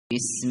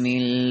بسم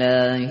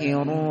الله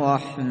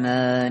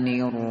الرحمن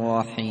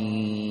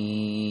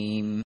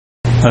الرحيم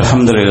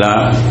الحمد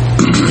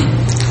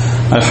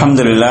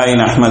لله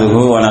نحمده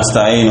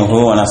ونستعينه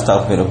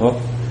ونستغفره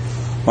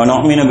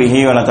ونؤمن به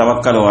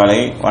ونتوكل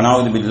عليه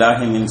ونعوذ بالله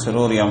من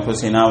شرور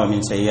أنفسنا ومن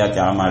سيئات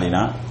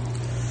أعمالنا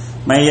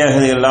من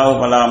يهده الله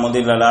فلا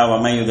مضل له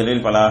ومن يضلل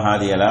فلا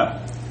هادي له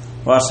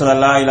وأشهد أن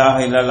لا إله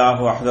إلا الله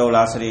وحده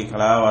لا شريك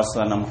له وأشهد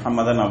أن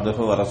محمدا عبده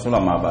ورسوله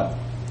أما بعد.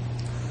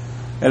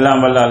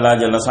 எல்லாம் வல்ல அல்லாஹ்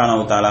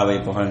ஜல்லஷானஹு தஆலாவை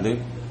புகழ்ந்து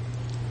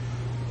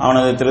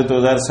அவனது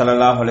திருத்தூதர்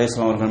ஸல்லல்லாஹு அலைஹி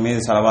வஸல்லம் அவர்கள் மீது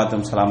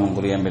ஸலவாத்தும் ஸலாமும்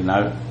கூறிய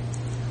பின்னால்,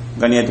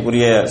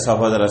 கண்ணியத்துக்குரிய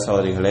சகோதர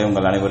சகோதரிகளே,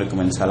 உங்கள்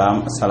அனைவருக்கும் என் சலாம்.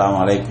 அஸ்ஸலாமு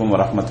அலைக்கும்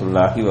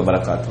வரஹ்மத்துல்லாஹி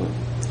வபரகாத்துஹு.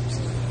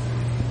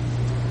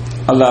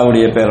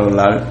 அல்லாஹ்வுடைய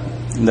பேரருளால்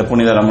இந்த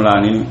புனித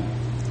ரமலானின்,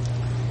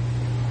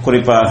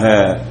 குறிப்பாக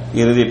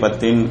இறுதி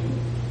பத்தின்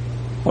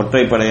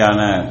ஒற்றைப்படையான,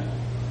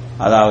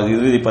 அதாவது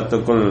இறுதி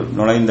பத்துக்குள்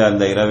நுழைந்த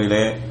அந்த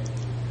இரவிலே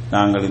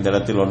நாங்கள் இந்த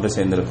இடத்தில் ஒன்று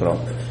சேர்ந்திருக்கிறோம்.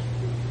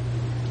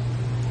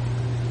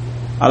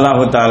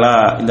 அல்லாஹு தஆலா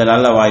இந்த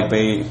நல்ல வாய்ப்பை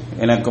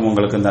எனக்கும்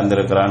உங்களுக்கும்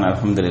தந்திருக்கிறான்.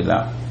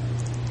 அல்ஹம்துலில்லாஹ்.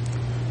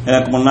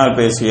 எனக்கு முன்னால்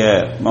பேசிய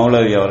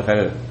மௌலவி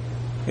அவர்கள்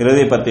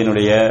இறுதி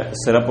பத்தினுடைய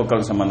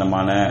சிறப்புகள்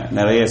சம்பந்தமான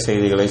நிறைய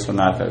செய்திகளை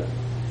சொன்னார்கள்.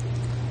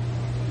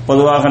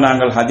 பொதுவாக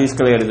நாங்கள்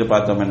ஹதீஸ்களை எடுத்து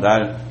பார்த்தோம்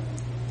என்றால்,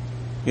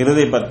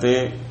 இறுதி பத்து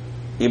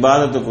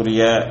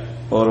இபாதத்துக்குரிய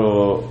ஒரு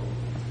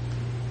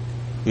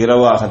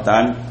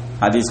இரவாகத்தான்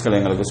ஹதீஸ்கள்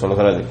எங்களுக்கு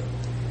சொல்கிறது.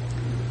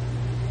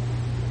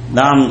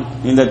 நாம்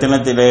இந்த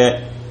தினத்திலே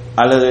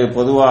அல்லது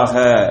பொதுவாக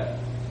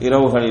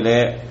இரவுகளிலே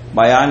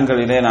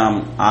பயான்களிலே நாம்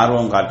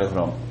ஆர்வம்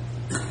காட்டுகிறோம்.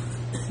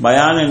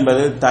 பயான்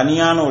என்பது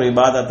தனியான ஒரு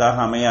இபாதத்தாக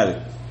அமையாது.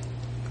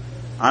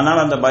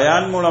 ஆனால் அந்த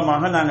பயான்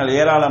மூலமாக நாங்கள்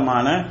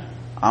ஏராளமான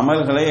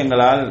அமல்களை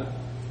எங்களால்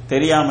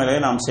தெரியாமலே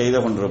நாம் செய்து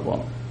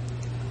கொண்டிருப்போம்.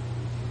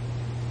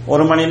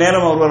 ஒரு மணி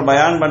நேரம் ஒருவர்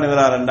பயான்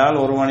பண்ணுகிறார்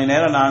என்றால், ஒரு மணி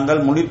நேரம்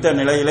நாங்கள் முடித்த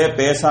நிலையிலே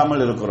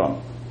பேசாமல் இருக்கிறோம்.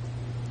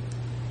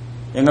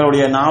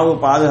 எங்களுடைய நாவு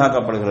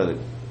பாதுகாக்கப்படுகிறது.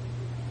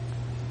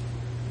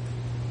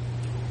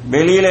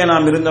 வெளியிலே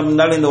நாம்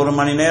இருந்திருந்தால் இந்த ஒரு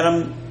மணி நேரம்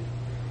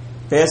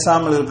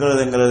பேசாமல்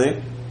இருக்கிறதுங்கிறது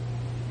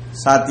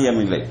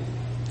சாத்தியமில்லை.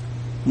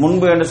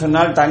 முன்பு என்று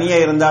சொன்னால் தனியே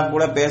இருந்தால்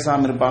கூட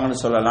பேசாமல் இருப்பாங்கன்னு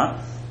சொல்லலாம்.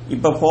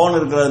 இப்ப போன்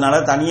இருக்கிறதுனால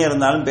தனியே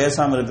இருந்தாலும்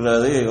பேசாமல்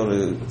இருக்கிறது ஒரு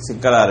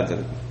சிக்கலா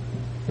இருக்குது.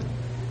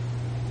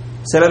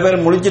 சில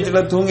பேர்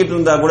முழிச்சிட்டு தூங்கிட்டு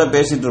இருந்தா கூட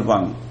பேசிட்டு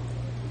இருப்பாங்க.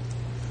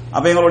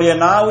 அப்ப எங்களுடைய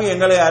நாவு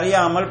எங்களை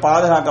அறியாமல்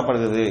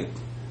பாதுகாக்கப்படுகிறது.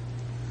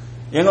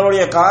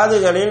 எங்களுடைய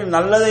காதுகளில்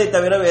நல்லதை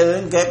தவிர வேற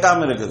எதுவும்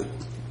கேட்காம இருக்குது.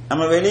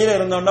 நம்ம வெளியில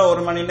இருந்தோம்னா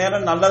ஒரு மணி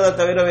நேரம் நல்லதை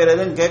தவிர வேற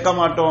எதுவும் கேட்க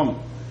மாட்டோம்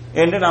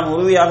என்று நாம்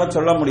உறுதியாக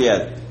சொல்ல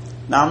முடியாது.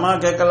 நாம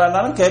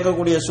கேட்கலான்னாலும்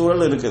கேட்கக்கூடிய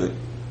சூழல் இருக்குது.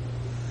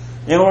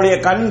 எங்களுடைய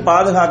கண்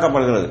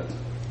பாதுகாக்கப்படுகிறது.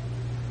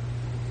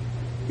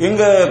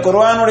 இங்கு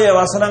குர்ஆனுடைய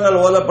வசனங்கள்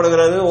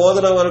ஓதப்படுகிறது.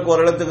 ஓதுறவருக்கு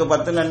ஒரு இடத்துக்கு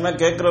 10 நன்மை,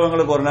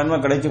 கேட்கிறவங்களுக்கு ஒரு நன்மை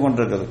கிடைச்சு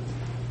கொண்டிருக்குது.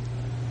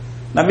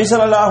 நபி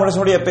ஸல்லல்லாஹு அலைஹி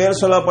வஸல்லம்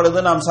பெயர்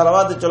சொல்லப்படுது. நாம்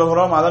ஸலவாத்து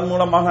சொல்கிறோம், அதன்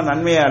மூலமாக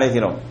நன்மையை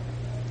அடைகிறோம்.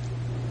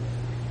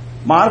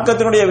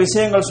 மார்க்கத்தினுடைய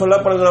விஷயங்கள்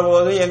சொல்லப்படுகிற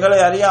போது எங்களை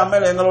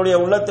அறியாமல் எங்களுடைய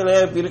உள்ளத்திலே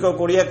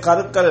இருக்கக்கூடிய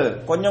கருக்கள்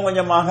கொஞ்சம்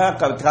கொஞ்சமாக,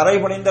 கரை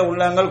படிந்த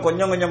உள்ளங்கள்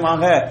கொஞ்சம்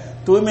கொஞ்சமாக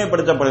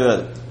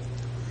தூய்மைப்படுத்தப்படுகிறது.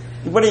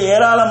 இப்படி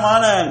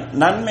ஏராளமான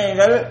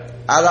நன்மைகள்,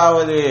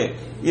 அதாவது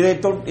இதை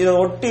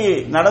ஒட்டி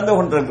நடந்து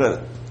கொண்டிருக்கிறது.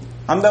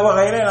 அந்த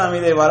வகையிலே நாம்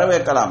இதை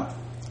வரவேற்கலாம்.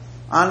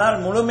 ஆனால்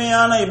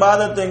முழுமையான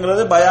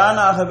இபாதத்துங்கிறது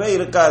பயானாகவே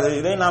இருக்காது.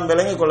 இதை நாம்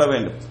விளங்கிக் கொள்ள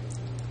வேண்டும்.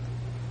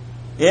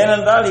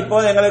 ஏனென்றால்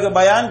இப்போது எங்களுக்கு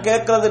பயான்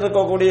கேட்கறது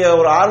இருக்கக்கூடிய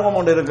ஒரு ஆர்வம்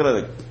ஒன்று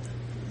இருக்கிறது.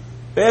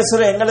 பேசுற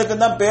எங்களுக்கு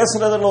தான்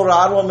பேசுறதுல ஒரு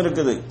ஆர்வம்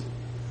இருக்குது.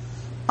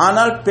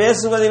 ஆனால்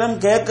பேசுவதிலும்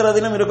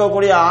கேட்கறதிலும்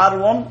இருக்கக்கூடிய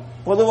ஆர்வம்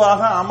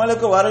பொதுவாக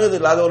அமலுக்கு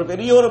வருவதில்லை. அது ஒரு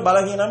பெரிய ஒரு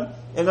பலகீனம்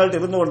எங்கள்கிட்ட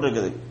இருந்து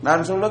கொண்டிருக்குது.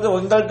 நான் சொல்றது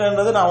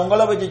உங்கள்கிட்ட, நான்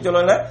உங்களை வச்சு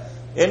சொல்லல,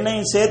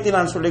 என்னையும் சேர்த்து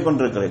நான் சொல்லிக்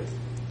கொண்டிருக்கிறேன்.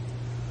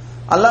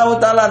 அல்லாஹ்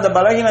தஆலா அந்த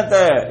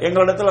பலகீனத்தை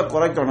எங்களிடத்துல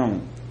குறைக்கணும்.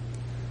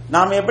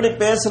 நாம் எப்படி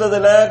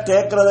பேசுறதுல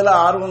கேட்கறதுல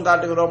ஆர்வம்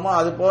காட்டுகிறோமோ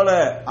அது போல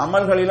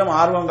அமல்களிலும்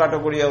ஆர்வம்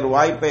காட்டக்கூடிய ஒரு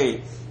வாய்ப்பை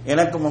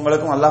எனக்கும்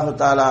உங்களுக்கும் அல்லாஹ்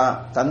தஆலா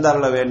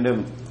தந்தரல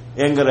வேண்டும்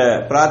என்கிற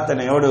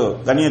பிரார்த்தனையோடு,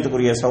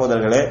 கண்ணியத்துக்குரிய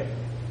சகோதரர்களே,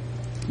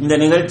 இந்த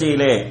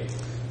நிகழ்ச்சியிலே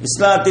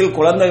இஸ்லாத்தில்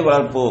குழந்தை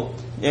வளர்ப்பு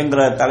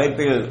என்கிற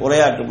தலைப்பில்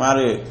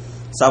உரையாற்றுமாறு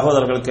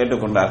சகோதரர்கள்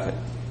கேட்டுக்கொண்டார்கள்.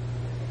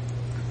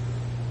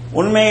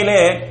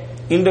 உண்மையிலே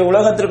இன்று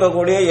உலகத்தில்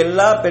இருக்கக்கூடிய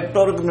எல்லா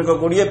பெற்றோருக்கும்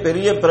இருக்கக்கூடிய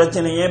பெரிய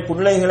பிரச்சனையே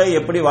பிள்ளைகளை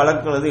எப்படி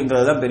வளர்க்கிறது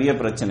என்கிறதுதான் பெரிய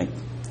பிரச்சனை.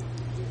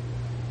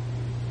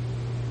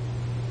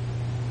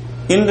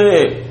 இன்று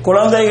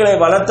குழந்தைகளை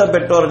வளர்த்த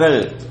பெற்றோர்கள்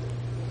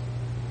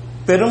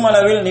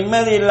பெருமளவில்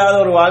நிம்மதி இல்லாத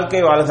ஒரு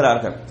வாழ்க்கை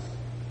வாழ்கிறார்கள்.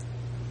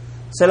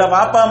 சில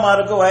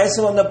பாப்பாமாருக்கு வயசு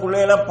வந்த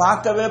பிள்ளைகளை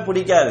பார்க்கவே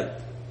பிடிக்காது.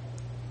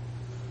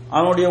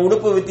 அவனுடைய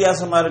உடுப்பு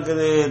வித்தியாசமா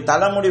இருக்குது,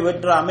 தலைமுடி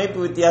வெற்ற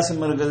அமைப்பு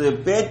வித்தியாசமா இருக்குது,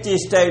 பேச்சு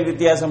ஸ்டைல்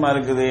வித்தியாசமா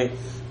இருக்குது,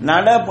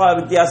 நட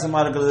வித்தியாசமா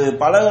இருக்குது,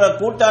 பழகுற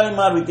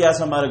கூட்டாளிமார்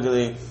வித்தியாசமா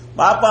இருக்குது.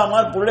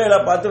 பாப்பாமார் பிள்ளைகளை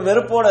பார்த்து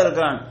வெறுப்போட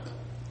இருக்கிறாங்க.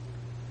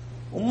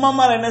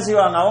 உம்மமார் என்ன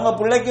செய்வாங்க, அவங்க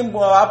பிள்ளைக்கும்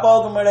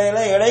பாப்பாவுக்கும்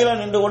இடையில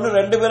நின்று கொண்டு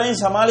 2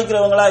 பேரையும்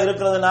சமாளிக்கிறவங்களா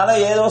இருக்கிறதுனால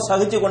ஏதோ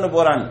சகிச்சு கொண்டு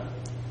போறாங்க.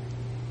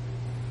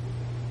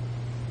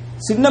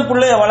 சின்ன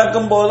பிள்ளைய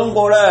வளர்க்கும் போதும்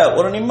கூட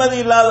ஒரு நிம்மதி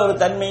இல்லாத ஒரு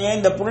தன்மையை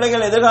இந்த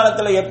பிள்ளைகள்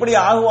எதிர்காலத்தில் எப்படி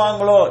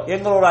ஆகுவாங்களோ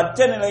என்கிற ஒரு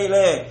அச்ச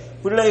நிலையிலே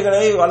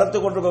பிள்ளைகளை வளர்த்து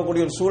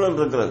கொண்டிருக்கக்கூடிய ஒரு சூழல்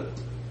இருக்கிறது.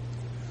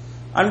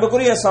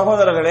 அன்புக்குரிய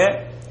சகோதரர்களே,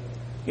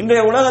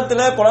 இன்றைய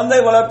உலகத்தில் குழந்தை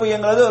வளர்ப்பு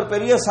என்கிறது ஒரு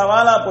பெரிய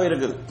சவாலா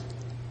போயிருக்குது.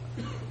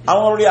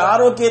 அவங்களுடைய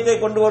ஆரோக்கியத்தை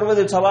கொண்டு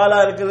வருவது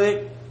சவாலா இருக்குது,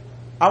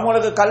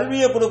 அவங்களுக்கு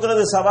கல்வியை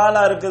கொடுக்கிறது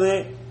சவாலா இருக்குது,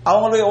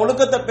 அவங்களுடைய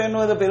ஒழுக்கத்தை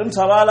பேணுவது பெரும்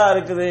சவாலா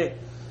இருக்குது,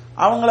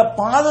 அவங்கள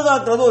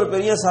பாதுகாக்கிறது ஒரு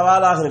பெரிய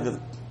சவாலாக இருக்குது.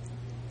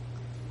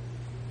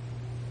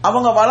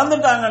 அவங்க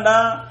வளர்ந்துட்டாங்கன்னா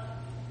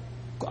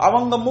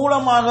அவங்க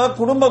மூலமாக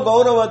குடும்ப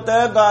கௌரவத்தை,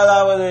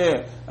 அதாவது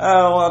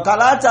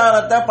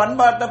கலாச்சாரத்தை,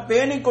 பண்பாட்டை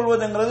பேணிக்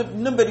கொள்வதுங்கிறது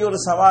இன்னும் பெரிய ஒரு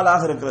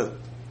சவாலாக இருக்கிறது.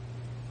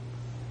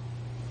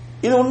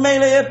 இது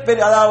உண்மையிலேயே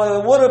அதாவது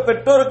ஒவ்வொரு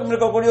பெற்றோருக்கும்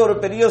இருக்கக்கூடிய ஒரு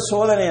பெரிய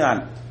சோதனை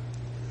தான்.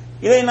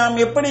 இதை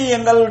நாம் எப்படி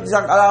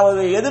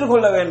அதாவது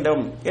எதிர்கொள்ள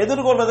வேண்டும்,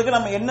 எதிர்கொள்வதற்கு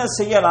நம்ம என்ன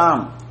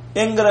செய்யலாம்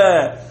என்கிற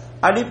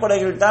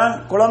அடிப்படையில் தான்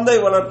குழந்தை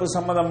வளர்ப்பு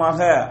சம்பந்தமாக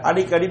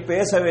அடிக்கடி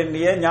பேச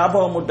வேண்டிய,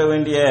 ஞாபகமூட்ட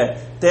வேண்டிய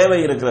தேவை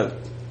இருக்கிறது.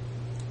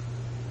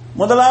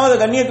 முதலாவது,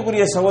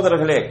 கண்ணியத்துக்குரிய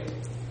சகோதரர்களே,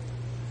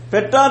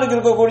 பெற்றாருக்கு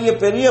இருக்கக்கூடிய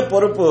பெரிய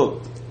பொறுப்பு,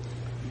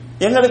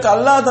 எங்களுக்கு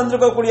அல்லாஹ்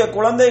தந்திருக்கக்கூடிய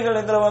குழந்தைகள்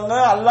என்கிறவங்க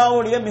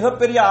அல்லாஹ்வுடைய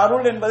மிகப்பெரிய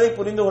அருள் என்பதை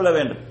புரிந்து கொள்ள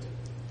வேண்டும்.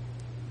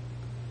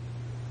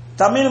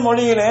 தமிழ்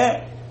மொழியிலே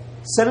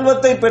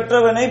செல்வத்தை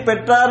பெற்றவனை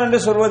பெற்றார்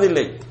என்று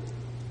சொல்வதில்லை,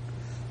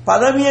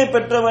 பதவியை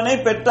பெற்றவனை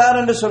பெற்றார்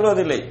என்று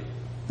சொல்வதில்லை,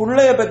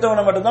 பிள்ளைய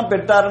பெற்றவனை மட்டும்தான்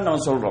பெற்றார்னு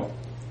நம்ம சொல்றோம்.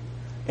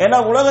 ஏன்னா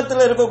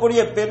உலகத்தில்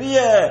இருக்கக்கூடிய பெரிய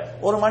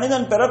ஒரு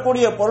மனிதன்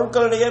பெறக்கூடிய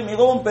பொருட்களிடையே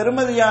மிகவும்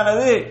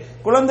பெருமதியானது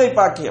குழந்தை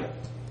பாக்கியம்.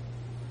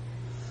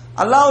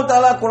 அல்லாஹ்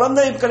தஆலா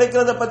குழந்தை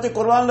கிடைக்கிறத பத்தி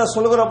குர்ஆன்ல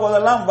சொல்கிற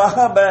போதெல்லாம்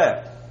வஹப,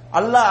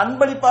 அல்லாஹ்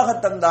அன்பளிப்பாக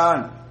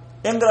தந்தான்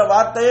என்கிற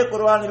வார்த்தையை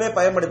குர்ஆனிலே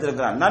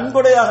பயன்படுத்தியிருக்கிறான்.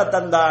 நன்கொடையாக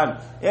தந்தான்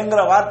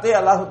என்கிற வார்த்தையை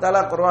அல்லாஹ்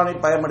தஆலா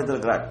குர்ஆனில்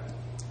பயன்படுத்தியிருக்கிறார்.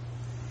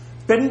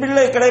 பெண்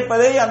பிள்ளை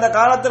கிடைப்பதை அந்த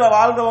காலத்தில்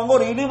வாழ்றவங்க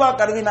ஒரு இழிவா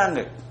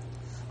கருதினாங்க.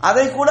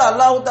 அதை கூட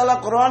அல்லாஹ் தஆலா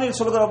குர்ஆனில்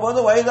சொல்கிற போது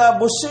வைதா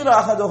புஷ்ஷிர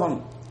அஹதுஹும்,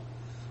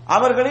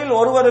 அவர்களில்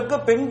ஒருவருக்கு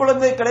பெண்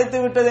குழந்தை கிடைத்து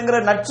விட்டது என்கிற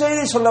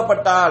நற்செய்தி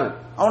சொல்லப்பட்டால்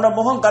அவனோட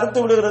முகம் கருத்து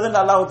விடுகிறது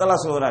என்று அல்லாஹ் தஆலா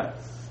சொல்கிறார்.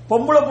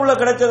 பொம்பளை புள்ள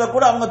கிடைச்சதை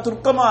கூட அவங்க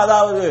துர்க்கமா,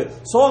 அதாவது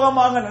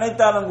சோகமாக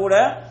நினைத்தாலும் கூட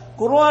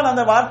குர்ஆன்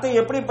அந்த வார்த்தையை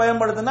எப்படி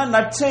பயன்படுத்தினா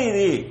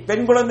நற்செய்தி,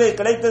 பெண் குழந்தை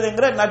கிடைத்தது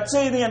என்கிற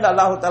நற்செய்தி என்று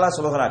அல்லாஹ் தஆலா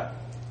சொல்கிறார்.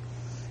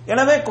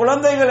 எனவே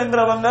குழந்தைகள்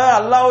என்கிறவங்க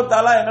அல்லாஹ்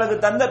தஆலா எங்களுக்கு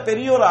தந்த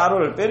பெரிய ஒரு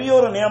அருள், பெரிய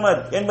ஒரு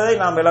நியமத் என்பதை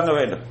நாம் விளங்க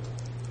வேண்டும்.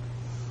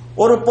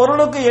 ஒரு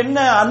பொருளுக்கு என்ன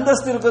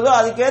அந்தஸ்து இருக்குதோ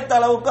அதுக்கேற்ற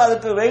அளவுக்கு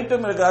அதுக்கு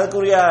வெயிட்டும் இருக்கு,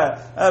 அதுக்குரிய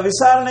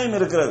விசாரணையும்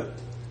இருக்கிறது.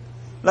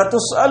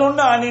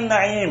 லதுஸ்அலுன்ன அனின்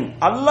நஈம்,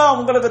 அல்லாஹ்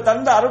உங்களுக்கு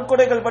தந்த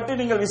அருட்கொடைகள் பற்றி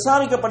நீங்கள்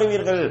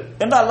விசாரிக்கப்படுவீர்கள்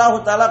என்று அல்லாஹ்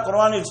தஆலா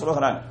குர்ஆனில்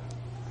சொல்கிறான்.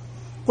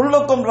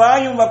 குல்லுக்கும்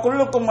ராயும் வ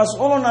குல்லுக்கும்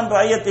மஸ்ஊலுன் அன்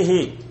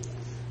ரஅய்யத்திஹி,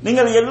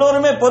 நீங்கள்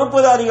எல்லோருமே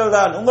பொறுப்புதாரிகள்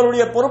தான்,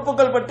 உங்களுடைய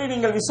பொறுப்புகள் பற்றி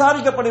நீங்கள்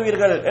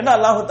விசாரிக்கப்படுவீர்கள் என்று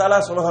அல்லாஹ் தஆலா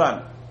சொல்கிறான்.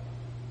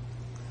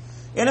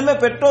 எனவே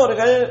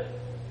பெற்றோர்கள்,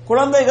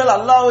 குழந்தைகள்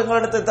அல்லாஹ்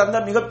எங்களிடத்தில் தந்த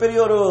மிகப்பெரிய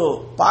ஒரு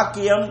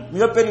பாக்கியம்,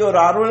 மிகப்பெரிய ஒரு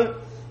அருள்.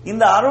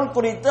 இந்த அருள்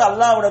குறித்து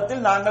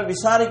அல்லாஹ்விடத்தில் நாங்கள்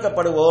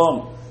விசாரிக்கப்படுவோம்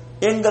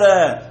என்கிற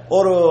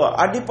ஒரு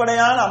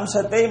அடிப்படையான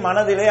அம்சத்தை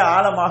மனதிலே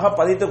ஆழமாக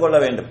பதித்துக் கொள்ள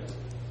வேண்டும்.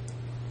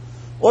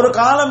 ஒரு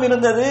காலம்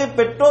இருந்தது,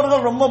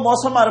 பெற்றோர்கள் ரொம்ப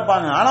மோசமா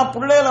இருப்பாங்க, ஆனா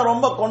பிள்ளைகளை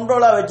ரொம்ப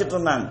கொண்டோலா வச்சிட்டு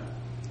இருந்தாங்க.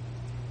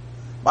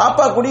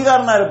 பாப்பா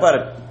குடிகாரனா இருப்பாரு,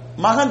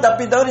 மகன்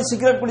தப்பி தவறி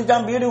சிகரெட்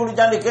குடிச்சான், பீடி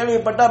குடிச்சான்னு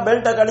கேள்விப்பட்டா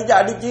பெல்ட்டை கடிச்சு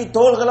அடிச்சு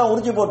தோள்கள்லாம்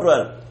உரிச்சு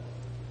போட்டுருவாரு.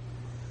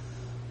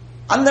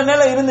 அந்த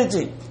நிலை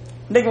இருந்துச்சு.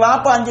 இன்னைக்கு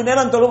வாப்பா 5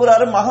 நேரம்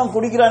தொழுகிறாரு, மகன்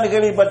குடிக்கிறான்னு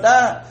கேள்விப்பட்டா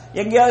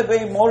எங்கேயாவது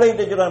போய்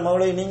மௌலையிட்ட சொல்றாரு,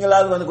 மௌலை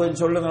நீங்களாவது வந்து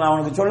கொஞ்சம் சொல்லுங்களா,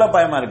 அவனுக்கு சொல்ல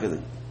பயமா இருக்குது.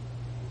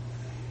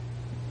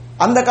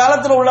 அந்த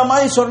காலத்தில் உள்ள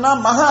மாதிரி சொன்னா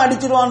மகன்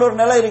அடிச்சிருவான் ஒரு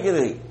நிலை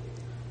இருக்குது,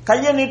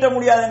 கையை நீட்ட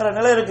முடியாதுங்கிற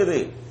நிலை இருக்குது.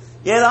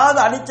 ஏதாவது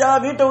அடிச்சா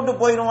வீட்டை விட்டு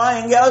போயிடுவான்,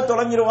 எங்கேயாவது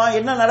தொலைஞ்சிருவான்,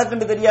 என்ன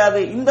நடக்குன்னு தெரியாது.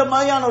 இந்த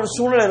மாதிரியான ஒரு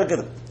சூழல்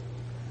இருக்குது.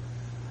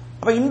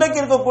 அப்ப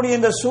இன்றைக்கு இருக்கக்கூடிய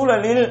இந்த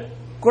சூழலில்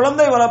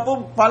குழந்தை வளர்ப்பு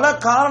பல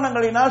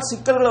காரணங்களினால்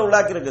சிக்கல்களை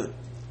உள்ளாக்கி இருக்குது.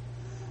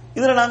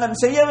 இதுல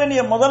நாங்கள் செய்ய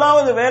வேண்டிய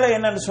முதலாவது வேலை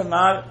என்னன்னு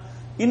சொன்னால்,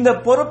 இந்த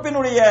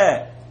பொறுப்பினுடைய,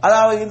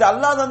 அதாவது இந்த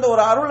அல்லாஹ் தந்த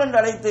ஒரு அருள் என்று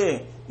அழைத்து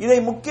இதை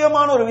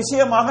முக்கியமான ஒரு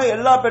விஷயமாக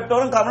எல்லா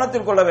பெற்றோரும்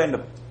கவனத்தில் கொள்ள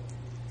வேண்டும்.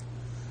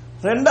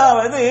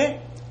 இரண்டாவது,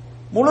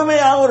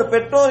 முழுமையாக ஒரு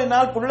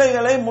பெற்றோரினால்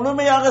பிள்ளைகளை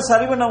முழுமையாக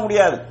சரி பண்ண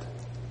முடியாது,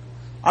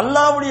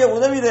 அல்லாஹ்வுடைய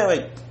உதவி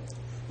தேவை.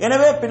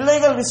 எனவே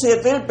பிள்ளைகள்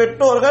விஷயத்தில்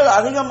பெற்றோர்கள்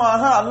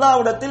அதிகமாக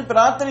அல்லாஹ்விடத்தில்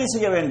பிரார்த்தனை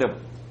செய்ய வேண்டும்.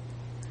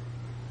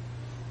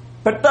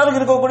 பெற்றோருக்கு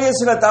இருக்கக்கூடிய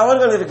சில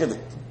தவறுகள் இருக்குது.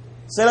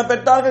 சில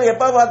பெற்றார்கள்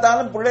எப்ப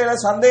பார்த்தாலும் பிள்ளைகளை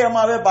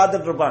சந்தேகமாவே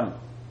பார்த்துட்டு இருப்பாங்க.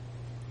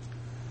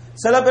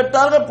 சில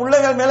பெற்றார்கள்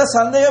பிள்ளைகள் மேல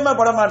சந்தேகமே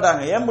பட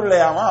மாட்டாங்க. ஏன்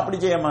பிள்ளையாமா அப்படி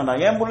செய்ய மாட்டான்,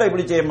 ஏன் பிள்ளை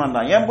இப்படி செய்ய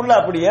மாட்டான், ஏன் பிள்ளை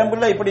அப்படி, ஏன்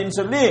பிள்ளை இப்படின்னு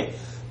சொல்லி,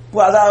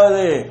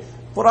 அதாவது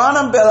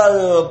புராணம்,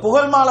 அதாவது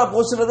புகழ் மாலை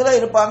பூசுறதுல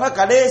இருப்பாங்க.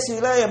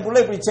 கடைசியில என் பிள்ளை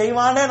இப்படி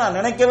செய்வானே நான்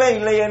நினைக்கவே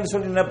இல்லையேன்னு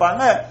சொல்லி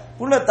நினைப்பாங்க.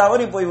 புள்ள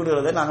தவறி போய்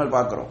விடுவதை நாங்கள்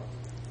பார்க்கிறோம்.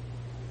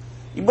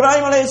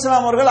 இப்ராஹிம்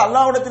அலைஹிஸ்ஸலாம் அவர்கள்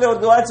அல்லாஹ்விடத்தில் ஒரு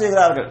துஆ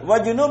செய்கிறார்கள்,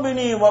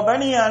 வஜ்னுபினி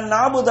வபனி அன்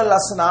நஅபுதல்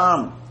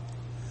அஸ்னாம்,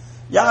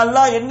 யா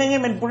அல்லாஹ்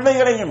என்னையும் என்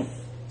பிள்ளைகளையும்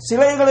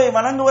சிலைகளை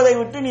வணங்குவதை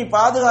விட்டு நீ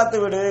பாதுகாத்து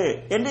விடு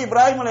என்று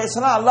இப்ராஹிம்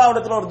அலைஹிஸ்ஸலாம்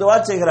அல்லாஹ்விடத்தில் ஒரு துஆ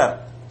செய்கிறார்.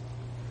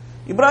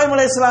 இப்ராஹிம்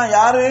அலைஹிஸ்ஸலாம்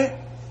யாரு?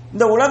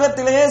 இந்த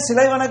உலகத்திலேயே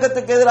சிலை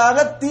வணக்கத்துக்கு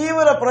எதிராக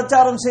தீவிர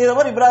பிரச்சாரம்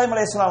செய்தவர் இப்ராஹிம்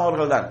அலைஹிஸ்ஸலாம்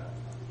அவர்கள் தான்.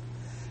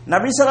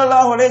 நபி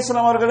ஸல்லல்லாஹு அலைஹி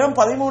வஸல்லம் அவர்களும்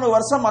 13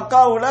 வருஷம்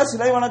மக்காவுல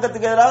சிலை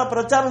வணக்கத்துக்கு எதிராக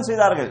பிரச்சாரம்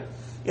செய்தார்கள்.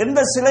 எந்த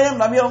சிலையும்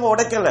நபி அவங்க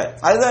உடைக்கல.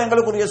 அதுதான்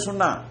எங்களுக்குரிய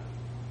சுன்னா.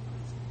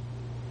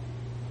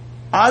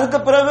 அதுக்கு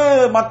பிறகு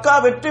மக்கா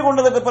வெற்றி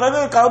கொண்டதுக்கு பிறகு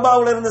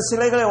கஅபாவுல இருந்த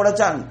சிலைகளை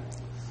உடைச்சாங்க.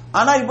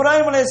 ஆனா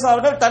இப்ராஹிம் அலைஹிஸ்ஸலாம்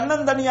அவர்கள்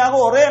தன்னந்தனியாக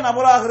ஒரே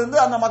நபராக இருந்து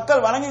அந்த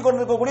மக்கள் வணங்கி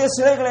கொண்டிருக்கக்கூடிய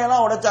சிலைகளை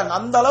எல்லாம் உடைச்சாங்க.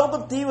 அந்த அளவுக்கு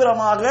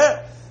தீவிரமாக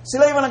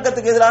சிலை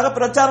வணக்கத்துக்கு எதிராக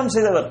பிரச்சாரம்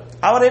செய்தவர்.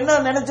 அவர் என்ன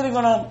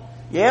நினைச்சிருக்கணும்?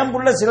 ஏன்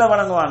புள்ள சிலை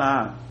வணங்குவானா?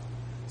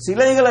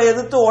 சிலைகளை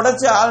எதிர்த்து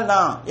உடைச்ச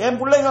ஆள்னா என்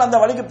பிள்ளைகள் அந்த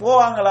வழிக்கு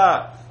போவாங்களா?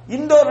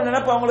 இந்த ஒரு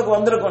நினைப்பு அவங்களுக்கு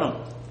வந்திருக்கணும்.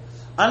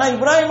 ஆனா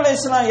இப்ராஹிம்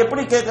அலைஹிஸ்ஸலாம்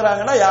எப்படி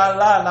கேட்கிறாங்கன்னா, யா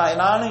அல்லாஹ்,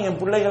 நானும் என்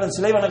பிள்ளைகளும்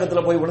சிலை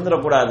வணக்கத்துல போய்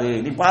விழுந்துடக்கூடாது,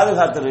 நீ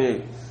பாதுகாத்துரு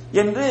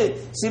என்று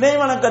சிலை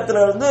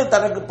வணக்கத்திலிருந்து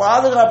தனக்கு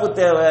பாதுகாப்பு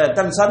தேவை,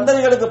 தன்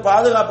சந்ததிகளுக்கு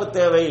பாதுகாப்பு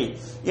தேவை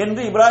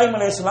என்று இப்ராஹிம்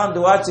அலைஹிஸ்ஸலாம்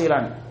துஆ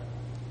செய்றாங்க.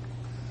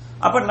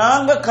 அப்ப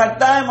நாங்க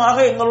கட்டாயமாக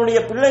எங்களுடைய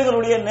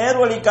பிள்ளைகளுடைய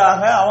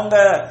நேர்வழிக்காக அவங்க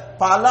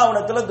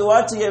அல்லாஹ்விடத்துல துஆ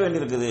செய்ய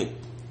வேண்டியிருக்குது.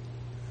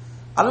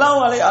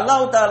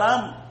 அல்லாஹ் தஆலா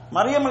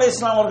மரியம்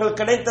அலைஹிஸ்ஸலாம் அவர்கள்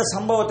கிடைத்த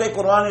சம்பவத்தை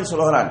குர்ஆனில்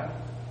சொல்கிறான்.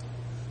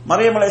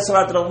 மரியம்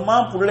அலைஹிஸ்ஸலாத்து உம்மா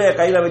புள்ளைய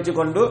கையில வச்சு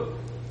கொண்டு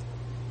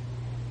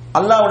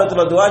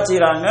அல்லாஹ்விடத்துல துஆ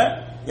செய்றாங்க.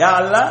 யா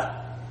அல்லாஹ்,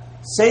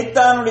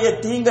 ஷைத்தானுடைய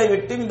தீங்கை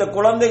விட்டு இந்த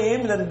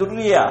குழந்தையையும் இந்த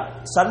துர்ரியா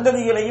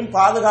சந்ததிகளையும்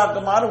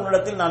பாதுகாக்குமாறு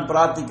உன்னிடத்தில் நான்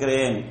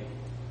பிரார்த்திக்கிறேன்.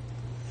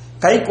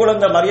 கை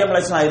குழந்தை மரியம்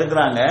அலைஹிஸ்ஸலாம்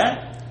இருக்கிறாங்க.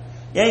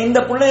 ஏன் இந்த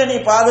பிள்ளைய நீ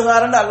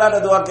பாதுகாரன்னு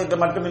அல்லாஹ்ட்ட துஆ கேட்க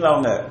மட்டுமில்ல,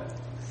 அவங்க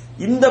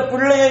இந்த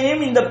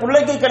பிள்ளையையும் இந்த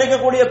பிள்ளைக்கு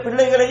கிடைக்கக்கூடிய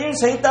பிள்ளைகளையும்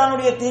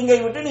ஷைத்தானுடைய தீங்கை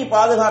விட்டு நீ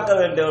பாதுகாக்க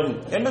வேண்டும்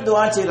என்று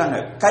துஆ செய்றாங்க.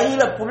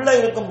 கையில புள்ளை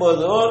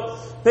இருக்கும்போது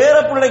பேர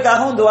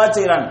பிள்ளைக்காகவும் துஆ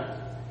செய்றாங்க.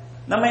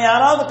 நம்ம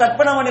யாராவது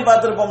கற்பனை பண்ணி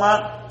பார்த்திருப்போமா?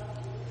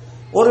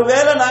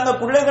 ஒருவேளை நாங்க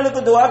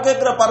பிள்ளைகளுக்கு துஆ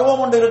கேட்கிற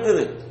பருவம் ஒன்று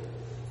இருக்குது.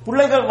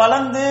 பிள்ளைகள்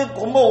வளர்ந்து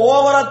ரொம்ப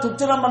ஓவரா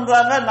துச்சனம்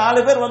பண்றாங்க.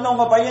 4 பேர் வந்து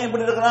உங்க பையன்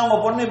இப்படி இருக்கிறான், உங்க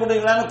பொண்ணு இப்படி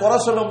இருக்கிறான்னு குறை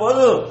சொல்லும்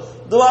போது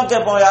துஆ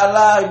கேட்போம், யா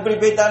அல்லாஹ் இப்படி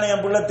போய்த்தானே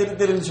என் பிள்ளை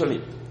திருத்திருன்னு சொல்லி.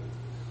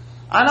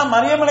 ஆனா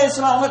மரியம்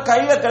அலைஹிஸ்ஸலாம் அவங்க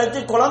கையில கிடைச்சி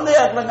குழந்தையா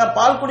இருக்கிறாங்க,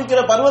 பால்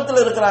குடிக்கிற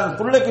பருவத்தில் இருக்கிறாங்க.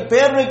 பிள்ளைக்கு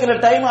பேர் வைக்கிற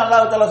டைம்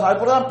அல்லாஹ் தஆலா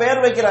அப்படிதான் பேர்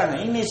வைக்கிறாங்க.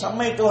 இன்னி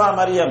சம்மைத்துஹா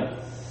மரியம்,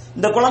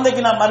 இந்த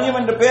குழந்தைக்கு நான் மரியம்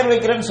என்று பேர்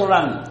வைக்கிறேன்னு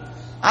சொல்றாங்க.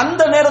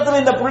 அந்த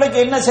நேரத்தில் இந்த பிள்ளைக்கு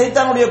என்ன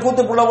சைத்தானுடைய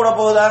கூத்து புள்ள கூட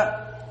போகுதா?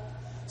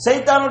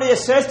 சைத்தானுடைய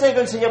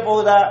சேஷ்டைகள் செய்ய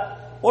போகுதா?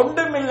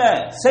 ஒன்றும் இல்ல.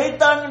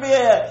 சைத்தானுடைய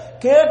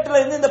கேட்டுல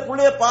இருந்து இந்த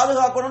பிள்ளைய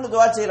பாதுகாக்கணும்னு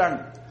துஆ செய்றாங்க.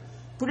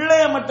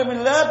 பிள்ளைய மட்டும்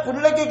இல்ல,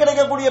 பிள்ளைக்கு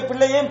கிடைக்கக்கூடிய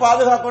பிள்ளையையும்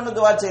பாதுகாக்கணும்னு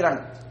துஆ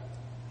செய்றாங்க.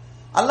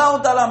 அல்லாஹ்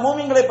தஆலா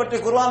மூமின்களை பற்றி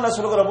குர்ஆன்ல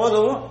சொல்கிற போது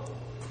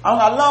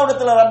அவங்க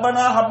அல்லாஹ்விடத்துல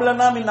ரப்பனா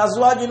ஹப்லனா மின்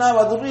அஸ்வாஜினா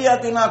வ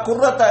துர்ரியாத்தினா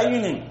குர்ரத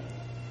அய்யுனின்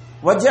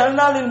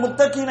வஜஅல்னா லில்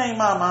முத்தகீன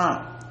இமாமா,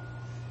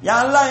 யா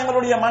அல்லாஹ்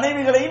எங்களுடைய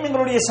மனைவிகளையும்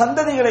எங்களுடைய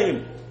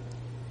சந்ததிகளையும்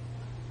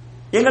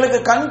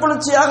எங்களுக்கு கண்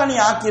குளிர்ச்சியாக நீ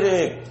ஆக்கிரு,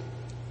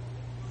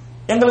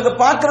 எங்களுக்கு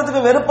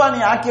பார்க்கிறதுக்கு வெறுப்பா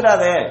நீ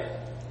ஆக்கிறாதே.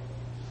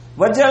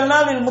 வஜஅல்னா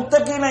லில்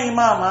முத்தகீன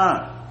இமாமா,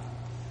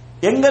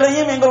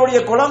 எங்களையும்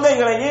எங்களுடைய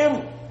குழந்தைகளையும்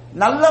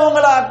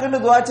நல்லவங்களா ஆக்குன்னு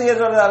துஆ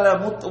செய்யறது அல்ல.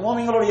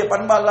 மூமின்களுடைய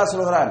பண்பா அல்லாஹ்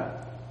சொல்கிறான்.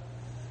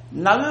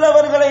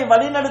 நல்லவர்களை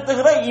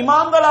வழிநடத்துகிற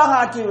இமாம்களாக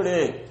ஆக்கிவிடு.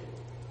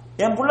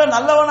 என் பிள்ளை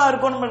நல்லவனா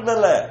இருக்கணும்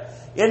என்றல்ல,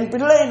 என்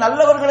பிள்ளை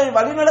நல்லவர்களை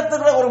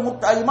வழிநடத்துகிற ஒரு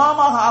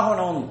இமாமாக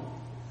ஆகணும்.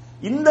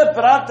 இந்த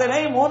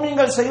பிரார்த்தனை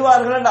மூமின்கள்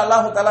செய்வார்கள் என்று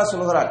அல்லாஹ் தஆலா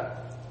சொல்கிறார்.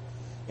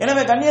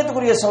 எனவே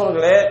கண்ணியத்துக்குரிய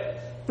சகோதரர்களே,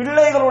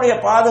 பிள்ளைகளுடைய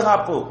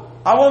பாதுகாப்பு,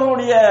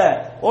 அவர்களுடைய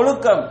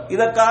ஒழுக்கம்,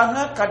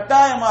 இதற்காக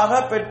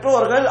கட்டாயமாக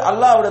பெற்றோர்கள்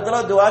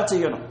அல்லாஹ்விடத்தில் துஆ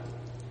செய்யணும்.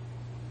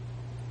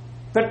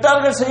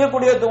 பெற்றார்கள்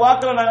செய்யக்கூடிய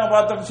துவாக்களை நாங்க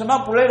பார்த்தோம் சொன்னா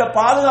பிள்ளையோட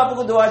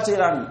பாதுகாப்புக்கு துவா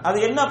செய்யறாங்க. அது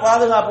என்ன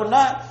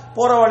பாதுகாப்புன்னா,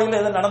 போற வழியில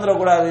எதுவும்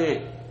நடந்துடக்கூடாது,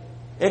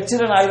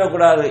 எக்ஸிடென்ட்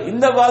ஆகிடக்கூடாது,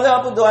 இந்த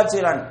பாதுகாப்பு துவா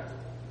செய்யறாங்க.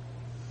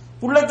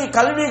 பிள்ளைக்கு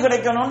கல்வி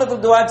கிடைக்கணும்னு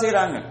துவா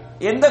செய்யறாங்க.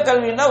 எந்த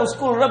கல்வின்னா,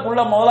 ஸ்கூல்ல புள்ள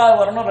முதலாவது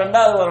வரணும்,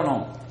 2வது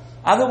வரணும்.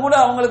 அது கூட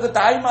அவங்களுக்கு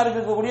தாய்மாருக்கு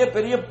இருக்கக்கூடிய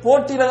பெரிய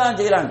போட்டியில தான்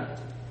செய்யறாங்க.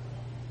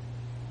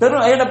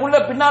 பெரும் என் புள்ள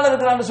பின்னால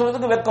இருக்கிறான்னு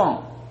சொல்றதுக்கு வெக்கம்.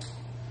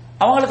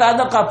 அவங்களுக்கு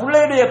அந்த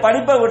பிள்ளையுடைய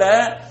படிப்பை விட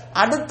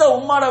அடுத்த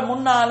உம்மாட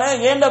முன்னால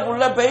ஏண்ட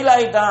புள்ள பெயில்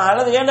ஆயிட்டான்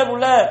அல்லது ஏண்ட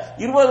புள்ள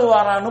 20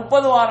 வாரான்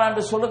 30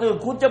 வாரான்னு சொல்றதுக்கு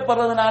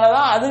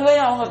கூச்சப்படுறதுனாலதான்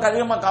அதுலயும் அவங்க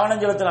அதிகமா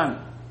கவனம் செலுத்துறாங்க.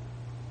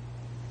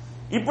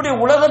 இப்படி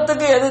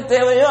உலகத்துக்கு எது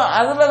தேவையோ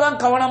அதுலதான்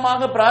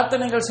கவனமாக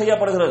பிரார்த்தனைகள்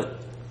செய்யப்படுகிறது.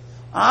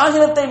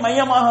 ஆகிரத்தை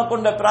மையமாக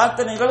கொண்ட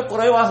பிரார்த்தனைகள்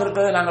குறைவாக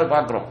இருக்கிறதை நாங்கள்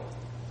பார்க்கிறோம்.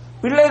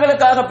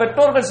 பிள்ளைகளுக்காக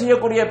பெற்றோர்கள்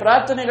செய்யக்கூடிய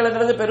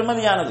பிரார்த்தனைகள்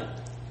பெருமதியானது.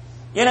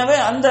 எனவே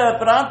அந்த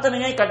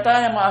பிரார்த்தனையை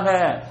கட்டாயமாக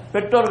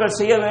பெற்றோர்கள்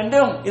செய்ய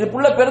வேண்டும். இது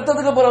புள்ள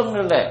பெருத்ததுக்கு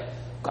போறவங்க இல்ல.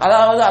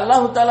 அதாவது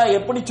அல்லாஹ் தஆலா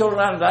எப்படி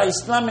சொல்றான்றா,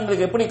 இஸ்லாம்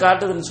எங்களுக்கு எப்படி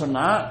காட்டுதுன்னு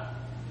சொன்னா,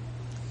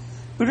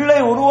 பிள்ளை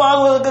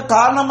உருவாகுவதற்கு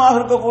காரணமாக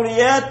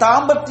இருக்கக்கூடிய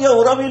தாம்பத்திய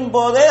உறவின்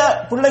போதே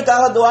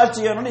பிள்ளைக்காக துஆ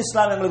செய்யணும்னு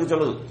இஸ்லாம் எங்களுக்கு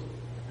சொல்லுது.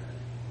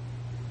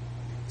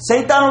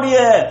 சைத்தானுடைய,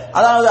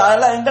 அதாவது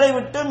எங்களை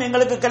விட்டும்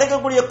எங்களுக்கு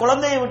கிடைக்கக்கூடிய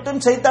குழந்தையை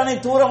விட்டும் சைத்தானை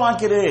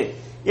தூரமாக்கிரு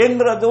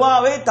என்கிற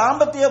துவாவை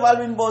தாம்பத்திய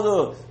வாழ்வின் போது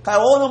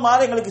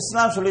ஓதுமாறு எங்களுக்கு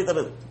இஸ்லாம் சொல்லித்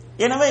தருது.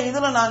 எனவே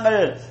இதுல நாங்கள்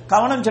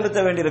கவனம் செலுத்த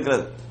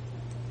வேண்டியிருக்கிறது.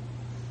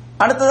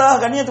 அடுத்ததாக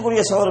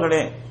கண்ணியத்துக்குரிய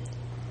சகோதரர்களே,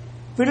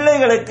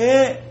 பிள்ளைகளுக்கு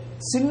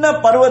சின்ன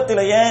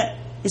பருவத்திலேயே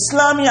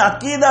இஸ்லாமிய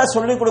அக்கீதா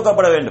சொல்லிக்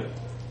கொடுக்கப்பட வேண்டும்.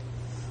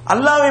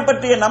 அல்லாஹ்வை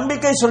பற்றிய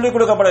நம்பிக்கை சொல்லிக்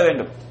கொடுக்கப்பட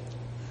வேண்டும்.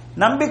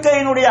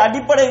 நம்பிக்கையினுடைய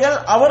அடிப்படைகள்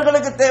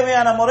அவர்களுக்கு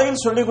தேவையான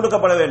முறையில் சொல்லிக்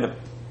கொடுக்கப்பட வேண்டும்.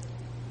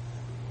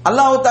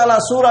 அல்லாஹ் தஆலா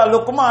சூரா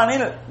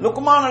லுக்மானில்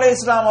லுக்மான்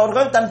அலைஹிஸ்ஸலாம்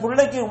அவர்கள் தன்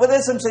பிள்ளைக்கு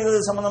உபதேசம் செய்தது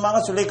சம்பந்தமாக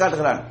சொல்லி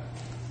காட்டுகிறான்.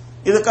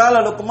 இது கால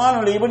லுக்மான்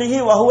இப்னிஹி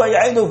வஹுவ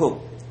யஇதுஹு.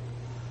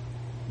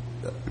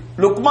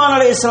 லுக்மான்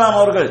அலைஹிஸ்ஸலாம்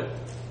அவர்கள்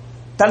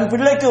தன்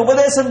பிள்ளைக்கு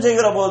உபதேசம்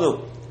செய்கிற போது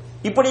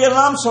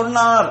இப்படியெல்லாம்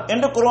சொன்னார்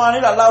என்று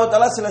குர்ஆனில் அல்லாஹ்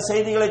தஆலா சில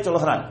செய்திகளை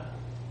சொல்கிறான்.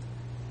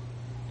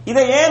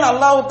 இதை ஏன்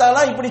அல்லாஹ்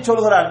தஆலா இப்படி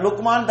சொல்கிறான்?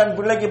 லுக்மான் தன்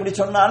பிள்ளைக்கு இப்படி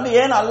சொன்னான்னு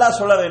ஏன் அல்லாஹ்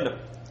சொல்ல வேண்டும்?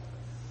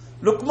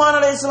 லுக்மான்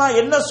அலைஹிஸ்ஸலாம்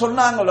என்ன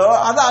சொன்னாங்களோ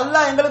அதை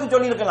அல்லாஹ் எங்களுக்கு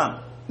சொல்லியிருக்கலாம்.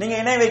 நீங்க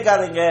இணை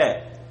வைக்காதீங்க,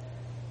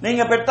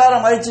 நீங்க பெற்றார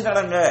மதிச்சு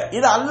நடங்க,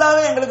 இது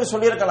அல்லாஹ்வே எங்களுக்கு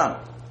சொல்லியிருக்கலாம்.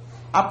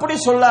 அப்படி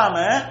சொல்லாம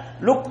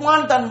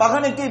லுக்மான் தன்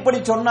மகனுக்கு இப்படி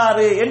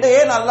சொன்னாரு என்று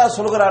ஏன் அல்லாஹ்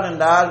சொல்கிறான்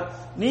என்றால்,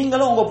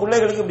 நீங்களும் உங்க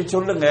பிள்ளைகளுக்கு இப்படி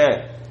சொல்லுங்க,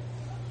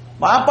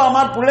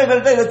 பாப்பாமார்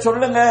பிள்ளைகள்கிட்ட இதை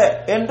சொல்லுங்க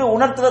என்று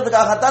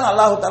உணர்த்துறதுக்காகத்தான்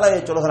அல்லாஹ் தஆலா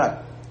இதை சொல்கிறான்.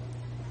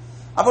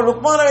 அப்ப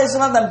லுக்மான்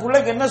அலைஹிஸ்ஸலாம் தன்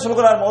பிள்ளைக்கு என்ன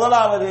சொல்கிறார்?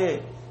 முதலாவது,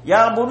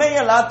 யா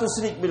புனைய லா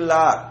துஸ்ரிக்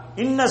பில்லாஹ்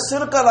இன்ன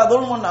ஷிர்க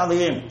லதுல்முன்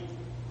அதீம்.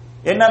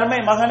 என் அருமை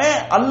மகனே,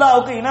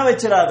 அல்லாஹ்வுக்கு இணை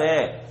வச்சிராதே.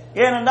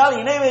 ஏனென்றால்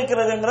இணை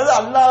வைக்கிறதுங்கிறது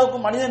அல்லாஹ்வுக்கு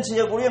மனிதன்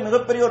செய்யக்கூடிய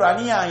மிகப்பெரிய ஒரு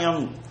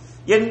அநியாயம்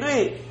என்று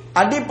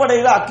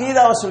அடிப்படையில்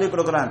அக்கீதாவை சொல்லிக்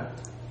கொடுக்கிறான்.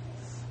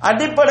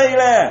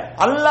 அடிப்படையில்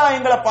அல்லாஹ்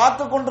எங்களை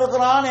பார்த்து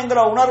கொண்டிருக்கிறான் என்கிற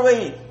உணர்வை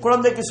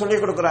குழந்தைக்கு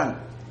சொல்லிக் கொடுக்கிறான்.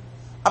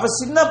 அப்ப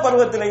சின்ன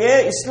பருவத்திலேயே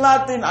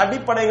இஸ்லாத்தின்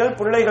அடிப்படைகள்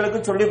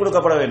பிள்ளைகளுக்கு சொல்லிக்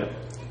கொடுக்கப்பட வேண்டும்.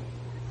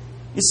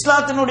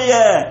 இஸ்லாத்தினுடைய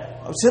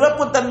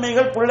சிறப்பு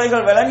தன்மைகள்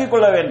பிள்ளைகள் விளங்கிக்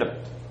கொள்ள வேண்டும்.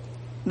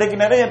 இன்றைக்கு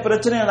நிறைய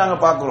பிரச்சனையை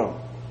நாங்கள் பார்க்கிறோம்.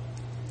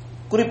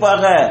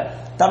 குறிப்பாக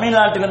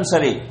தமிழ்நாட்டிலும்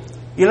சரி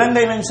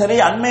இலங்கையிலும் சரி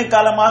அண்மை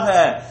காலமாக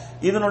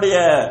இதனுடைய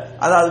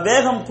அதாவது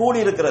வேகம் கூடி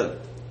இருக்கிறது.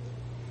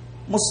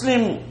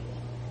 முஸ்லிம்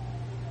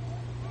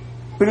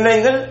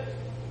பிள்ளைகள்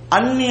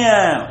அந்நிய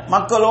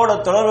மக்களோட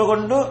தொடர்பு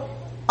கொண்டு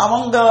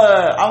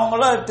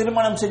அவங்கள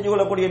திருமணம் செஞ்சு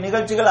கொள்ளக்கூடிய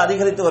நிகழ்ச்சிகள்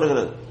அதிகரித்து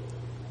வருகிறது.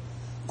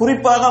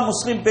 குறிப்பாக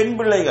முஸ்லிம் பெண்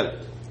பிள்ளைகள்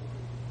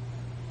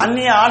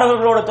அந்நிய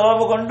ஆடவர்களோட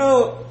தொடர்பு கொண்டு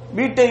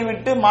வீட்டை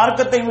விட்டு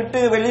மார்க்கத்தை விட்டு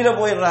வெளியில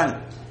போயிடுறாங்க.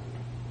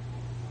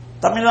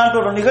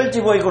 தமிழ்நாட்டில் ஒரு நிகழ்ச்சி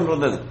போய்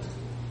கொண்டிருந்தது,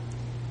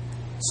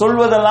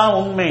 சொல்வதெல்லாம்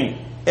உண்மை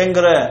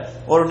என்கிற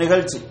ஒரு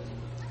நிகழ்ச்சி.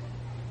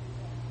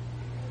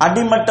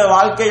 அடிமட்ட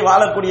வாழ்க்கை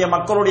வாழக்கூடிய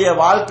மக்களுடைய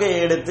வாழ்க்கையை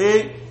எடுத்து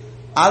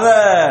அதை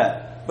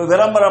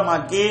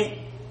விளம்பரமாக்கி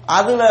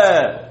அதுல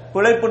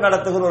பிழைப்பு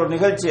நடத்துகிற ஒரு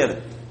நிகழ்ச்சி. அது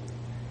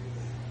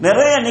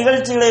நிறைய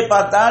நிகழ்ச்சிகளை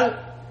பார்த்தால்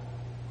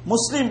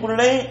முஸ்லிம்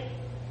பிள்ளை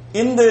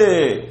இந்து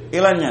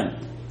இளைஞன்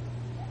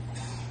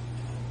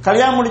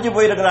கல்யாணம் முடிச்சு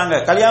போயிருக்கிறாங்க,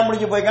 கல்யாணம்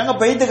முடிச்சு போயிருக்காங்க,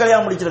 பெய்து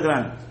கல்யாணம்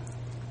முடிச்சிருக்கிறாங்க.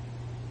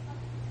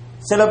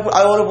 சில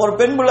ஒரு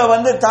பெண் பிள்ளை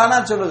வந்து தானா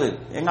சொல்லுது,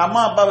 எங்க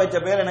அம்மா அப்பா வச்ச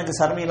பேர் எனக்கு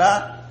சர்மிளா,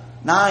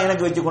 நான்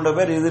எனக்கு வச்சு கொண்ட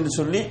பேர் இதுன்னு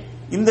சொல்லி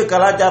இந்து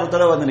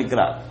கலாச்சாரத்தோட வந்து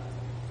நிற்கிறார்.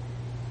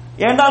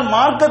 ஏனென்றால்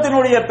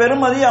மார்க்கத்தினுடைய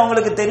பெருமதி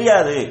அவங்களுக்கு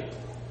தெரியாது,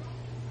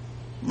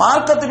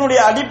 மார்க்கத்தினுடைய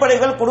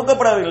அடிப்படைகள்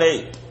கொடுக்கப்படவில்லை.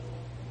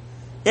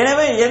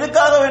 எனவே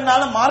எதுக்காக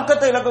வேணாலும்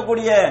மார்க்கத்தை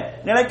இழக்கக்கூடிய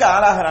நிலைக்கு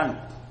ஆளாகிறாங்க.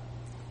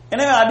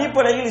 எனவே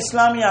அடிப்படையில்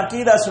இஸ்லாமிய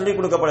அக்கீதா சொல்லிக்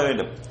கொடுக்கப்பட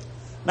வேண்டும்.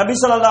 நபி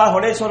ஸல்லல்லாஹு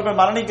அலைஹி வஸல்லம்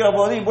மரணிக்கிற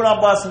போது இப்னு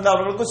அப்பாஸ்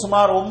அவர்களுக்கு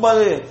சுமார்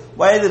 9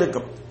 வயது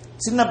இருக்கும்,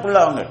 சின்ன பிள்ளை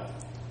அவங்க.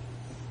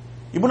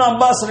 இப்னு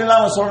அப்பாஸ்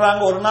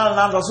சொல்றாங்க, ஒரு நாள்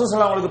நான் ரசூல்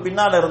ஸல்லல்லாஹு அலைஹி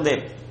பின்னால்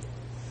இருந்தேன்.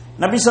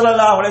 நபி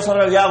ஸல்லல்லாஹு அலைஹி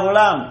வஸல்லம், யா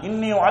குலாம்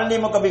இன்னி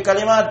உஅல்லிமுக பி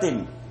கலிமாத்தின்,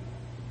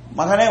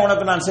 மகனே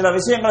உனக்கு நான் சில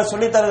விஷயங்களை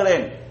சொல்லித்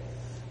தருகிறேன்,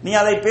 நீ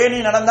அதை பேணி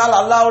நடந்தால்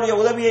அல்லாஹ்வுடைய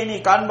உதவியை நீ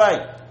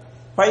காண்பாய்.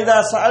 ஃபைதா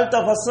ஸஅல்த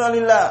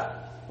ஃபஸ்அலில்லாஹ்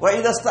வ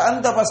இதா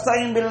ஸ்தஅன்த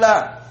ஃபஸ்தஈன்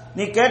பில்லாஹ்,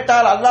 நீ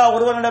கேட்டால் அல்லாஹ்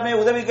ஒருவனிடமே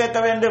உதவி கேட்க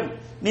வேண்டும்,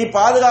 நீ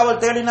பாதுகாவல்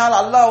தேடினால்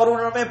அல்லாஹ்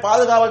ஒருவனிடமே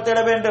பாதுகாவல் தேட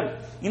வேண்டும்.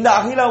 இந்த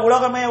அகில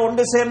உலகமே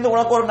ஒன்று சேர்ந்து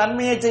உனக்கு ஒரு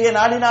நன்மையை செய்ய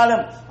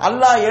நாடினாலும்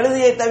அல்லாஹ்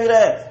எழுதியை தவிர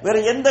வேறு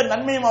எந்த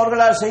நன்மையும்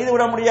அவர்களால்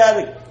செய்துவிட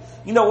முடியாது.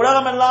 இந்த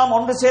உலகம் எல்லாம்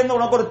ஒன்று சேர்ந்து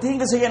உனக்கு ஒரு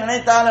தீங்கு செய்ய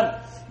நினைத்தாலும்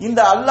இந்த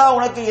அல்லாஹ்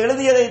உனக்கு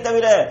எழுதியதை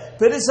தவிர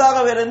பெருசாக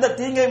வேறு எந்த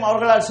தீங்கையும்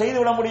அவர்களால்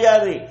செய்துவிட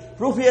முடியாது.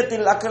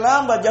 ரூஃபியத்தில்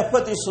அக்கலாம்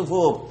ஜஃபத்தி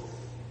சுஃபூப்,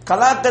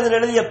 கலாக்கதில்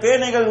எழுதிய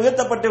பேனைகள்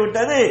உயர்த்தப்பட்டு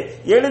விட்டது,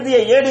 எழுதிய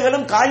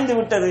ஏடுகளும் காய்ந்து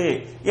விட்டது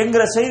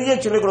என்கிற செய்தியை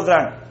சொல்லிக்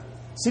கொடுக்கிறாங்க.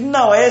 சின்ன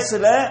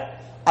வயசுல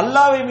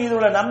அல்லாஹ்வின் மீது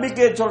உள்ள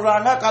நம்பிக்கையை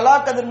சொல்றாங்க,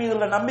 கலாக்கதிர் மீது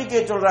உள்ள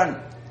நம்பிக்கையை சொல்றாங்க.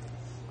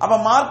 அப்ப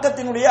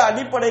மார்க்கத்தினுடைய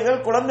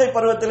அடிப்படைகள் குழந்தை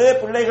பருவத்திலே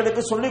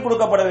பிள்ளைகளுக்கு சொல்லிக்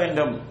கொடுக்கப்பட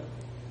வேண்டும்.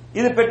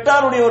 இது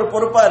பெற்றாருடைய ஒரு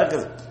பொறுப்பா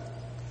இருக்குது.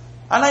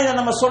 ஆனா இதை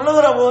நம்ம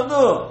சொல்லுகிற போது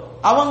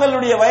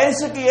அவங்களுடைய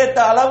வயசுக்கு ஏற்ற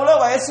அளவுல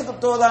வயசுக்கு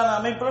தோதான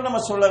அமைப்புல நம்ம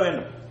சொல்ல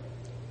வேண்டும்.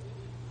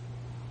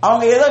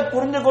 அவங்க எதை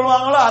புரிஞ்சு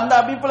கொள்வாங்களோ அந்த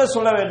அமைப்புல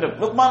சொல்ல வேண்டும்.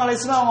 லுக்மான்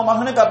அலைஹிஸ்ஸலாம் அவங்க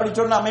மகனுக்கு அப்படி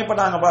சொன்ன அமைப்பை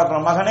நாங்க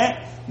பார்க்கிறோம். மகனே,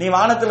 நீ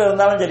வானத்தில்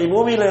இருந்தாலும் சரி,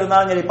 பூமியில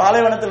இருந்தாலும் சரி,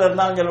 பாலைவனத்தில்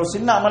இருந்தாலும் சரி, ஒரு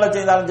சின்ன அமலை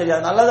செய்தாலும் சரி,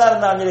 அது நல்லதா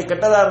இருந்தாலும் சரி,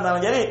 கெட்டதா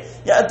இருந்தாலும் சரி,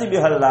 யாத்தி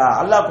பிஹல்லா,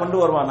 அல்லாஹ் கொண்டு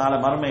வருவான் நாளை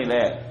மறுமையில.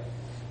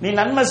 நீ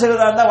நன்மை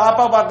செய்யறதா இருந்தா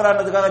வாப்பா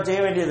பாக்குறான்றதுக்காக செய்ய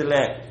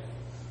வேண்டியதில்லை,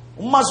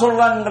 உம்மா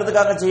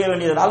சொல்றாங்கிறதுக்காக செய்ய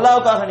வேண்டியது,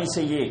 அல்லாவுக்காக நீ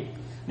செய்ய.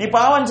 நீ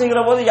பாவம் செய்கிற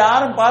போது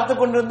யாரும் பார்த்து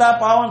கொண்டிருந்தா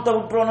பாவத்தை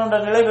விட்டுறணுன்ற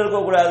நிலையில்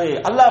இருக்கக்கூடாது,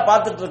 அல்லாஹ்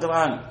பார்த்துட்டு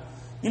இருக்கிறான்.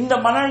 இந்த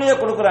மனநிலையை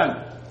கொடுக்கிறான்.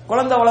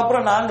 குழந்தை வளர்ப்புற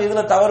நாங்க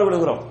இதுல தவறு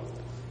விடுகிறோம்.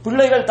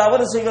 பிள்ளைகள்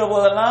தவறு செய்கிற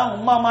போதெல்லாம்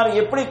உம்மா மாதிரி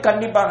எப்படி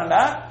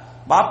கண்டிப்பாங்கன்னா,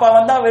 பாப்பா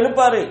வந்தா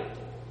வெளுப்பாரு,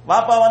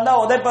 பாப்பா வந்தா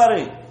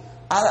உதைப்பாரு,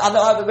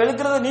 அது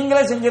வெளுக்கிறத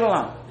நீங்களே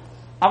செஞ்சிடலாம்.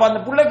 அப்ப அந்த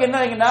பிள்ளைக்கு என்ன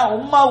ஆகுன்னா,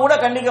 உம்மா கூட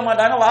கண்டிக்க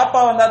மாட்டாங்க, வாப்பா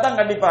வந்தா தான்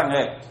கண்டிப்பாங்க.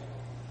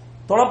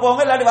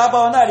 தொலைப்போங்க, இல்லாட்டி வாப்பா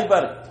வந்தா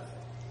அடிப்பாரு.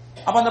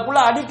 அப்ப அந்த புள்ள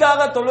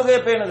அடிக்காக தொழுகை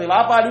பேணுது,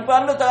 வாப்பா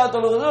அடிப்பாருன்னு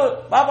தொழுகுது,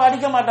 வாப்பா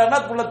அடிக்க மாட்டாருன்னா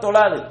புள்ள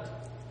தொழாது.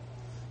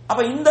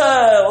 அப்ப இந்த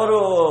ஒரு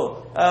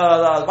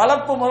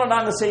வளர்ப்பு முறை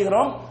நாங்க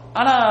செய்கிறோம்.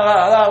 ஆனா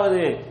அதாவது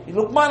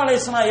லுக்மான்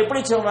அலைஹிஸ்ஸலாம்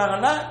எப்படி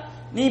சொல்றாங்கன்னா,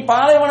 நீ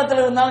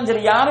பாலைவனத்தில் இருந்தாலும்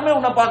சரி யாருமே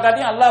உன்னை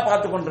பார்க்காட்டியும் அல்லாஹ்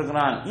பார்த்து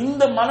கொண்டிருக்கிறான்.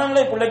 இந்த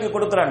மனநிலை பிள்ளைக்கு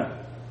கொடுக்கிறாங்க.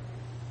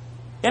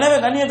 எனவே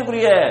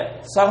கண்ணியத்துக்குரிய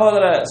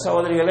சகோதர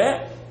சகோதரிகளே,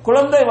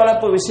 குழந்தை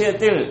வளர்ப்பு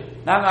விஷயத்தில்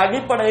நாங்கள்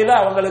அடிப்படையில்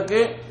அவங்களுக்கு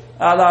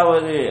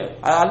அதாவது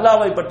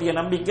அல்லாஹ்வை பற்றிய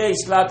நம்பிக்கை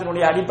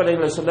இஸ்லாத்தினுடைய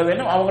அடிப்படைகளை சொல்ல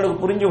வேண்டும், அவங்களுக்கு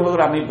புரிஞ்சு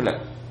கொள்கிற அமைப்பில்.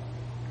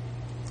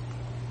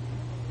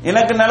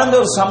 எனக்கு நடந்த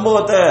ஒரு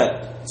சம்பவத்தை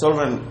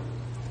சொல்றேன்.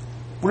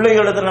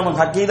 பிள்ளைகளிடத்தில்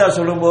நமக்கு அக்கீதா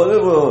சொல்லும் போது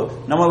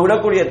நம்ம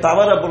விடக்கூடிய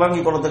தவறை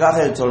புலங்கி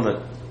கொடுறதுக்காக சொல்றேன்.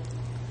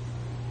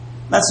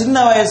 நான் சின்ன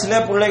வயசுல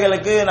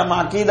பிள்ளைகளுக்கு நம்ம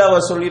அக்கீதாவை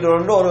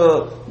சொல்லிட்டு ஒரு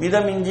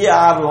மிதமிஞ்சிய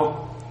ஆர்வம்.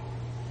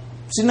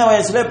 சின்ன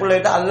வயசுல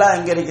பிள்ளைகிட்ட அல்லாஹ்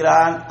எங்க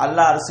இருக்கிறான்,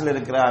 அல்லாஹ் அரசுல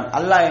இருக்கிறான்,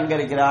 அல்லாஹ் எங்க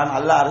இருக்கிறான்,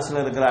 அல்லாஹ்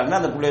அரசுல இருக்கிறான்னு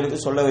அந்த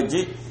பிள்ளைகளுக்கு சொல்ல வச்சு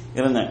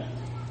இருந்தேன்.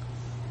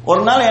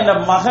 ஒரு நாள்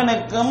என்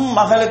மகனுக்கும்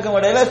மகளுக்கும்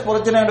இடையில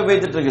பிரச்சனை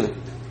போயிட்டு இருக்குது.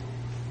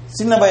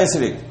 சின்ன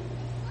வயசுல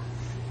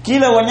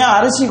கீழே கொஞ்சம்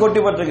அரிசி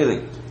கொட்டிப்பட்டிருக்குது.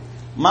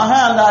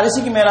 மகன் அந்த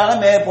அரிசிக்கு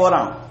மேலான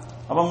போறான்.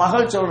 அப்ப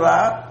மகள் சொல்றா,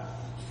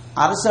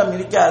 அரிச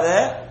மிதிக்காத,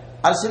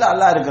 அரிசியில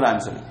அல்லாஹ்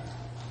இருக்கிறான்னு சொல்லி.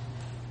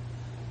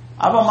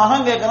 அப்ப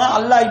மகன் கேட்கிறான்,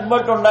 அல்லாஹ்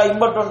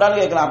இம்பட்டொண்டான்னு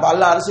கேட்கிறான். அப்ப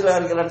அல்லாஹ் அரிசியில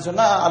இருக்கிறான்னு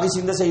சொன்னா அரிசி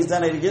இந்த சைஸ்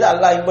தானே இருக்குது,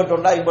 அல்லாஹ்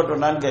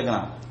இம்பட்டொண்டான்னு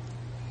கேட்கிறான்.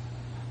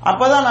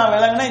 அப்பதான் நான்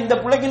விளங்கினேன், இந்த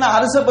பிள்ளைக்கு நான்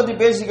அரிசை பத்தி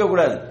பேசிக்க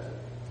கூடாது.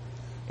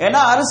 ஏன்னா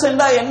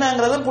அரிசண்டா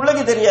என்னங்கிறது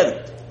பிள்ளைக்கு தெரியாது.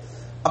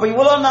 அப்ப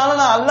இவ்வளவு நாள்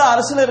நான் அல்லாஹ்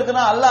அரசுல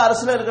இருக்கிறான், அல்லாஹ்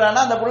அரசுல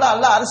இருக்கிறான்னா அந்த புள்ள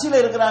அல்லாஹ் அரசியல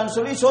இருக்கிறான்னு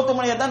சொல்லி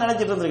சோத்துமணியை தான்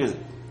நினைச்சிட்டு இருந்திருக்குது.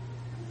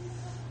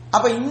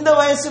 அப்ப இந்த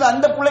வயசுல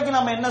அந்த பிள்ளைக்கு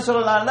நம்ம என்ன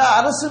சொல்லலாம்னா,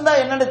 அரசுண்டா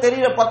என்னன்னு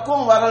தெரியற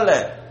பக்குவம் வரல.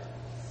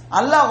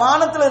 அல்லாஹ்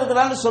வானத்துல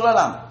இருக்கிறான்னு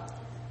சொல்லலாம்.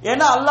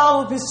 ஏன்னா அல்லாஹ்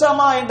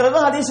பிஸ்ஸமா என்றது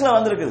ஹதீஸ்ல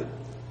வந்திருக்குது.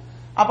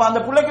 அப்ப அந்த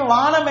பிள்ளைக்கு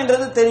வானம்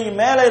என்றது தெரியும்,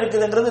 மேல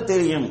இருக்குதுங்கிறது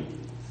தெரியும்.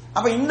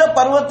 அப்ப இந்த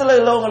பருவத்தில்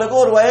உள்ளவங்களுக்கு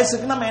ஒரு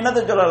வயசுக்கு நம்ம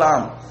என்னத்தை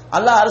சொல்லலாம்,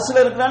 அல்லாஹ்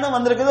அரசுல இருக்கிறான்னு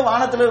வந்திருக்குது,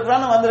 வானத்தில்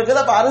இருக்கிறான்னு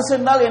வந்திருக்குது. அப்ப அரசு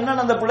என்றால்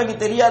என்னன்னு அந்த பிள்ளைக்கு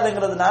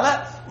தெரியாதுங்கிறதுனால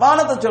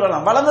வானத்தை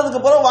சொல்லலாம்.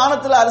 வளர்ந்ததுக்கு பிறகு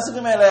வானத்துல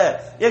அரசுக்கு மேல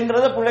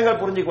என்கிறத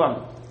பிள்ளைகள் புரிஞ்சுக்குவாங்க.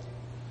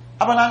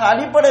 அப்ப நாங்க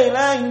அடிப்படையில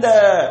இந்த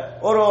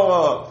ஒரு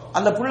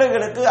அந்த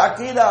பிள்ளைகளுக்கு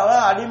அக்கீதாவை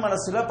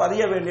அடிமனசுல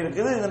பதிய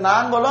வேண்டியிருக்குது. இது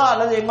நாங்களோ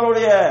அல்லது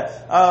எங்களுடைய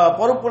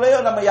பொறுப்புலையோ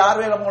நம்ம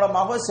யார் வேலை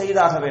மூலமாக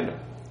செய்தாக வேண்டும்.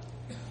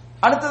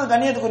 அடுத்தது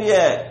கண்ணியத்துக்குரிய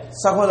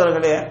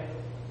சகோதரர்களே,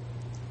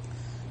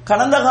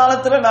 கடந்த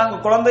காலத்தில்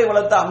நாங்கள் குழந்தை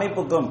வளர்த்த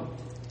அமைப்புக்கும்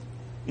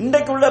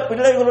இன்றைக்குள்ள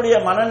பிள்ளைகளுடைய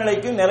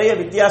மனநிலைக்கும் நிறைய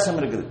வித்தியாசம்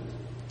இருக்குது.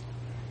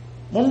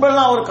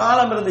 முன்பெல்லாம் ஒரு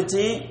காலம்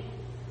இருந்துச்சு,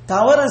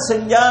 தவறு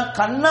செஞ்சா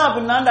கண்ணா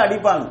பின்னாண்டு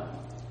அடிப்பாங்க,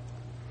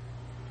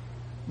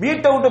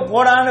 வீட்டை விட்டு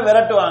போடான்னு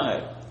விரட்டுவாங்க.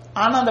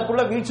 ஆனா அந்த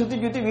புள்ள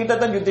சுத்தி வீட்டை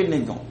தான் சுத்தி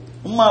நிற்கும்.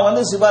 உம்மா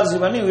சிபாரிசு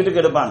பண்ணி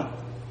வீட்டுக்கு எடுப்பாங்க.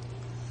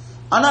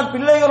 ஆனா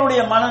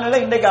பிள்ளைகளுடைய மனநிலை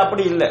இன்றைக்கு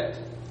அப்படி இல்லை.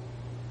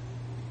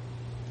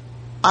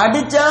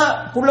 அடிச்சா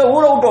புள்ள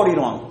ஊரை விட்டு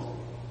ஓடிடுவாங்க.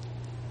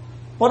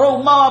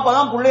 உம்மா அப்பா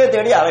தான் பிள்ளைய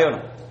தேடி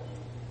அலையணும்.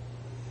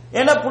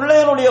 ஏன்னா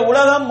பிள்ளைகளுடைய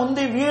உலகம்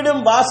முந்தி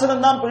வீடும்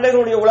வாசலும் தான்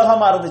பிள்ளைகளுடைய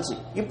உலகமா இருந்துச்சு.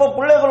 இப்ப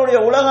பிள்ளைகளுடைய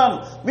உலகம்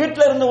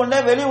வீட்டில இருந்து கொண்டே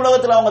வெளி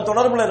உலகத்தில் அவங்க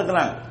தொடர்புல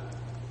இருக்கிறாங்க.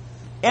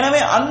 எனவே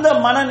அந்த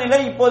மனநிலை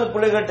இப்போது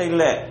பிள்ளைகிட்ட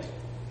இல்லை.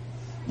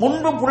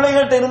 முன்பு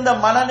பிள்ளைகிட்ட இருந்த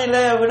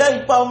மனநிலையை விட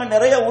இப்ப அவங்க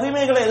நிறைய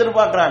உரிமைகளை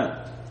எதிர்பார்க்கிறாங்க,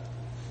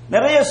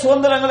 நிறைய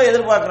சுதந்திரங்களை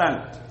எதிர்பார்க்கிறாங்க.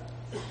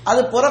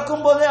 அது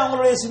பிறக்கும் போதே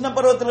அவங்களுடைய சின்ன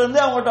பருவத்திலிருந்து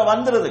அவங்கள்ட்ட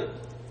வந்துருது.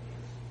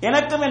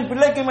 எனக்கும் என்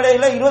பிள்ளைக்கும்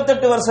இடையில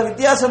 28 வருஷ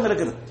வித்தியாசம்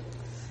இருக்குது.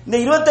 இந்த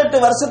 28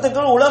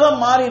 வருஷத்துக்கு உலகம்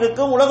மாறி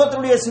இருக்கும்,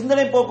 உலகத்தினுடைய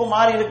சிந்தனை போக்கு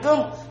மாறி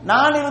இருக்கும்.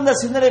 நான் இருந்த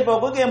சிந்தனை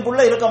போக்குக்கு என்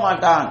பிள்ளை இருக்க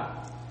மாட்டான்.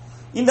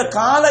 இந்த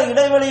கால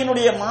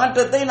இடைவெளியினுடைய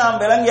மாற்றத்தை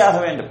நாம் விளங்கியாக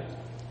வேண்டும்.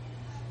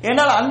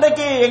 ஏனால்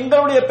அன்றைக்கு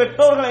எங்களுடைய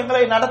பெற்றோர்கள்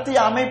எங்களை நடத்திய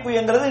அமைப்பு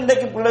என்கிறது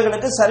இன்றைக்கு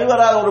பிள்ளைகளுக்கு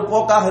சரிவராத ஒரு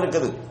போக்காக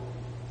இருக்குது.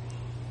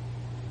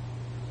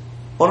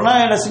 ஒரு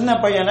நாள் என் சின்ன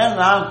பையனை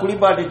நான்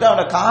குளிப்பாட்டிட்டு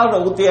அவனை காலோட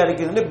ஊத்தியா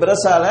இருக்குது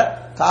பிரசால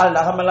கால்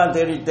நகமெல்லாம்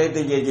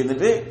தேய்த்து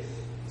கேட்டு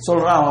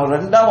சொல்றான். அவன்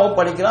 2ஆம் வகுப்பு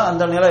படிக்கிறான்,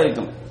 அந்த நிலை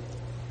இருக்கும்.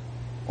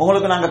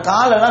 உங்களுக்கு நாங்க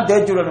காலெல்லாம்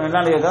தேய்ச்சி விடணும்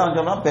என்னன்னு கேட்க அவன்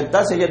சொல்றான், பெத்தா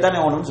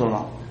செய்யத்தானே ஒண்ணுன்னு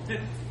சொல்றான்,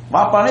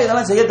 வாப்பானே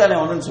இதெல்லாம் செய்யத்தானே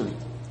ஒண்ணுன்னு சொல்லி.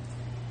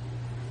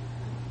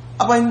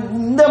 அப்ப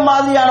இந்த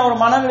மாதிரியான ஒரு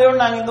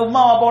மனநிலையோடு நாங்க இந்த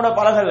உமா வாப்பாவோட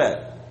பழகல.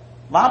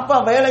 வாப்பா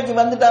வேலைக்கு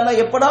வந்துட்டாருன்னா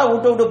எப்படா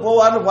விட்டு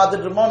போவார்னு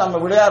பார்த்துட்டு இருப்போம், நம்ம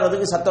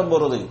விளையாடுறதுக்கு சத்தம்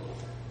போறது.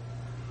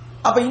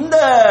 அப்ப இந்த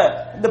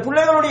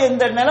பிள்ளைகளுடைய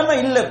இந்த நிலைமை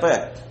இல்லை இப்ப.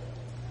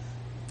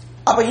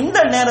 அப்ப இந்த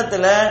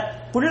நேரத்தில்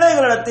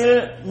பிள்ளைகளிடத்தில்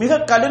மிக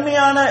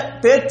கடுமையான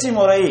பேச்சு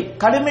முறை,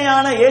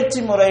 கடுமையான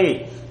ஏச்சி முறை,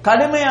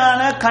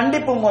 கடுமையான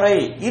கண்டிப்பு முறை,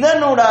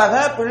 இதனூடாக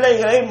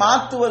பிள்ளைகளை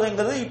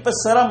மாற்றுவதுங்கிறது இப்ப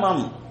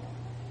சிரமம்.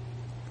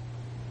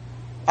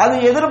 அது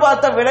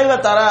எதிர்பார்த்த விளைவை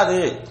தராது.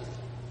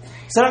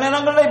 சில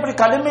நேரங்களில் இப்படி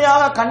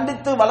கடுமையாக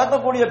கண்டித்து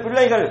வளர்க்கக்கூடிய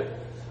பிள்ளைகள்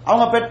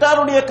அவங்க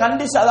பெற்றாருடைய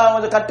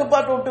அதாவது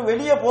கட்டுப்பாட்டை விட்டு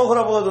வெளியே போகிற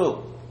போது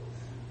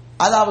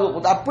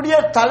அதாவது அப்படியே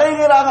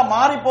தலைகீழாக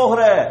மாறி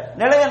போகிற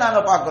நிலையை நாங்க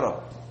பார்க்கிறோம்.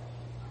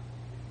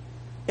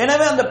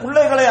 எனவே அந்த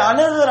பிள்ளைகளை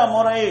அணுகிற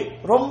முறை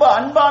ரொம்ப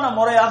அன்பான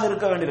முறையாக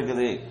இருக்க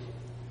வேண்டியிருக்குது.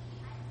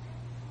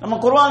 நம்ம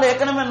குர்ஆன்ல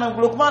ஏற்கனவே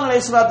லுக்மான்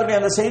அலைஹிஸ்ஸலாத்துடைய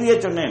அந்த செய்தியை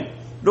சொன்னேன்.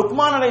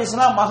 லுக்மான்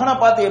அலைஹிஸ்ஸலாம் மகனை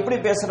பார்த்து எப்படி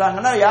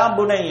பேசுறாங்கன்னா, யா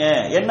புனைய,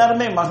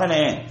 என்னருமே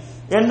மகனே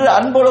என்று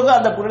அன்பொழுது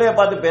அந்த பிள்ளையை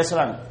பார்த்து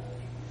பேசுறாங்க.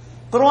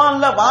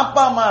 குர்ஆன்ல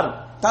வாப்பாமார்,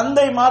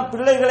 தந்தைமார்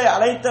பிள்ளைகளை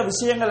அழைத்த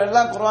விஷயங்கள்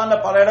எல்லாம் குர்ஆன்ல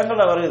பல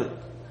இடங்கள்ல வருது.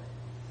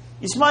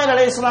 இஸ்மாயில்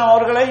அலைஹிஸ்ஸலாம்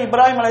அவர்களை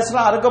இப்ராஹிம்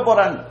அலைஹிஸ்ஸலாம் அறுக்க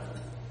போறாங்க.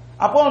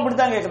 அப்போ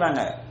இப்படித்தான்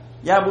கேட்கிறாங்க,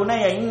 யா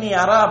புனைய இன்னி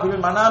அரா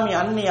பில் மனாமி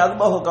அன்னி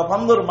அத்பஹுக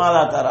ஃபன்துர்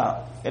மாதா தரா,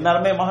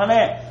 என்னருமே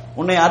மகனே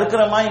உன்னை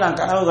அறுக்கிற மாதிரி நான்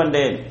கனவு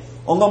கண்டேன்,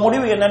 உங்க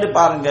முடிவு என்னன்னு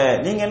பாருங்க,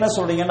 நீங்க என்ன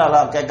சொல்றீங்கன்னு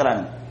அல்லாஹ்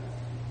கேட்கிறாங்க.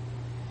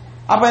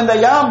 அப்ப இந்த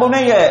யா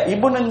புனைய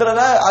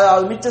இப்னுங்கிறத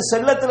மிச்ச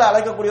செல்லத்தில்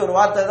அழைக்கக்கூடிய ஒரு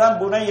வார்த்தை தான்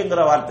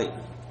புனைங்கிற வார்த்தை.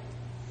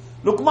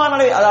 லுக்மான்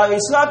அதாவது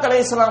இஸ்ஹாக்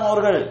அலைஹிஸ்ஸலாம்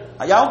அவர்கள்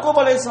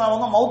யாக்கூப் அலைஹிஸ்ஸலாம்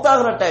அவங்க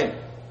மௌத்தாகிற டைம்.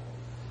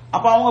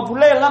 அப்ப அவங்க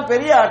பிள்ளைகள்லாம்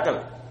பெரிய ஆட்கள்,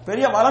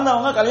 பெரிய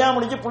வளர்ந்தவங்க, கல்யாணம்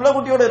முடிச்சு புள்ள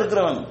குட்டியோட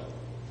இருக்கிறவங்க.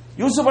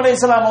 யூசுப்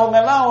அலைஹிஸ்ஸலாம் அவங்க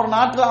எல்லாம் ஒரு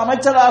நாட்டில்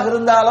அமைச்சராக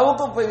இருந்த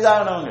அளவுக்கு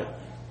இதாகினவங்க.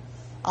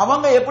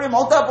 அவங்க எப்படி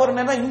மௌத்தா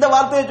போறேன்னா இந்த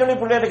வார்த்தையை சொல்லி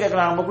பிள்ளைகிட்ட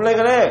கேட்கலாம், நம்ம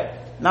பிள்ளைகளே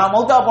நான்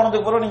மௌத்தா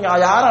போனதுக்கு பிறகு நீங்க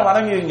யாரை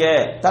வணங்குவீங்க,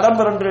 தடம்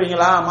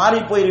பிறந்துருவீங்களா, மாறி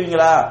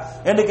போயிருவீங்களா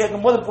என்று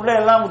கேட்கும்போது பிள்ளை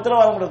எல்லாம்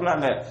உத்தரவாதம்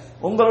கொடுக்கலாங்க,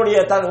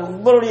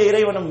 உங்களுடைய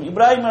இறைவனும்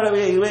இப்ராஹிம்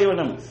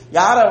இறைவனும்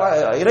யார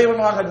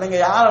இறைவனாக நீங்க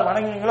யாரை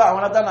வணங்குவீங்களோ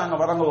அவனை தான் நாங்க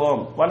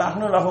வணங்குவோம்,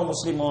 வனஹ்னு லஹு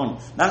முஸ்லிமூன்,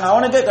 நாங்க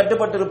அவனுக்கே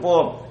கட்டுப்பட்டு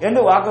இருப்போம்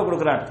என்று வாக்கு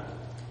கொடுக்கிறாங்க.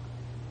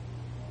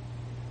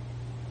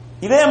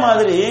 இதே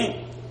மாதிரி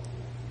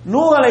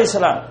நூஹ்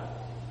அலைஹிஸ்ஸலாம்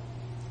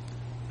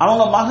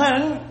அவங்க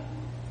மகன்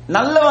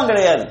நல்லவன்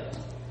கிடையாது,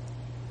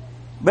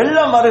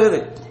 வெள்ளம் வருகுது,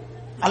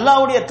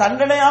 அல்லாஹ்வுடைய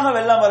தண்டனையாக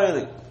வெள்ளம்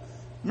வருகுது.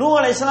 நூஹ்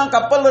அலைஹிஸ்ஸலாம்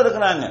கப்பல்ல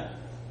இருக்கிறாங்க,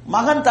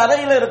 மகன்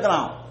தரையில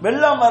இருக்கிறான்,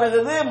 வெள்ளம்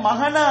வருகுது,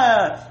 மகனை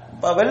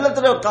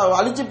வெள்ளத்துல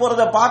அழிச்சு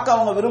போறத பார்க்க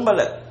அவங்க விரும்பல.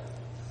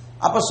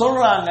 அப்ப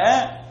சொல்றாங்க,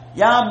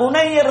 யா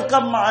புனைய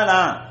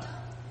இருக்கம்மானா,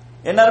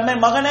 என்னருமே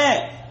மகனே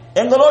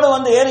எங்களோடு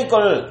வந்து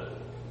ஏறிக்கொள்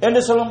என்று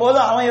சொல்லும் போது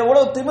அவன்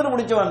எவ்வளவு திமிர்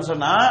பிடிச்சவன்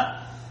சொன்னா,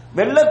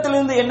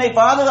 வெள்ளத்திலிருந்து என்னை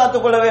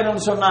பாதுகாத்துக் கொள்ள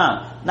வேண்டும் சொன்னா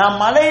நான்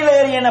மலையில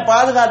ஏறி என்னை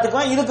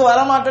பாதுகாத்துக்குவேன், இதுக்கு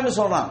வரமாட்டேன்னு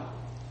சொல்றான்.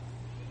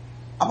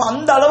 அப்ப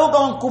அந்த அளவுக்கு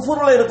அவன்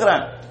குஃபுர்ல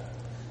இருக்கிறான்.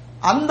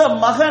 அந்த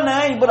மகனை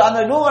இப்ப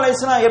அந்த நூஹ்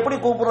அலைஹிஸ்ஸலாம் எப்படி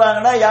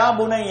கூப்பிடுறாங்கன்னா, யா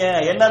புனைய,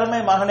 என்னருமே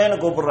மகனேன்னு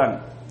கூப்பிடுறாங்க.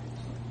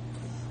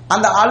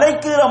 அந்த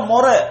அழைக்கிற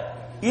முறை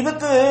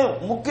இதுக்கு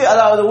முக்கிய,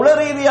 அதாவது உள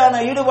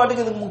ரீதியான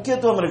ஈடுபாட்டுக்கு இதுக்கு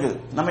முக்கியத்துவம் இருக்குது.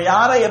 நம்ம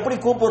யாரை எப்படி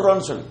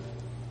கூப்பிடுறோம்னு சொல்லி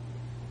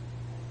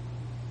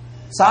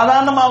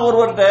சாதாரணமாக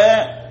ஒருவர்கிட்ட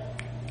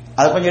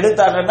அதை கொஞ்சம்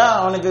எடுத்தாங்கன்னா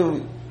அவனுக்கு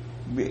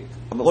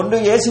கொண்டு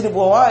ஏசிட்டு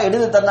போவான்,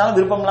 எடுத்து தந்தாலும்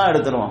விருப்பம்லாம்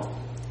எடுத்துருவான்.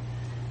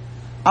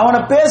 அவனை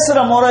பேசுற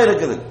முறை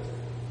இருக்குது.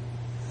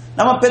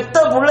 நம்ம பெத்த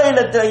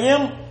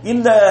பிள்ளையிடத்திலையும்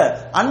இந்த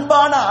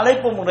அன்பான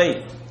அழைப்பு முறை,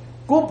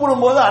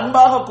 கூப்பிடும் போது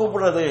அன்பாக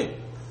கூப்பிடுறது,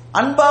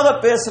 அன்பாக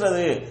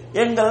பேசுறது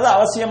என்கிறது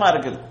அவசியமா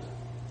இருக்குது.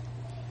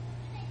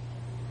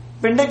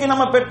 இன்றைக்கு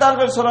நம்ம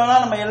பெற்றார்கள்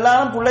சொல்லலாம், நம்ம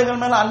எல்லாரும்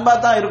பிள்ளைகள் மேல அன்பா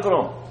தான்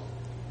இருக்கிறோம்,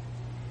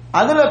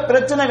 அதுல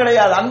பிரச்சனை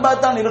கிடையாது, அன்பா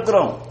தான்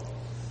இருக்கிறோம்.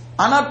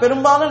 ஆனா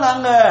பெரும்பாலும்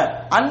நாங்க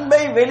அன்பை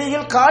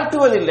வெளியில்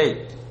காட்டுவதில்லை.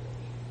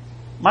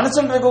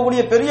 மனுஷன்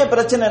இருக்கக்கூடிய பெரிய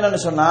பிரச்சனை என்னன்னு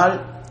சொன்னால்,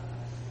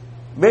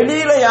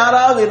 வெளியில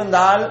யாராவது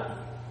இருந்தால்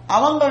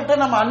அவங்கள்ட்ட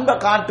நம்ம அன்பை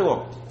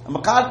காட்டுவோம். நம்ம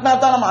காட்டினா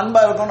தான் நம்ம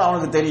அன்பா இருக்கணும்னு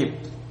அவனுக்கு தெரியும்.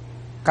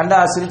 கண்டா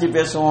சிரிச்சு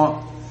பேசுவோம்,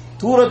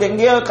 தூரத்து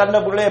எங்கேயோ கண்ட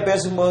பிள்ளைய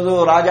பேசும்போது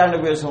ராஜாண்டு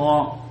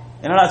பேசுவோம்,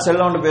 என்னடா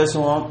செல்லோண்டு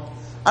பேசுவோம்.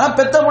 ஆனா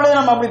பெத்த பிள்ளைய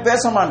நம்ம அப்படி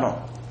பேச மாட்டோம்.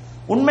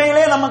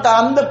 உண்மையிலே நமக்கு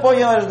அந்த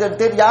போய்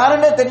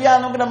யாருன்னே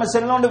தெரியாதவங்க நம்ம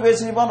செல்லோண்டு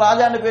பேசிருப்போம்,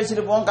 ராஜாண்டு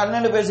பேசிருப்போம்,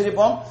 கண்ணண்டு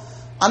பேசிருப்போம்.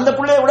 அந்த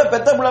பிள்ளைய விட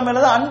பெத்த பிள்ளை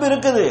மேலதான் அன்பு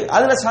இருக்குது,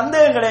 அதுல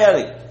சந்தேகம்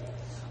கிடையாது.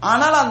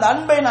 ஆனால் அந்த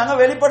அன்பை நாங்க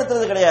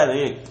வெளிப்படுத்துறது கிடையாது.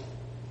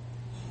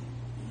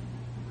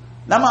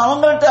 நம்ம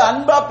அவங்கள்ட்ட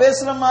அன்பா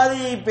பேசுற மாதிரி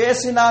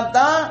பேசினா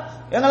தான்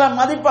எங்களை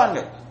மதிப்பாங்க.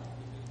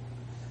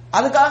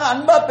 அதுக்காக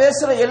அன்பா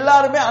பேசுற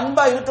எல்லாருமே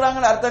அன்பா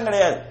இருக்கிறாங்கன்னு அர்த்தம்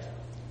கிடையாது.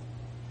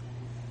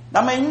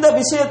 நம்ம இந்த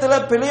விஷயத்துல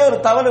பெரிய ஒரு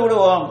தவறு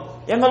விடுவோம்.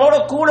 எங்களோட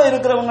கூட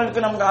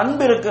இருக்கிறவங்களுக்கு நமக்கு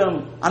அன்பு இருக்கும்,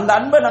 அந்த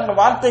அன்பை நாங்க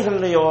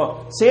வார்த்தைகள்லயோ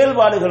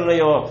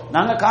செயல்பாடுகள்லயோ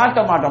நாங்க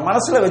காட்ட மாட்டோம்,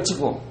 மனசுல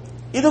வச்சுக்குவோம்.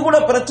 இது கூட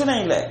பிரச்சனை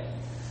இல்லை.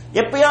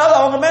 எப்பயாவது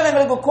அவங்க மேல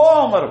எங்களுக்கு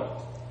கோபம் வரும்,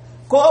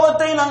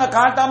 கோபத்தை நாங்க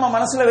காட்டாம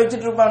மனசுல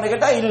வச்சுட்டு இருப்போம்னு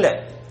கேட்டா இல்ல,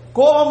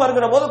 கோபம்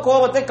வருகிற போது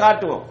கோபத்தை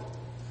காட்டுவோம்.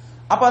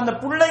 அப்ப அந்த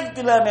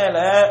பிள்ளைக்கு மேல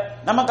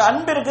நமக்கு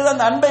அன்பு இருக்குது,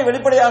 அந்த அன்பை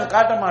வெளிப்படையாக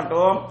காட்ட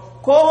மாட்டோம்.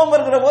 கோபம்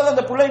வருகிற போது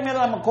அந்த பிள்ளை மேல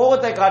நம்ம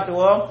கோபத்தை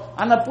காட்டுவோம்.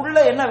 அந்த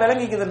பிள்ளை என்ன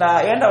விளங்கிக்குதுன்னா,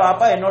 ஏண்ட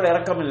வாப்பா என்னோட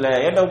இரக்கம் இல்ல,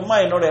 ஏண்ட உமா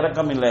என்னோட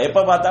இரக்கம் இல்ல,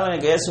 எப்ப பார்த்தாலும்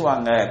எனக்கு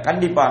ஏசுவாங்க,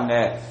 கண்டிப்பாங்க.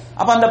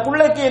 அப்ப அந்த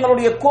பிள்ளைக்கு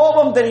எங்களுடைய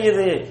கோபம்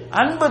தெரியுது,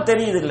 அன்பு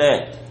தெரியுது இல்ல.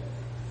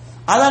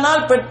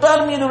 அதனால்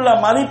பெற்றார் மீது உள்ள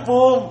மதிப்பு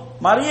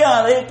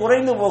மரியாதை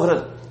குறைந்து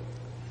போகிறது.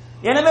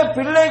 எனவே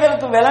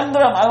பிள்ளைகளுக்கு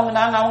விளங்குறோம்,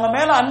 அவங்க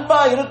மேல அன்பா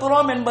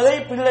இருக்கிறோம் என்பதை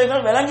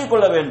பிள்ளைகள் விளங்கிக்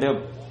கொள்ள வேண்டும்.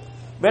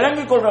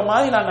 விளங்கிக் கொள்ற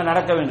மாதிரி நாங்கள்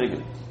நடக்க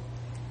வேண்டியிருக்கிறது.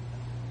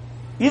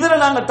 இதுல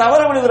நாங்கள்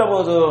தவறு விடுகிற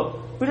போது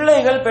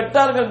பிள்ளைகள்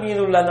பெற்றார்கள் மீது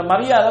உள்ள அந்த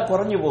மரியாதை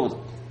குறைஞ்சு போகுது,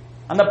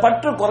 அந்த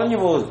பற்று குறைஞ்சு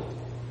போகுது.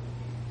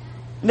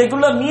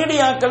 இன்றைக்குள்ள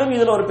மீடியாக்களும்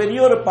இதுல ஒரு பெரிய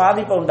ஒரு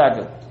பாதிப்பை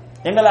உண்டாக்குது.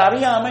 எங்களை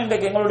அறியாம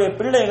இன்றைக்கு எங்களுடைய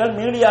பிள்ளைகள்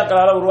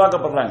மீடியாக்களால்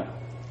உருவாக்கப்படுறாங்க.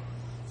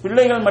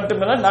 பிள்ளைகள்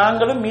மட்டுமல்ல,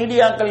 நாங்களும்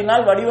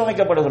மீடியாக்களினால்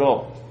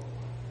வடிவமைக்கப்படுகிறோம்.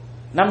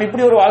 நம்ம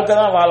இப்படி ஒரு வாழ்க்கை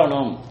தான்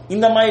வாழணும்,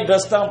 இந்த மாதிரி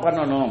ட்ரெஸ் தான்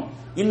பண்ணணும்,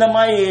 இந்த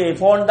மாதிரி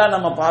போன் தான்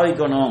நம்ம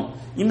பாவிக்கணும்,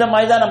 இந்த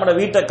மாதிரி தான் நம்மளோட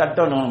வீட்டை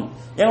கட்டணும்,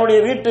 எங்களுடைய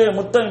வீட்டு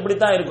முத்தம்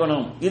இப்படித்தான்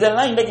இருக்கணும்.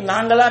 இதெல்லாம் இன்றைக்கு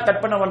நாங்களா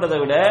கற்பனை பண்றதை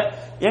விட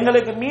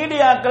எங்களுக்கு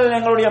மீடியாக்கள்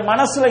எங்களுடைய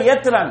மனசுல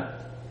ஏத்துறாங்க,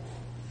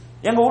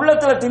 எங்க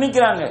உள்ளத்துல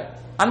திணிக்கிறாங்க.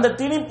 அந்த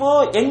திணிப்பு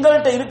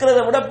எங்கள்கிட்ட இருக்கிறத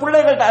விட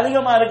பிள்ளைகள்கிட்ட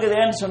அதிகமா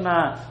இருக்குதுன்னு சொன்னா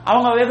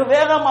அவங்க வெகு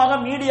வேகமாக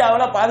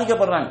மீடியாவில்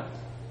பாதிக்கப்படுறாங்க.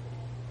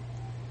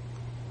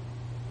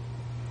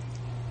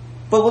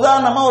 இப்ப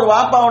உதாரணமா ஒரு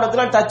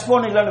வாப்பாவோடத்துல டச்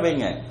போன் இல்லைன்னு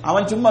வைங்க,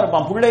 அவன் சும்மா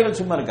இருப்பான், பிள்ளைகள்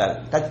சும்மா இருக்காது.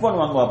 Touch phone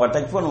வாங்குவாப்பா,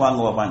 touch phone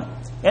வாங்குவாப்பான்.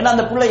 ஏன்னா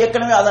அந்த பிள்ளை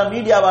ஏற்கனவே அதான்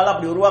மீடியாவால்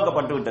அப்படி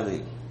உருவாக்கப்பட்டு விட்டது.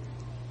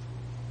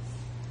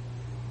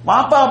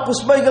 வாப்பா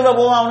புஷ்பைக்குள்ள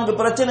போவோம், அவனுக்கு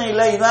பிரச்சனை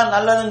இல்லை, இதான்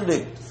நல்லதுன்னு.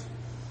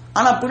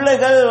 ஆனா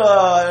பிள்ளைகள்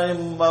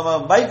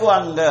பைக்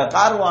வாங்க,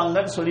 கார்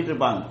வாங்கன்னு சொல்லிட்டு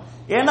இருப்பாங்க.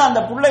 ஏன்னா அந்த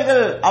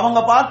பிள்ளைகள் அவங்க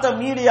பார்த்த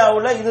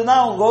மீடியாவுல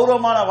இதுதான்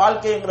கௌரவமான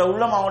வாழ்க்கைங்கிற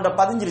உள்ளம் அவங்கள்ட்ட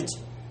பதிஞ்சிருச்சு.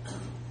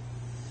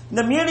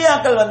 இந்த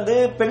மீடியாக்கள்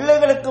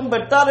பிள்ளைகளுக்கும்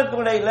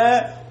பெற்றாருக்கும் இடையில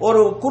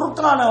ஒரு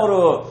குறுக்கான ஒரு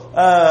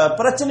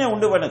பிரச்சனையை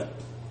உண்டு பண்ணுது.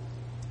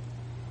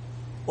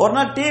 ஒரு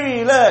நாள்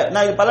டிவியில,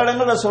 நான் பல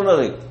இடங்கள்ல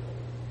சொல்றது,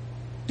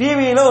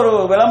 டிவியில ஒரு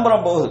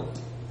விளம்பரம் போகுது.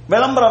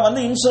 விளம்பரம்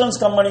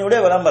இன்சூரன்ஸ் கம்பெனியுடைய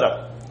விளம்பரம்.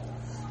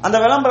 அந்த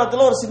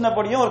விளம்பரத்தில் ஒரு சின்ன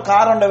பொடியும் ஒரு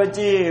கார் ஒன்றை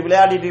வச்சு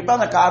விளையாடிட்டு இருப்பா.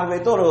 அந்த கார்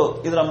வைத்து ஒரு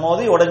இதுல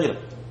மோதி உடைஞ்சிரும்.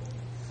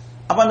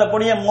 அப்ப அந்த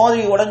பொடியை மோதி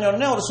உடைஞ்ச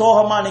உடனே ஒரு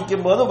சோகமா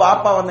நிற்கும் போது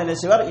வாப்பா என்ன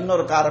செய்வார்,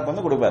 இன்னொரு காரை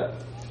கொடுப்பாரு.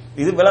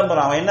 இது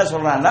விளம்பரம். அவன் என்ன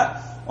சொல்றான்னா,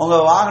 உங்க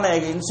வாகன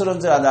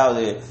இன்சூரன்ஸ்,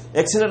 அதாவது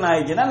ஆக்சிடென்ட்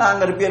ஆயிடுச்சுன்னா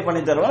நாங்க ரிப்பேர்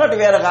பண்ணி தருவோம்,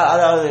 வேற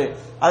அதாவது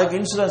அதுக்கு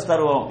இன்சூரன்ஸ்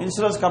தருவோம்.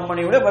 இன்சூரன்ஸ்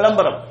கம்பெனியோட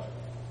விளம்பரம்.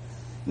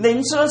 இந்த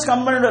இன்சூரன்ஸ்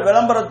கம்பெனியோட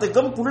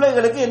விளம்பரத்துக்கும்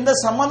பிள்ளைகளுக்கு எந்த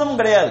சம்மந்தமும்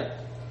கிடையாது.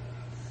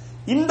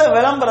 இந்த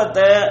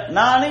விளம்பரத்தை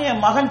நானே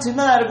என் மகன்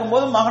சின்னதா இருக்கும்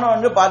போது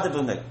மகனை பார்த்துட்டு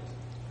இருந்தேன்.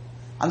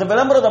 அந்த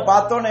விளம்பரத்தை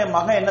பார்த்தோன்னே என்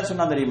மகன் என்ன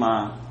சொன்னான் தெரியுமா,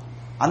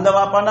 அந்த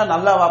வாப்பாண்டா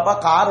நல்ல வாப்பா,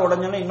 கார்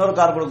உடஞ்சோன்னு இன்னொரு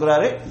கார்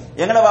கொடுக்குறாரு,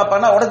 எங்கட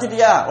வாப்பாண்டா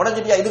உடைச்சிட்டியா,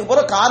 இதுக்கு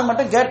போற கார்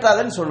மட்டும்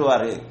கேட்டாதுன்னு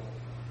சொல்லுவாரு.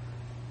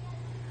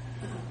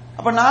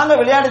 அப்ப நாங்க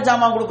விளையாட்டு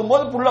சாமான் கொடுக்கும்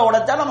போது புள்ள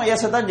உடைச்சா நம்ம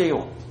ஏசத்தான்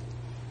செய்வோம்.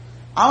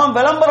 அவன்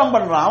விளம்பரம்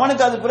பண்றான்,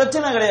 அவனுக்கு அது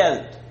பிரச்சனை கிடையாது.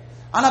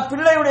 ஆனா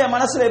பிள்ளையுடைய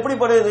மனசுல எப்படி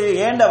படுது,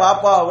 ஏண்ட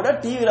வாப்பாவை விட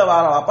டிவியில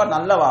வார வாப்பா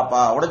நல்ல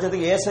வாப்பா,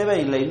 உடைச்சதுக்கு ஏசவே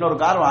இல்லை, இன்னொரு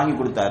கார் வாங்கி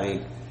கொடுத்தாரு.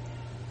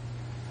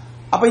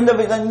 அப்ப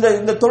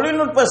இந்த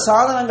தொழில்நுட்ப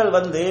சாதனங்கள்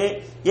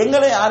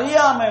எங்களை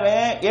அறியாமலே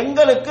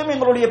எங்களுக்கும்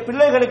எங்களுடைய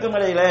பிள்ளைகளுக்கும்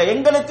இடையில,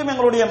 எங்களுக்கும்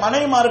எங்களுடைய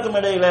மனைவிமாருக்கும்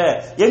இடையில,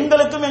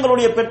 எங்களுக்கும்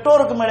எங்களுடைய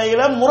பெற்றோருக்கும்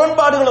இடையில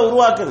முரண்பாடுகளை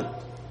உருவாக்குது,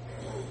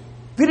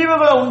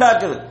 பிரிவுகளை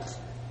உண்டாக்குது.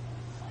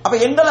 அப்ப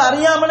எங்களை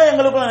அறியாமலே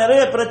எங்களுக்குள்ள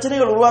நிறைய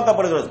பிரச்சனைகள்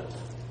உருவாக்கப்படுகிறது.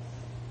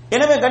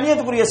 எனவே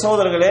கண்ணியத்துக்குரிய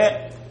சகோதரர்களே,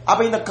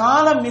 அப்ப இந்த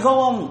காலம்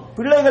மிகவும்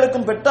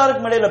பிள்ளைகளுக்கும்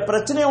பெற்றாருக்கும் இடையில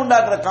பிரச்சனை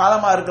உண்டாக்குற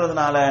காலமா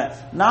இருக்கிறதுனால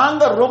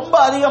நாங்க ரொம்ப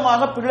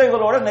அதிகமாக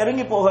பிள்ளைகளோட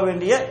நெருங்கி போக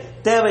வேண்டிய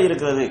தேவை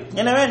இருக்கிறது.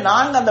 எனவே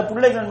நாங்க அந்த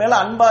பிள்ளைகள் மேல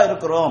அன்பா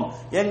இருக்கிறோம்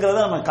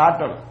என்கிறத நம்ம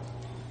காட்டணும்.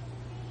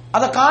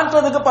 அதை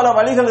காட்டுறதுக்கு பல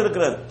வழிகள்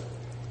இருக்கிறது.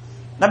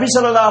 நபி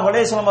ஸல்லல்லாஹு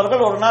அலைஹி வஸல்லம்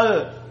அவர்கள் ஒரு நாள்,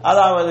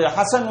 அதாவது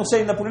ஹசன்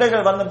ஹுசைன் இந்த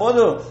பிள்ளைகள்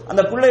வந்தபோது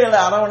அந்த பிள்ளைகளை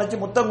அரவணைச்சு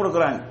முத்தம்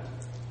கொடுக்குறாங்க.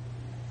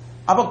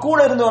 அப்ப கூட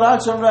இருந்த ஒரு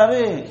ஆள் சொல்றாரு,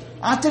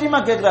 ஆச்சரியமா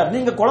கேட்கிறார்,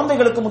 நீங்க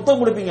குழந்தைகளுக்கு முத்தம்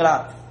கொடுப்பீங்களா?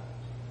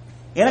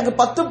 எனக்கு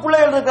 10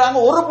 பிள்ளைகள் இருக்காங்க,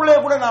 ஒரு பிள்ளைய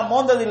கூட நான்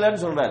மோந்தது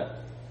இல்லைன்னு சொல்றாரு.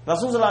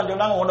 ரசூல் ஸல்லல்லாஹு அலைஹி வஸல்லம்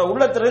சொன்னாங்க, உன்னோட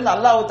உள்ளத்திலிருந்து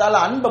அல்லாஹ்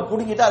தஆலா அன்பை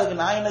புடுங்கிட்டு அதுக்கு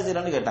நான் என்ன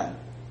செய்யறேன்னு கேட்டாங்க.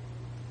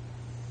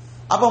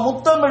 அப்ப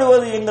முத்தம்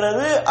விடுவது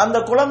என்கிறது அந்த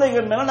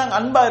குழந்தைகள் மேல நாங்க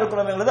அன்பா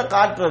இருக்கிறோம்ங்கிறத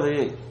காட்டுறது.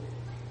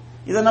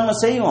 இதை நம்ம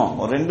செய்வோம்,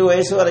 ஒரு 2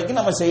 வயசு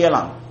வரைக்கும் நம்ம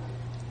செய்யலாம்.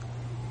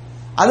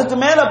 அதுக்கு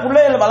மேல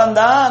பிள்ளைகள்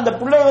வளர்ந்தா அந்த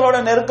பிள்ளைகளோட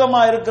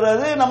நெருக்கமா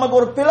இருக்கிறது நமக்கு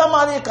ஒரு பிழை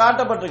மாதிரி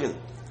காட்டப்பட்டிருக்குது.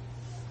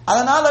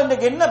 அதனால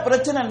இன்றைக்கு என்ன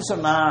பிரச்சனைன்னு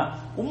சொன்னா,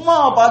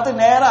 உம்மாவை பார்த்து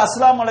நேரா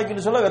அஸ்ஸலாமு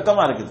அலைக்கும்னு சொல்ல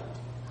வெக்கமா இருக்குது,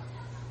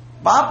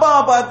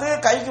 பாப்பாவை பார்த்து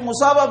கைக்கு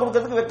முசாபா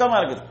கொடுக்கறதுக்கு வெக்கமா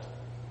இருக்குது.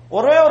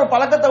 ஒரே ஒரு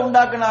பழக்கத்தை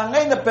உண்டாக்குனாங்க,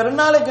 இந்த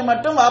பெருநாளைக்கு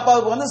மட்டும்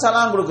பாப்பாவுக்கு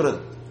சலாம் கொடுக்கிறது.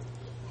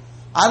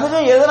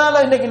 அதுவும்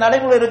எதனால இன்னைக்கு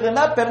நடைமுறை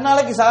இருக்குன்னா,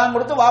 பெருநாளைக்கு சலாம்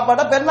கொடுத்து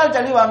வாப்பாட்ட பெருநாள்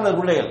சளி வாங்குற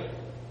பிள்ளைகள்.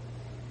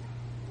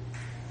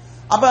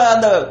 அப்ப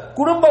அந்த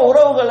குடும்ப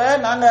உறவுகளை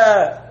நாங்க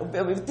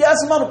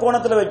வித்தியாசமான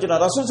கோணத்துல வைக்கிறோம்.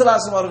 ரசூல் ஸல்லல்லாஹு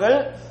அலைஹி வஸல்லம் அவர்கள்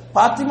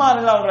பாத்திமா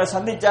அவர்களை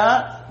சந்திச்சா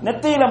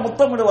நெத்தியில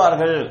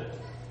முத்தமிடுவார்கள்.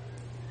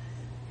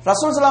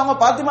 ரசூல் ஸல்லல்லாஹு அலைஹி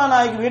வஸல்லம் பாத்திமா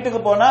நாய்க்கு வீட்டுக்கு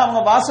போனா அவங்க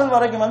வாசல்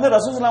வரைக்கும்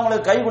ரசூல் ஸல்லல்லாஹு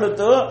அலைஹி வஸல்லம் கை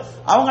கொடுத்து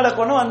அவங்களை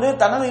கொண்டு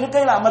தனது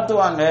இருக்கையில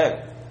அமர்த்துவாங்க.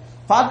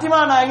 பாத்திமா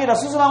நாயகி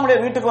ரசூல் ஸல்லல்லாஹு அலைஹி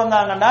வஸல்லம் வீட்டுக்கு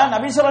வந்தாங்கன்னா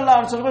நபி ஸல்லல்லாஹு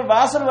அலைஹி வஸல்லம்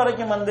வாசல்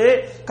வரைக்கும்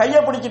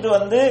கையை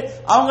பிடிச்சிட்டு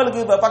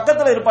அவங்களுக்கு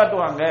பக்கத்துல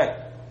இருப்பாட்டுவாங்க.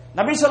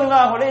 நபி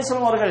ஸல்லல்லாஹு அலைஹி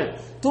வஸல்லம் அவர்கள்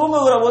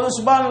தூங்குகிற போது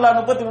சுப்ஹானல்லாஹ்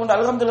 33,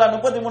 அல்ஹம்துலில்லாஹ்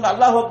 33,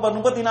 அல்லாஹு அக்பர்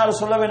 34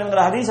 சொல்ல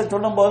வேண்டும்ங்கிற ஹதீஸை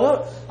சொல்லும்போது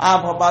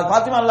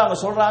பாத்திமா அல்லாஹ் அவங்க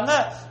சொல்றாங்க,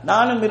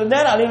 நானும்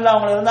இருந்தேன், அலில்லாஹ்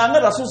அவங்க இருந்தாங்க,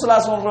 ரசூல்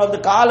ஸல்லல்லாஹு அலைஹி வஸல்லம்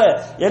வந்து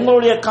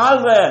எங்களுடைய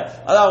கால்ற,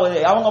 அதாவது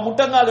அவங்க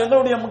முட்டங்கால்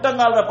எங்களுடைய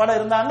முட்டங்கால்ற படம்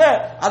இருந்தாங்க,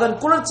 அதன்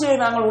குளிர்ச்சியை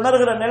நாங்கள்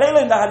உணர்கிற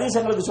நிலையில இந்த ஹதீஸ்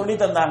எங்களுக்கு சொல்லி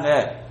தந்தாங்க.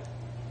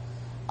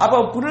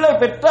 அப்ப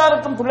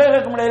பெற்றாருக்கும்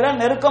பிள்ளைகளுக்கும் இடையில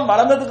நெருக்கம்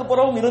வளர்ந்ததுக்கு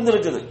பிறகும்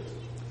இருந்திருக்குது.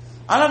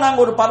 ஆனா நாங்க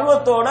ஒரு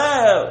பருவத்தோட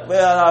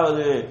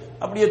அதாவது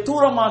அப்படியே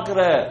தூரமாக்குற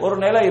ஒரு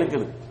நிலை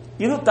இருக்குது.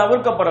 இது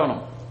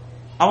தவிர்க்கப்படணும்.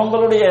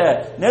 அவங்களுடைய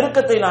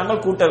நெருக்கத்தை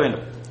நாங்கள் கூட்ட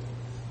வேண்டும்.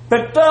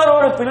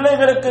 பெற்றாரோட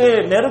பிள்ளைகளுக்கு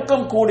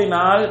நெருக்கம்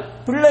கூடினால்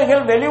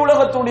பிள்ளைகள் வெளி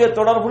உலகத்துடைய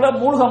தொடர்புல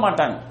மூழ்க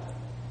மாட்டாங்க.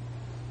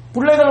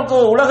 பிள்ளைகளுக்கு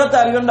உலகத்தை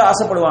அறிவென்று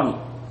ஆசைப்படுவாங்க.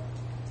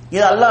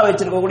 இது அல்லாஹ்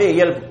வச்சிருக்கக்கூடிய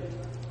இயல்பு.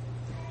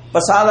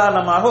 இப்ப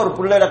சாதாரணமாக ஒரு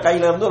பிள்ளையோட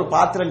கையில இருந்து ஒரு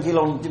பாத்திரம் கீழே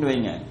ஒன்று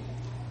வைங்க,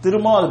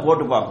 திரும்பவும் அது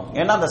போட்டு பார்க்கும்.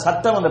 ஏன்னா அந்த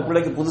சத்தம் அந்த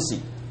பிள்ளைக்கு புதுசு.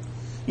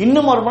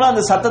 இன்னும் ஒரு முறை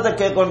அந்த சத்தத்தை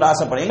கேட்கணும்னு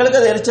ஆசைப்படும். எங்களுக்கு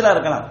அது எரிச்சலா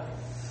இருக்கலாம்.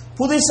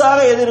 புதுசாக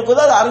எது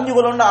இருக்குதோ அது அறிஞ்சு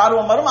கொள்ளணும்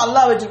ஆர்வம் வரும்.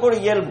 அல்லாஹ் வச்சிருக்க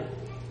இயல்பு.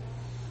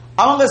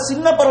 அவங்க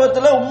சின்ன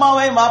பருவத்தில்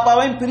உம்மாவையும்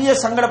பாப்பாவையும் பிரிய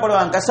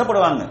சங்கடப்படுவாங்க,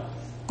 கஷ்டப்படுவாங்க.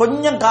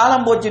 கொஞ்சம்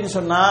காலம் போச்சுன்னு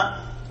சொன்னா,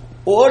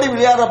 ஓடி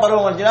விளையாடுற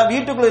பருவம் வந்துச்சுன்னா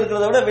வீட்டுக்குள்ள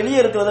இருக்கிறத விட வெளியே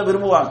இருக்கிறத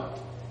விரும்புவாங்க,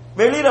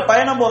 வெளியில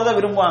பயணம் போறத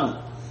விரும்புவாங்க.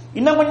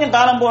 இன்னும் கொஞ்சம்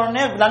காலம்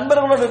போனோடனே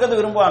நண்பர்களோட இருக்கிறத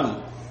விரும்புவாங்க.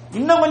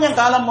 இன்னும் கொஞ்சம்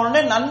காலம்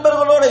போனோடனே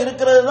நண்பர்களோட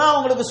இருக்கிறது தான்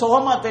அவங்களுக்கு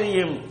சுகமா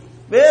தெரியும்.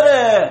 வேற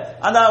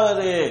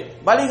அதாவது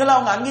வழிகளை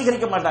அவங்க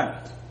அங்கீகரிக்க மாட்டாங்க.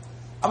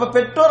 அப்ப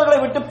பெற்றோர்களை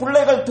விட்டு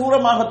பிள்ளைகள்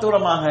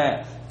தூரமாக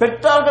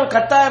பெற்றார்கள்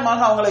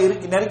கட்டாயமாக அவங்களை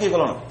நெருக்கிக்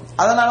கொள்ளணும்.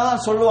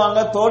 அதனாலதான் சொல்லுவாங்க,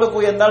 தோளுக்கு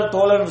உயர்ந்தால்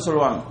தோழர்னு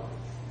சொல்லுவாங்க.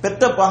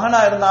 பெத்த பகனா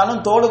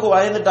இருந்தாலும் தோளுக்கு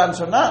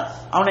வயந்துட்டான்னு சொன்னா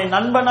அவனை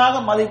நண்பனாக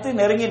மதித்து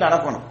நெருங்கி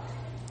நடக்கணும்.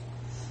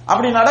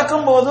 அப்படி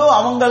நடக்கும் போது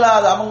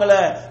அவங்கள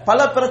பல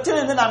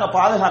பிரச்சனை நாங்க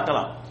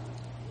பாதுகாக்கலாம்.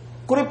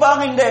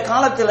 குறிப்பாக இந்த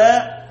காலத்துல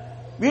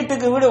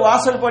வீட்டுக்கு வீடு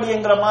வாசல்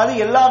படிங்கிற மாதிரி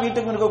எல்லா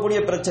வீட்டுக்கும் இருக்கக்கூடிய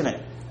பிரச்சனை.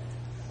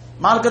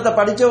 மார்க்கத்தை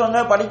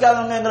படிச்சவங்க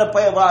படிக்காதவங்கிற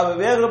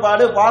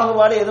வேறுபாடு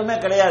பாகுபாடு எதுவுமே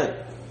கிடையாது.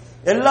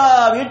 எல்லா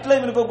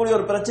வீட்டிலையும் இருக்கக்கூடிய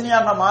ஒரு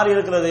பிரச்சனையாக மாறி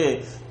இருக்கிறது.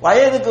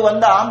 வயதுக்கு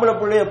வந்த ஆம்பளை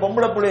பிள்ளைய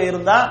பொம்பளை பிள்ளைய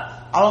இருந்தா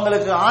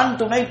அவங்களுக்கு ஆண்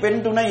துணை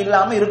பெண் துணை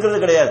இல்லாம இருக்கிறது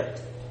கிடையாது.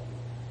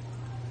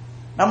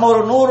 நம்ம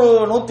ஒரு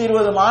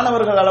 100-120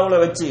 மாணவர்கள் அளவுல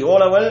வச்சு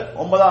ஓலவல்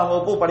 9ஆம்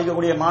வகுப்பு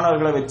படிக்கக்கூடிய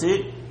மாணவர்களை வச்சு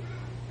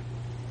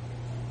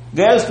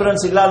கேர்ள்ஸ்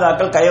ஃப்ரெண்ட்ஸ் இல்லாத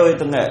ஆட்கள் கைய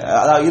வைத்துங்க,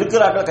 அதாவது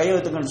இருக்கிற ஆட்கள் கைய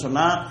வைத்துங்கன்னு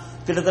சொன்னா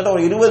கிட்டத்தட்ட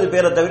ஒரு 20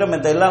 பேரை தவிர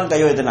மற்ற எல்லாரும்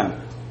கைய வைத்துனாங்க.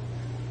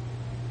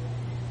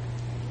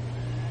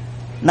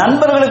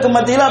 நண்பர்களுக்கு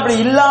மத்தியில் அப்படி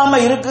இல்லாம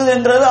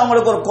இருக்குதுன்றது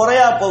அவங்களுக்கு ஒரு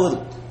குறையா போகுது.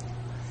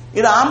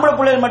 இது ஆம்பளை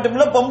பிள்ளைகள்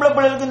மட்டுமில்ல, பொம்பளை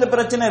பிள்ளைகளுக்கு இந்த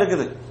பிரச்சனை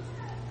இருக்குது.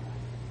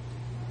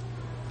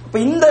 இப்ப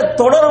இந்த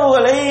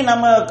தொடர்புகளை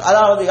நம்ம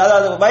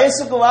அதாவது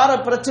வயசுக்கு வார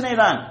பிரச்சனை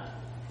தான்.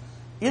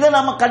 இதை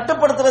நம்ம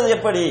கட்டுப்படுத்துறது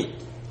எப்படி,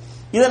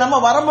 இதை நம்ம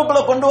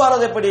வரம்புக்குள்ள கொண்டு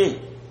வரது எப்படி,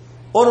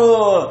 ஒரு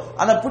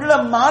அந்த பிள்ளை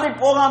மாறி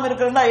போகாம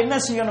இருக்கிறதா என்ன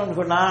செய்யணும்னு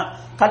சொன்னா,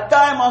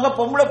 கட்டாயமாக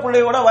பொம்பளை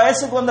பிள்ளையோட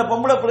வயசுக்கு வந்த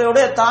பொம்பளை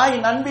பிள்ளையோட தாய்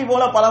நண்பி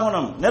போல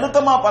பழகணும்,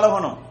 நெருக்கமா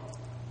பழகணும்.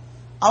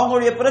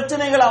 அவங்களுடைய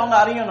பிரச்சனைகள் அவங்க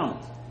அறியணும்.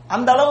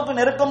 அந்த அளவுக்கு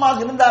நெருக்கமாக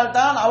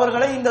இருந்தால்தான்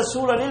அவர்களை இந்த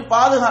சூழலில்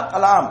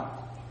பாதுகாக்கலாம்.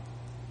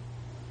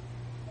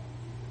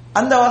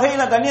 அந்த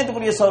வகையில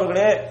கண்ணியத்துக்குரிய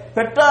சோர்களே,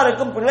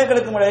 பெற்றாருக்கும்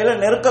பிள்ளைகளுக்கும் இடையில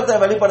நெருக்கத்தை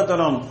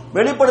வெளிப்படுத்தணும்.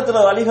 வெளிப்படுத்துற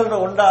வழிகளோட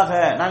ஒன்றாக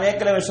நான்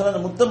ஏற்கனவே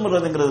சொன்ன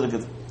முத்தமிடுறதுங்கிறது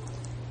இருக்குது.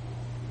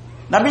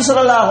 நபி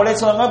ஸல்லல்லாஹு அலைஹி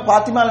வஸல்லம்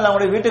பாத்திமா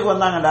அவங்களுடைய வீட்டுக்கு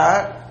வந்தாங்கடா,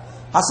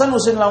 ஹசன்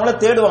ஹுசைன் அவங்கள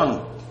தேடுவாங்க.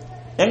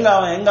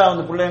 எங்க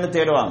வந்து பிள்ளைன்னு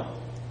தேடுவாங்க.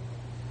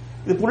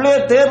 இது பிள்ளைய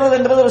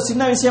தேடுறதுங்கிறது ஒரு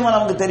சின்ன விஷயமா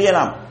நமக்கு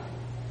தெரியலாம்.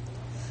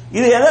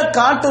 இது எதை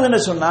காட்டுதுன்னு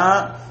சொன்னா,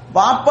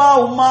 பாப்பா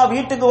உம்மா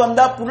வீட்டுக்கு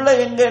வந்தா புள்ள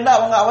எங்க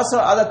அவங்க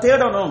அவசரம் அதை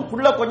தேடணும்.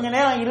 புள்ள கொஞ்ச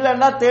நேரம்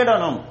இல்லைன்னா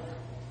தேடணும்.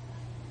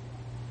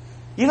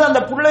 இது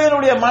அந்த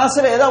பிள்ளைகளுடைய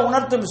மனசுல எதை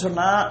உணர்த்துன்னு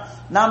சொன்னா,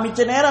 நான்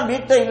மிச்ச நேரம்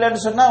வீட்டை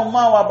இல்லைன்னு சொன்னா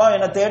உம்மா பாப்பா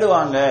என்ன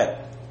தேடுவாங்க,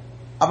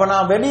 அப்ப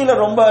நான்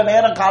வெளியில ரொம்ப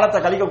நேரம் காலத்தை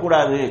கழிக்க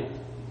கூடாது.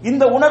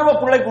 இந்த உணர்வை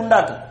பிள்ளைக்கு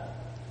உண்டாக்கும்.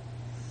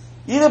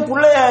 இது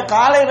பிள்ளைய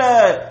காலையில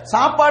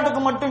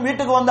சாப்பாட்டுக்கு மட்டும்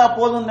வீட்டுக்கு வந்தா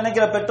போதும்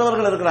நினைக்கிற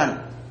பெற்றோர்கள் இருக்கிறாங்க.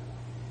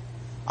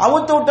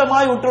 அவுத்து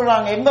விட்டமாய்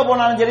விட்டுறாங்க. எங்க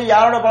போனாலும் சரி,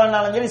 யாரோட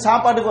போனாலும் சரி,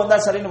 சாப்பாட்டுக்கு வந்தா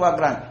சரின்னு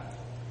பாக்குறாங்க.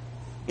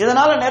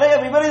 இதனால நிறைய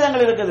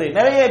விபரீதங்கள் இருக்குது,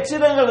 நிறைய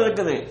எக்ஸிடென்ட்கள்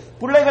இருக்குது.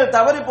 பிள்ளைகள்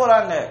தவறி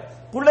போறாங்க,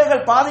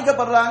 பிள்ளைகள்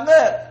பாதிக்கப்படுறாங்க.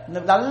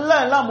 நல்லா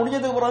எல்லாம்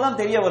முடிஞ்சதுக்கு பிறகுதான்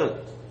தெரிய வருது.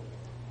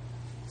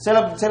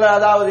 சில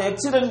அதாவது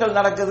எக்ஸிடென்ட்கள்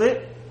நடக்குது,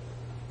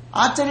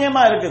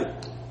 ஆச்சரியமா இருக்குது.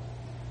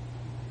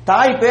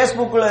 தாய்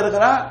பேஸ்புக்ல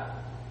இருக்கிறான்,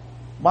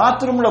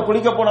 பாத்ரூம்ல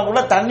குளிக்க போன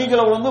கூட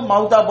தண்ணிக்குள்ள விழுந்து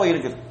மவுத்தா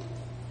போயிருக்குது.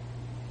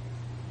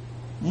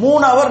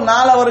 3 அவர்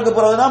 4 அவருக்கு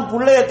பிறகுதான்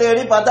புள்ளைய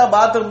தேடி பார்த்தா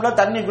பாத்ரூம்ல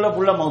தண்ணிக்குள்ள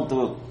புள்ள மவுத்து.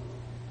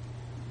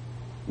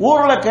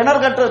 ஊர்ல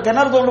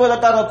கிணறு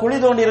தோண்டுவதற்காக குழி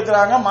தோண்டி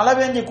இருக்கிறாங்க. மழை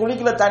பெஞ்சு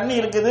குழிக்குள்ள தண்ணி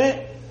இருக்குது.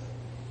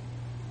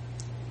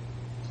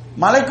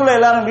 மலைக்குள்ள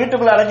எல்லாரும்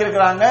வீட்டுக்குள்ள அடங்கி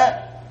இருக்கிறாங்க.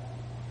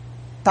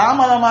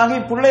 தாமதமாகி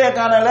புள்ளைய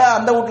காணல,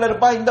 அந்த வீட்டுல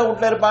இருப்பா இந்த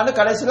வீட்டுல இருப்பான்னு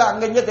கடைசியில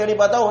அங்கங்க தேடி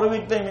பார்த்தா ஒரு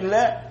வீட்லையும் இல்ல.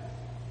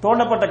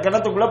 தோண்டப்பட்ட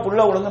கிணத்துக்குள்ள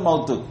புள்ள விழுந்து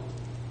மவுத்து.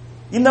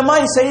 இந்த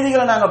மாதிரி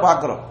செய்திகளை நாங்க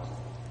பார்க்கிறோம்.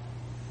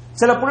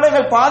 சில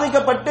பிள்ளைகள்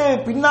பாதிக்கப்பட்டு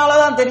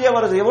பின்னாலதான் தெரிய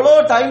வருது,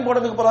 எவ்வளவு டைம்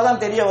போனதுக்கு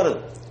பிறகுதான் தெரிய வருது.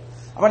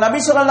 அப்ப நபி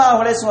ஸல்லல்லாஹு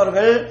அலைஹி வஸல்லம்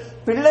அவர்கள்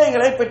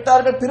பிள்ளைகளை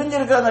பெற்றார்கள்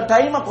பிரிஞ்சிருக்கிற அந்த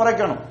டைமை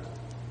குறைக்கணும்.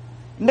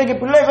 இன்னைக்கு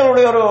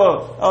பிள்ளைகளுடைய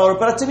ஒரு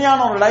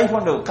பிரச்சனையான ஒரு லைஃப்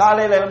உண்டு.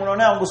 காலையில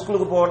எழுந்தோடனே அவங்க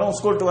ஸ்கூலுக்கு போகணும்,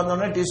 ஸ்கூலுக்கு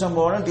வந்தோடனே டியூஷன்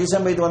போகணும்,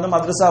 டியூஷன் போயிட்டு வந்து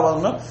மദ്രസா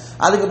வரணும்,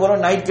 அதுக்கு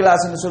பிறகு நைட்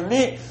கிளாஸ்ன்னு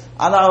சொல்லி,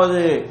 அதாவது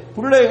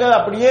பிள்ளைகள்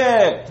அப்படியே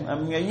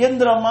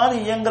இயங்குற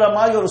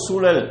மாதிரி ஒரு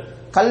சூழல்.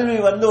 கல்வி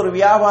ஒரு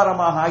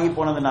வியாபாரமாக ஆகி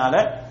போனதுனால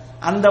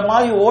அந்த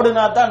மாதிரி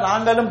ஓடுனா தான்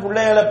நாங்களும்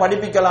பிள்ளைகளை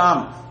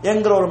படிப்பிக்கலாம்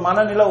என்கிற ஒரு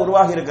மனநிலை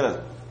உருவாகி இருக்கிறது.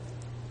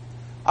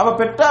 அப்ப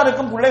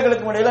பெற்றாருக்கும்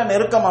பிள்ளைகளுக்கும் இடையில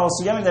நெருக்கம்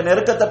அவசியம். இந்த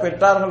நெருக்கத்தை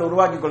பெற்றார்கள்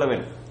உருவாக்கி கொள்ள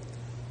வேண்டும்.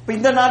 இப்ப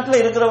இந்த நாட்டில்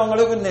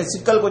இருக்கிறவங்களுக்கு இந்த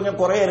சிக்கல் கொஞ்சம்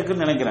குறைய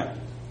இருக்குன்னு நினைக்கிறேன்.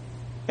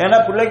 ஏன்னா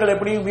பிள்ளைகள்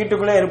எப்படியும்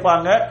வீட்டுக்குள்ளே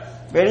இருப்பாங்க,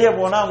 வெளியே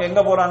போனா அவங்க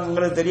எங்க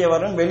போறாங்கிறது தெரிய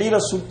வரும். வெளியில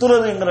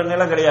சுத்துறதுங்கிற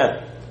நிலை கிடையாது.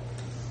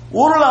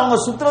 ஊர்ல அவங்க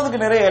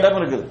சுத்துறதுக்கு நிறைய இடம்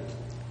இருக்குது.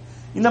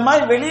 இந்த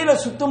மாதிரி வெளியில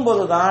சுத்தும்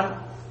போதுதான்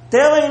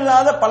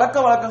தேவையில்லாத பழக்க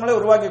வழக்கங்களை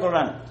உருவாக்கி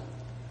கொள்றாங்க.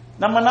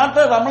 நம்ம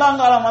நாட்டில் ரமலான்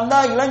காலம் வந்தா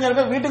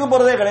இளைஞர்கள் வீட்டுக்கு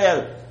போறதே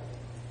கிடையாது.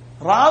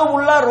 ராவு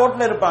உள்ளா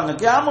ரோட்ல இருப்பாங்க,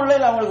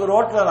 கியாமுல்லைல் அவங்களுக்கு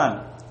ரோட்ல தான்.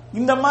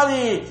 இந்த மாதிரி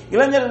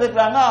இளைஞர்கள்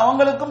இருக்கிறாங்க,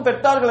 அவங்களுக்கும்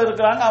பெற்றார்கள்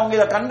இருக்கிறாங்க, அவங்க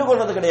இதை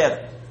கண்டுகொள்றது கிடையாது.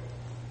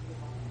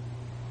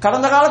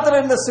 கடந்த காலத்தில்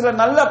இருந்த சில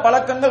நல்ல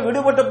பழக்கங்கள்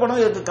விடுபட்டு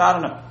போனது இதுக்கு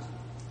காரணம்.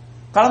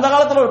 கடந்த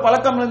காலத்தில் ஒரு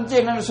பழக்கம் இருந்துச்சு,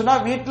 என்னன்னு சொன்னா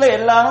வீட்டுல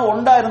எல்லாரும்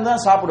ஒண்டா இருந்தா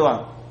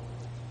சாப்பிடுவாங்க.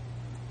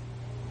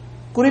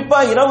 குறிப்பா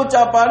இரவு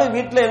சாப்பாடு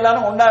வீட்டுல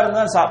எல்லாரும் ஒண்டா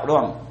இருந்தா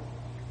சாப்பிடுவாங்க.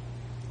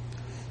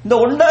 இந்த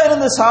ஒண்டா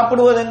இருந்து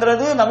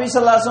சாப்பிடுவதுங்கிறது நபி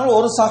ஸல்லல்லாஹு அலைஹி வஸல்லம்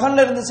ஒரு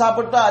சகன்ல இருந்து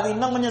சாப்பிட்டா அது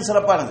இன்னும் கொஞ்சம்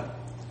சிறப்பானது.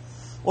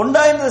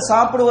 ஒண்டா இருந்து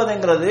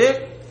சாப்பிடுவதுங்கிறது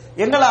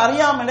எங்களை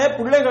அறியாமலே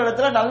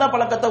பிள்ளைகளிடத்துல நல்ல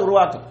பழக்கத்தை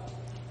உருவாக்கும்.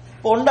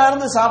 இப்போ ஒண்டா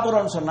இருந்து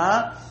சாப்பிடுறோம்னு சொன்னா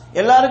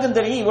எல்லாருக்கும்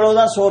தெரியும்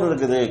இவ்வளவுதான் சோறு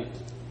இருக்குது,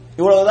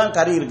 இவ்வளவுதான்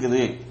கறி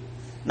இருக்குது.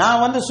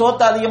 நான்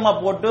சோத்தை அதிகமா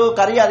போட்டு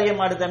கறி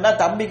அதிகமா எடுத்தேன்னா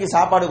தம்பிக்கு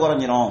சாப்பாடு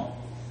குறைஞ்சிரும்,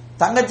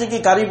 தங்கச்சிக்கு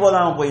கறி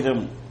போதாம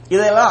போயிடும்.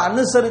 இதெல்லாம்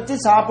அனுசரித்து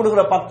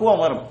சாப்பிடுகிற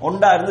பக்குவம் வரும்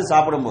ஒண்டா இருந்து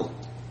சாப்பிடும்போது.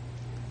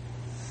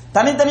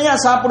 தனித்தனியா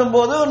சாப்பிடும்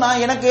போது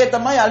நான் எனக்கு ஏத்த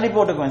மாதிரி அள்ளி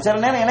போட்டுக்குவேன்.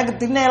 சில நேரம் எனக்கு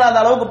திண்ண இல்லாத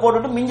அளவுக்கு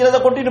போட்டுட்டு மிஞ்சதை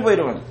கொட்டிட்டு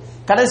போயிடுவேன்.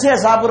 கடைசியா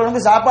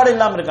சாப்பிடுறவனுக்கு சாப்பாடு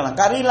இல்லாம இருக்கலாம்,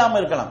 கறி இல்லாம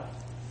இருக்கலாம்.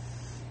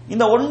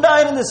 இந்த ஒண்டா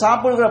இருந்து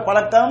சாப்பிடுகிற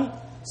பழக்கம்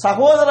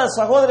சகோதர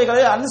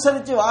சகோதரிகளை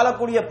அனுசரித்து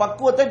வாழக்கூடிய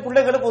பக்குவத்தை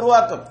பிள்ளைகளுக்கு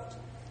உருவாக்கும்.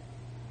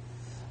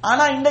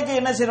 ஆனா இன்னைக்கு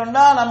என்ன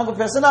செய்யணும்னா நமக்கு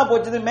பெசனா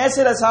போச்சு,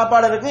 மேசையில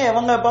சாப்பாடு இருக்கு,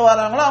 எவங்க எப்ப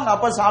வராங்களோ அவங்க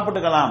அப்ப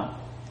சாப்பிட்டுக்கலாம்.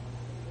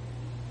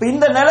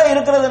 இந்த நிலை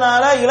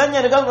இருக்கிறதுனால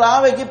இளைஞர்கள்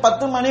ராவைக்கு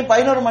 10 மணி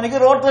 11 மணிக்கு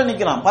ரோட்ல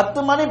நிக்கிறான். 10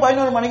 மணி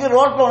 11 மணிக்கு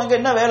ரோட்ல உனக்கு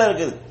என்ன வேலை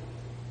இருக்குது?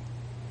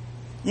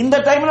 இந்த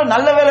டைம்ல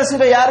நல்ல வேலை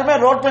செய்யற யாருமே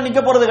ரோட்ல நிக்க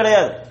போறது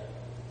கிடையாது.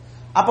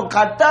 அப்ப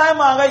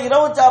கட்டாயமாக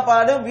இரவு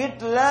சாப்பாடு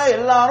வீட்டுல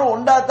எல்லாரும்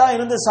ஒண்டாத்தான்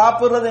இருந்து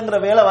சாப்பிடுறதுங்கிற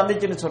வேலை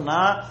வந்துச்சுன்னு சொன்னா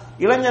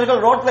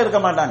இளைஞர்கள் ரோட்ல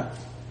இருக்க மாட்டாங்க.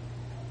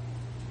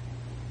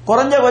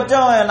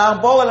 குறைஞ்சபட்சம்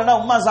நான் போகலன்னா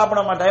உமா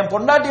சாப்பிட மாட்டேன், என்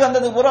பொண்டாட்டி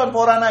வந்ததுக்கு பூரா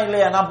போறானா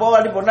இல்லையா, நான்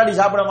போகாட்டி பொண்டாட்டி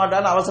சாப்பிட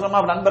மாட்டான்னு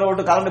அவசரமா நண்பரை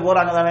விட்டு கலந்து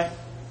போறாங்க தானே.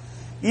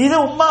 இது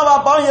உமா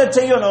பாப்பாவும் இதை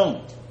செய்யணும்.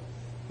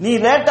 நீ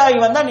லேட் ஆகி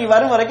வந்தா நீ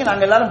வரும் வரைக்கும்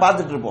நாங்க எல்லாரும்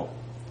பார்த்துட்டு இருப்போம்.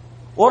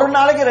 ஒரு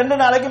நாளைக்கு 2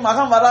 நாளைக்கு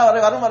மகன்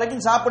வரும்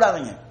வரைக்கும்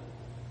சாப்பிடாதீங்க.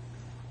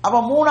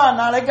 அப்ப 3ஆம்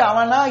நாளைக்கு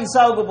அவனா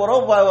இசாவுக்கு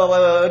போறோம்,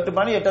 8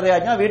 மணி 8:30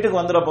 ஆச்சுன்னா வீட்டுக்கு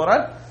வந்துட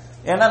போறான்.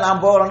 ஏன்னா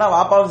நான் போறேன்னா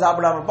வாப்பாவும்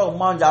சாப்பிடாம இருப்பான்,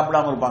 உமாவும்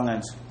சாப்பிடாம இருப்பாங்க.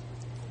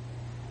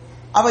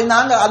 அப்ப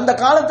நாங்க அந்த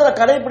காலத்துல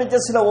கடைபிடிச்ச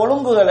சில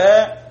ஒழுங்குகளை,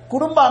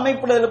 குடும்ப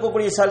அமைப்புல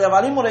இருக்கக்கூடிய சில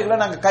வழிமுறைகளை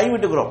நாங்க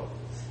கைவிட்டுக்கிறோம்.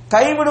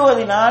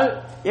 கைவிடுவதனால்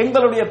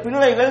எங்களுடைய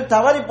பிள்ளைகள்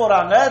தவறி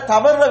போறாங்க,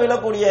 தவறுல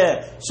விழக்கூடிய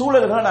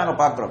சூழல்களை நாங்க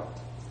பார்க்கிறோம்.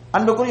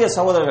 அன்புக்குரிய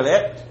சகோதரர்களே,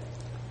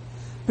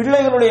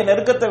 பிள்ளைகளுடைய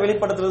நெருக்கத்தை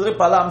வெளிப்படுத்துறது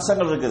பல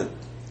அம்சங்கள் இருக்குது.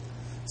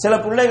 சில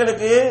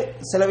பிள்ளைகளுக்கு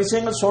சில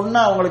விஷயங்கள் சொன்னா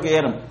அவங்களுக்கு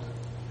ஏறும்.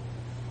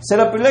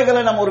 சில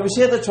பிள்ளைகளை நம்ம ஒரு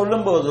விஷயத்தை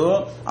சொல்லும் போது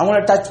அவங்கள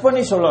டச்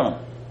பண்ணி சொல்லணும்,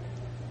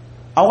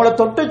 அவங்கள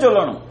தொட்டு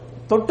சொல்லணும்.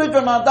 தொட்டு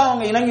சொன்னா தான்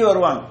அவங்க இணங்கி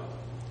வருவாங்க.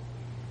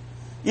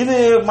 இது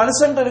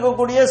மனுஷன்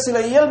இருக்கக்கூடிய சில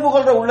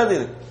இயல்புகள் உள்ளது.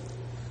 இது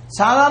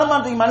சாதாரண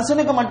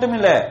மனுஷனுக்கு மட்டும்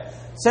இல்ல,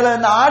 சில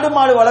இந்த ஆடு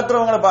மாடு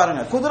வளர்க்குறவங்களை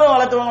பாருங்க, குதிரை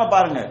வளர்க்குறவங்களை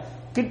பாருங்க,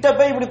 கிட்ட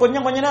போய் இப்படி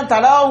கொஞ்சம் கொஞ்ச நேரம்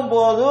தடாவும்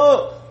போது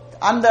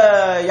அந்த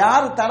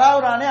யாரு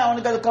தடாவுறானே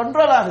அவனுக்கு அது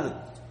கண்ட்ரோல் ஆகுது.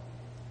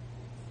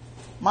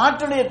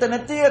 மாட்டுடைய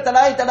நெத்திய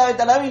தடாவி தடாவி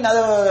தடாவி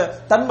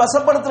தன்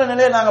வசப்படுத்துற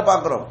நிலையை நாங்க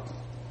பாக்குறோம்.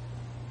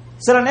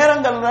 சில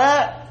நேரங்கள்ல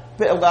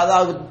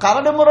அதாவது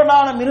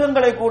கரடுமுரடான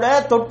மிருகங்களை கூட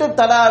தொட்டு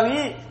தடாவி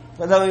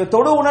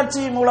தொடு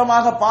உணர்ச்சி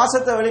மூலமாக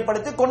பாசத்தை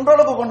வெளிப்படுத்தி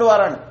கொண்டோலுக்கு கொண்டு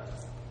வராங்க.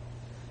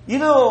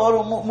 இது ஒரு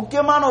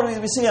முக்கியமான ஒரு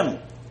விஷயம்.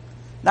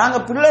 நாங்க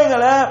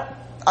பிள்ளைகளை,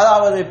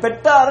 அதாவது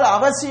பெற்றார்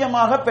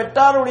அவசியமாக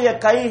பெற்றாருடைய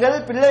கைகள்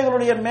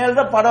பிள்ளைகளுடைய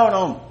மேல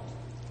படணும்.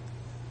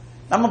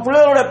 நம்ம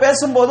பிள்ளைகளோட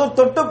பேசும்போது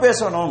தொட்டு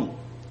பேசணும்,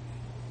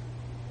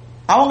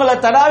 அவங்கள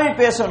தடாவி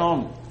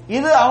பேசணும்.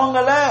 இது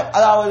அவங்கள,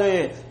 அதாவது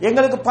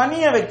எங்களுக்கு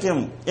பணிய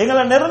வைக்கும்,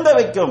 எங்களை நெருங்க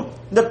வைக்கும்.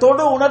 இந்த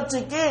தொடு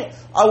உணர்ச்சிக்கு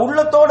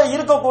உள்ளத்தோட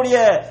இருக்கக்கூடிய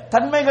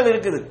தன்மைகள்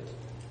இருக்குது.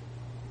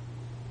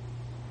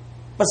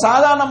 இப்ப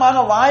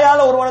சாதாரணமாக வாயால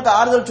ஒருவனுக்கு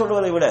ஆறுதல்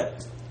சொல்வதை விட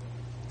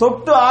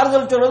தொட்டு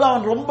ஆறுதல் சொல்வது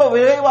அவன் ரொம்ப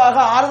விரைவாக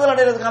ஆறுதல்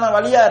அடைகிறதுக்கான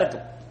வழியா இருக்கு.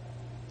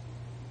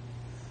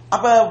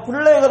 அப்ப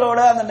பிள்ளைகளோட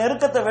அந்த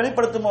நெருக்கத்தை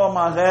வெளிப்படுத்தும்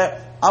மூலமாக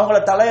அவங்கள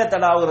தலையை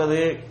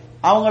தடாவுறது,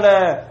 அவங்கள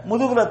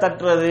முதுகுல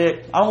தட்டுறது,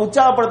 அவங்க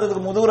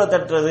உற்சாகப்படுத்துறதுக்கு முதுகுல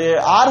தட்டுறது,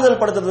 ஆறுதல்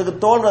படுத்துறதுக்கு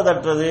தோல்ற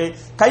தட்டுறது,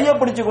 கையை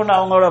பிடிச்சு கொண்டு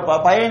அவங்களோட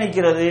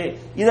பயணிக்கிறது,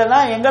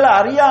 இதெல்லாம் எங்களை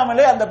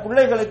அறியாமலே அந்த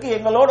பிள்ளைகளுக்கு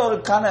எங்களோட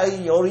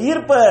ஒரு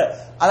ஈர்ப்ப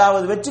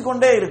அதாவது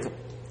வச்சுக்கொண்டே இருக்கு.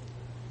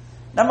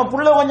 நம்ம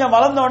புள்ள கொஞ்சம்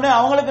வளர்ந்த உடனே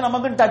அவங்களுக்கு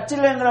நமக்கு டச்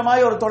இல்லைங்கிற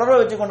மாதிரி ஒரு தொடர்பை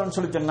வச்சுக்கொண்டோம்னு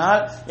சொல்லி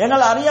சொன்னால்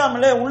எங்களை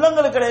அறியாமலே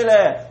உள்ளங்களுக்கு இடையில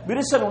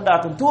விரிசல்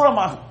உண்டாக்கும்,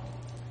 தூரமாகும்.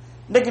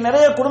 இன்னைக்கு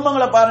நிறைய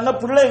குடும்பங்களை பாருங்க,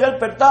 பிள்ளைகள்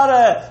பெற்றார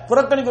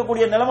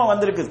புறக்கணிக்கக்கூடிய நிலைமை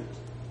வந்திருக்குது.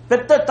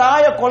 பெத்த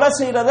தாயை கொலை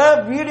செய்யறத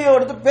வீடியோ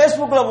எடுத்து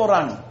பேஸ்புக்ல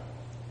போடுறாங்க.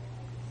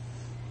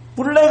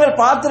 பிள்ளைகள்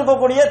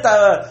பார்த்திருக்கக்கூடிய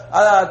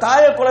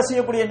தாயை கொலை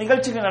செய்யக்கூடிய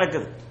நிகழ்ச்சிகள்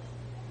நடக்குது.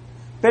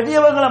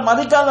 பெரியவர்களை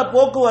மதிக்காத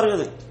போக்கு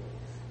வருகிறது.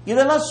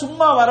 இதெல்லாம்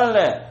சும்மா வரல,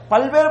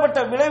 பல்வேறுபட்ட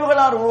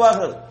விளைவுகளால்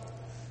உருவாகிறது.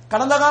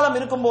 கடந்த காலம்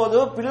இருக்கும்போது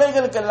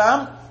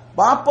பிள்ளைகளுக்கெல்லாம்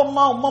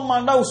வாப்பம்மா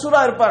உம்மம்மாண்டா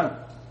உசுரா இருப்பாங்க.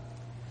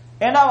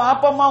 ஏன்னா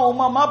வாப்பம்மா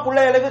உம்மம்மா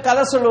பிள்ளைகளுக்கு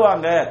கதை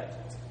சொல்லுவாங்க.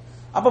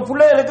 அப்ப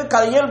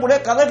பிள்ளைகளுக்கு இயல்புடைய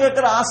கதை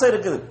கேட்கிற ஆசை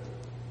இருக்குது,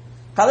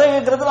 கதை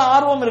கேட்கறதுல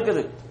ஆர்வம்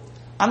இருக்குது.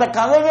 அந்த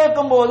கதை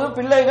கேட்கும் போது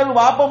பிள்ளைகள்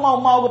வாப்பம்மா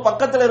உமாவுக்கு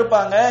பக்கத்தில்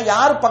இருப்பாங்க.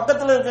 யார்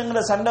பக்கத்தில்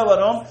இருக்குங்கிற சண்டை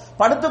வரும்.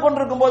 படுத்து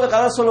கொண்டிருக்கும் போது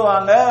கதை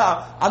சொல்லுவாங்க.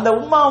 அந்த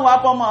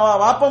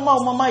வாப்பம்மா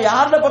உம்மம்மா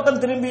யாரோட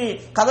பக்கம் திரும்பி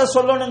கதை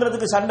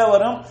சொல்லணுங்கிறதுக்கு சண்டை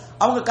வரும்.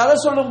 அவங்க கதை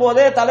சொல்லும்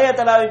போதே தலையை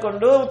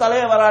தடாவிக்கொண்டு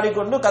தலையை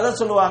வராடிக்கொண்டு கதை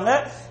சொல்லுவாங்க.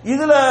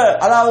 இதுல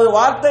அதாவது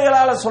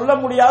வார்த்தைகளால சொல்ல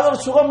முடியாத ஒரு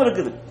சுகம்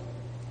இருக்குது.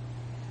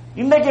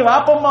 இன்னைக்கு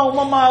வாப்பம்மா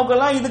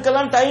உம்மம்மாவுக்கெல்லாம்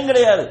இதுக்கெல்லாம் டைம்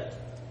கிடையாது.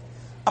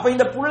 அப்ப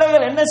இந்த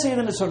பிள்ளைகள் என்ன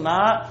செய்யுதுன்னு சொன்னா,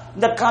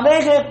 இந்த கதை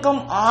கேட்கும்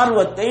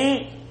ஆர்வத்தை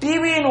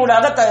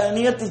டிவியினூடாக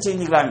நிகழ்த்தி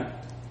செஞ்சுக்கிறாங்க.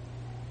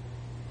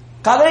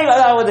 கதை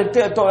அதாவது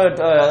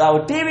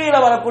டிவியில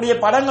வரக்கூடிய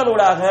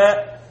படங்களூடாக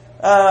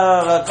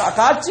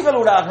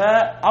காட்சிகளூடாக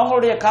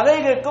அவங்களுடைய கதை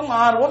கேட்கும்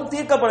ஆர்வம்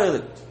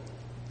தீர்க்கப்படுகிறது.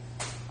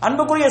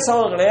 அன்புக்குரிய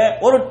சகோதரர்களே,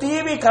 ஒரு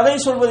டிவி கதை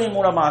சொல்வதன்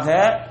மூலமாக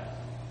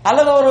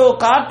அல்லது ஒரு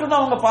கார்ட்டூன்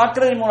அவங்க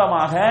பார்க்கறதன்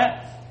மூலமாக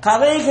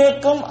கதை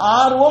கேட்கும்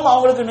ஆர்வம்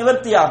அவங்களுக்கு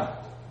நிவர்த்தியாகும்.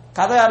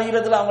 கதை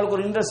அறிகிறதுல அவங்களுக்கு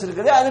ஒரு இன்ட்ரெஸ்ட்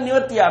இருக்குது, அது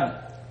நிவர்த்தியாகும்.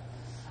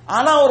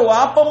 ஆனா ஒரு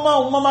வாப்பம்மா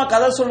உம்மம்மா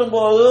கதை சொல்லும்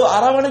போது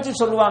அரவணைச்சு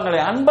சொல்லுவாங்களே,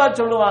 அன்பா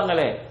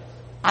சொல்லுவாங்களே,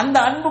 அந்த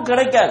அன்பு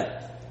கிடைக்காது.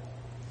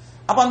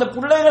 அப்ப அந்த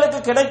பிள்ளைகளுக்கு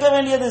கிடைக்க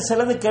வேண்டியது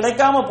சிலது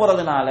கிடைக்காம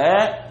போறதுனால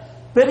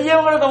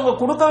பெரியவங்களுக்கு அவங்க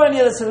கொடுக்க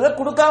வேண்டியது சிலது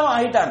கொடுக்காம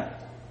ஆயிட்டாங்க.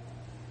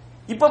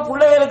 இப்ப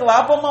பிள்ளைகளுக்கு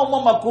வாப்பம்மா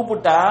உம்மம்மா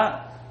கூப்பிட்டா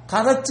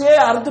கதைச்சே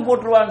அறுத்து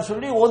போட்டுருவான்னு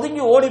சொல்லி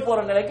ஒதுங்கி ஓடி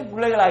போற நிலைக்கு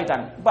பிள்ளைகள்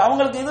ஆயிட்டாங்க. இப்ப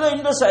அவங்களுக்கு இதுல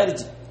இன்ட்ரெஸ்ட்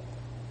ஆயிடுச்சு.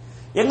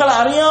 எங்களை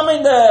அறியாம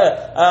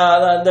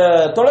இந்த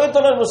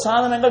தொலைத்தொடர்பு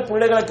சாதனங்கள்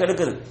பிள்ளைகளை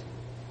கெடுக்குது.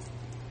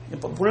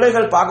 இப்ப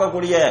பிள்ளைகள்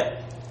பார்க்கக்கூடிய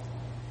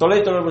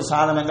தொலைத்தொடர்பு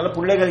சாதனங்களை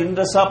பிள்ளைகள்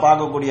இன்ட்ரெஸ்டா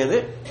பார்க்கக்கூடியது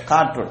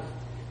கார்ட்டூன்.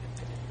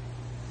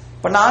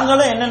 இப்ப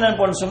நாங்களும் என்ன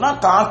நினைப்போம்னு சொன்னா,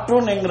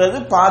 கார்ட்டூன்ங்கிறது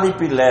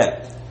பாதிப்பு இல்ல,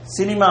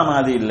 சினிமா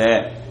மாதிரி இல்ல,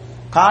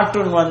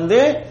 கார்ட்டூன்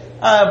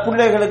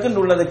பிள்ளைகளுக்கு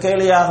உள்ளது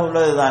கேலியாக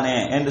உள்ளது தானே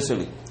என்று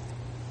சொல்லி.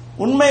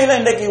 உண்மையில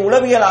இன்றைக்கு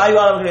உளவியல்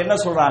ஆய்வாளர்கள் என்ன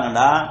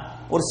சொல்றாங்கன்னா,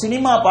 ஒரு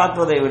சினிமா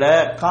பார்க்கறதை விட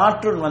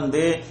கார்ட்டூன்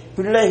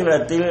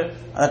பிள்ளைகளிடத்தில்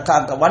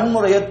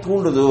வன்முறையை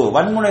தூண்டுது,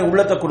 வன்முறை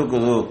உள்ளத்தை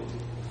கொடுக்குது.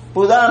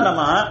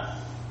 உதாரணமா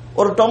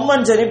ஒரு டாம்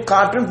அண்ட் ஜெர்ரி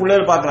கார்ட்டூன்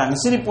பிள்ளைகள் பார்க்கறாங்க,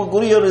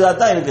 சிரிப்புக்குரிய ஒரு இதா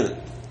தான் இருக்குது.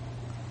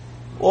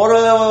 ஒரு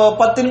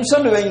 10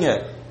 நிமிஷம் வைங்க,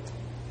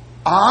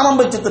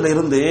 ஆரம்பத்துல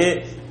இருந்து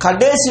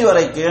கடைசி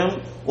வரைக்கும்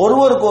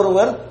ஒருவருக்கு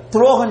ஒருவர்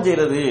துரோகம்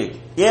செய்யறது,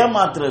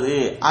 ஏமாத்துறது,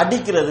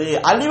 அடிக்கிறது,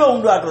 அழிவை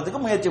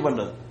உண்டாக்குறதுக்கு முயற்சி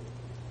பண்றது,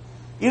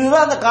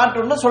 இதுதான் அந்த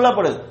கார்ட்டூன்ல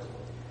சொல்லப்படுது.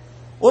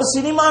 ஒரு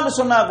சினிமான்னு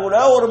சொன்னா கூட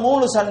ஒரு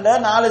 3 சண்டை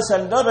 4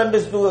 சண்டை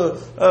 2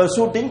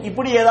 ஷூட்டிங்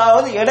இப்படி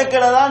ஏதாவது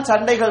இடைக்கிடதான்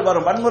சண்டைகள்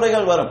வரும்,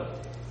 வன்முறைகள் வரும்.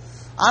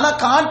 ஆனா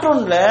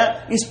கார்ட்டூன்ல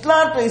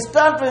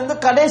ஸ்டார்ட்ல இருந்து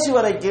கடைசி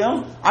வரைக்கும்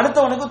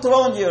அடுத்தவனுக்கு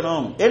துரோகம்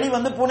செய்யணும். எலி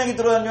பூனைக்கு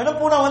துரோகம் செய்யணும்,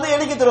 பூனை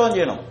எலிக்கு துரோகம்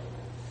செய்யணும்.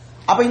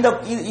 அப்ப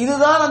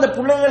இதுதான் அந்த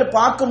பிள்ளைகள்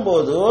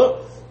பார்க்கும்போது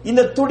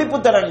இந்த துடிப்பு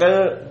தரங்கள்,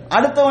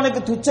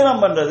 அடுத்தவனுக்கு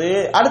துச்சனம் பண்றது,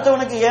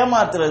 அடுத்தவனுக்கு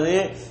ஏமாத்துறது,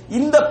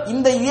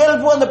 இந்த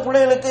இயல்பு அந்த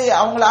பிள்ளைகளுக்கு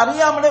அவங்களை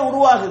அறியாமலே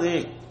உருவாகுது.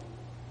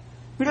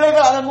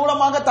 பிள்ளைகள் அதன்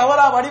மூலமாக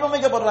தவறா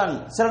வடிவமைக்கப்படுறாங்க.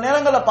 சில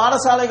நேரங்களில்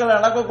பாடசாலைகள்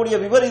நடக்கக்கூடிய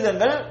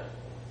விபரீதங்கள்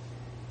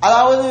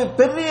அதாவது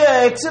பெரிய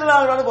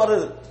எக்ஸிடென்ட்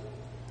வருது.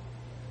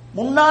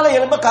 முன்னால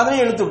எலும்ப கதறி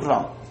இழுத்து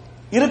விட்டுறான்,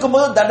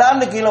 இருக்கும்போது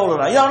தடான்னு கீழே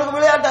விழுறான். இது அவனுக்கு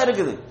விளையாட்டா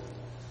இருக்குது.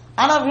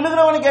 ஆனா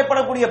விழுகிறவனுக்கு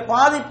ஏற்படக்கூடிய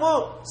பாதிப்பு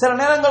சில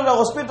நேரங்களில்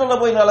ஹாஸ்பிட்டல்ல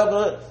போய்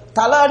நடக்குது,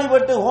 தலை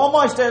அடிபட்டு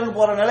ஹோமோ ஸ்டைல்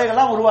போற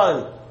நிலைகள்லாம்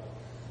உருவாகுது.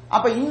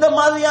 அப்ப இந்த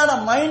மாதிரியான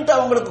மைண்ட்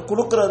அவங்களுக்கு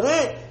கொடுக்கிறது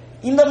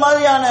இந்த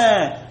மாதிரியான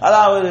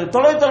அதாவது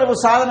தொலைத்தொடர்பு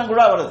சாதனம்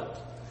கூட வருது.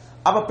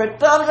 அப்ப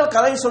பெற்றார்கள்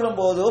கதை சொல்லும்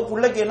போது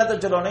பிள்ளைக்கு என்னத்தை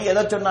சொல்லணும்,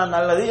 எதை சொன்னா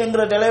நல்லது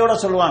என்கிற நிலையோட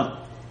சொல்லுவாங்க.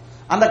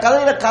 அந்த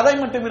கதையில கதை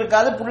மட்டும்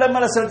இருக்காது, பிள்ளை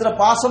மேல செலுத்துற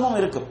பாசமும்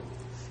இருக்கும்.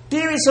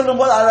 டிவி சொல்லும்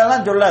போது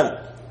அதெல்லாம் சொல்லாது,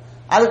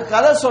 அதுக்கு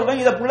கதை சொல்றோம்,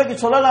 இதை பிள்ளைக்கு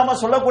சொல்லலாமா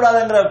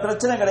சொல்லக்கூடாதுங்கிற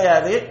பிரச்சனை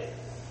கிடையாது.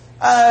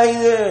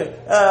 இது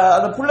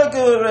அந்த பிள்ளைக்கு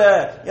ஒரு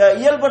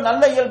இயல்பு,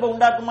 நல்ல இயல்பு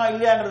உண்டாக்குமா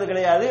இல்லையாங்கிறது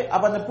கிடையாது.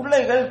 அப்ப அந்த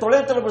பிள்ளைகள்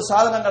தொலைத்தொடர்பு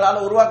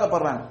சாதனங்களால்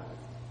உருவாக்கப்படுறாங்க.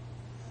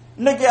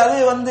 இன்னைக்கு அது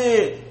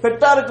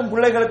பெற்றாருக்கும்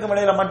பிள்ளைகளுக்கும்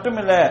இடையில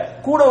மட்டுமில்ல,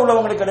 கூட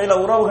உள்ளவங்களுக்கு இடையில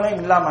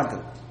உறவுகளையும்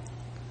இல்லாமக்குது.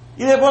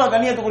 இதே போல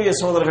கண்ணியத்துக்குரிய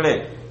சகோதரர்களே,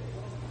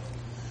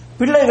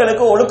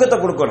 பிள்ளைகளுக்கு ஒழுக்கத்தை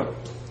கொடுக்கணும்.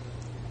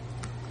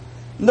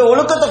 இந்த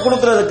ஒழுக்கத்தை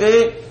கொடுக்கிறதுக்கு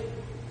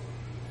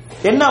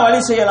என்ன வழி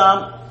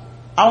செய்யலாம்?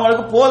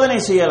 அவங்களுக்கு போதனை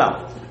செய்யலாம்,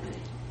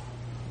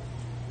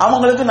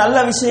 அவங்களுக்கு நல்ல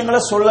விஷயங்களை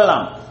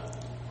சொல்லலாம்.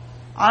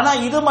 ஆனா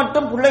இது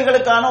மட்டும்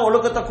பிள்ளைகளுக்கான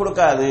ஒழுக்கத்தை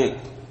கொடுக்காது.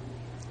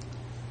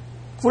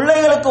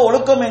 பிள்ளைகளுக்கு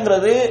ஒழுக்கம்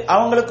என்கிறது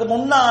அவங்களுக்கு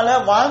முன்னால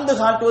வாழ்ந்து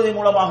காட்டுவதன்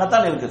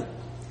மூலமாகத்தான் இருக்குது.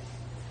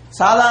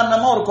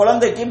 சாதாரணமா ஒரு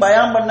குழந்தைக்கு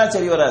பயம் பண்ணா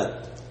சரி வராது.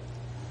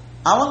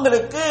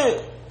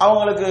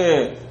 அவங்களுக்கு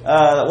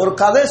ஒரு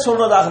கதை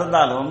சொல்றதாக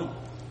இருந்தாலும்,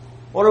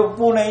 ஒரு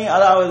பூனை,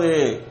 அதாவது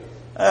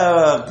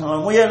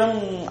முயலும்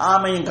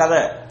ஆமையும்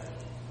கதை,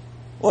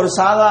 ஒரு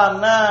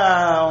சாதாரண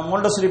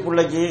மொண்டசிரி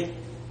பிள்ளைக்கு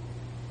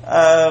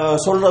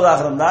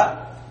சொல்றதாக இருந்தா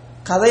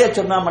கதையை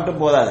சொன்னா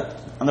மட்டும் போதாது.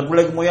 அந்த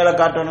பிள்ளைக்கு முயலை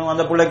காட்டணும்,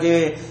 அந்த பிள்ளைக்கு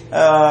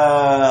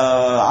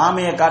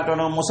ஆமையை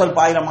காட்டணும், முசல்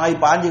பாயிரமாய்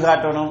பாஞ்சி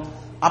காட்டணும்.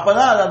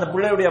 அப்பதான் அது அந்த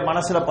பிள்ளையுடைய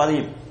மனசுல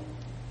பதியும்.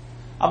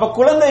 அப்ப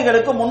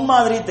குழந்தைகளுக்கு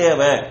முன்மாதிரி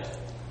தேவை.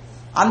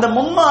 அந்த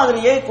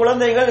முன்மாதிரியை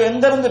குழந்தைகள்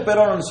எங்கிருந்து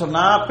பெறணும்னு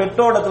சொன்னா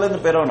பெற்றோடத்துல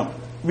இருந்து பெறணும்,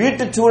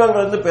 வீட்டு சூழல்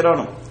இருந்து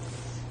பெறணும்.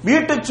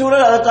 வீட்டு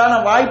சூழல் அதுக்கான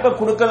வாய்ப்பை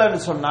கொடுக்கலன்னு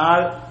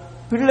சொன்னால்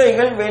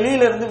பிள்ளைகள்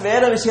வெளியில இருந்து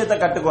வேற விஷயத்தை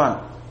கட்டுக்குவாங்க.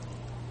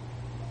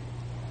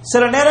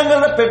 சில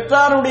நேரங்களில்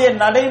பெற்றாருடைய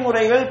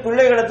நடைமுறைகள்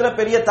பிள்ளைகளிடத்துல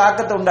பெரிய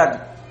தாக்கத்தை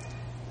உண்டாக்கும்.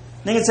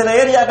 நீங்க சில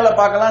ஏரியாக்களை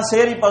பார்க்கலாம்,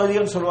 சேரி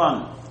பகுதிகள்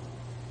சொல்லுவாங்க,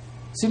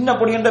 சின்ன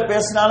பொடியின்ற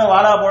பேசினாலும்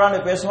வாடா போடான்னு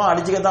பேசுவான்,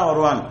 அடிச்சுக்கத்தான்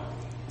வருவாங்க.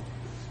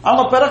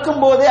 அவங்க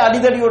பிறக்கும் போதே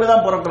அடிதடியோடு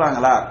தான்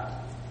பிறக்கிறாங்களா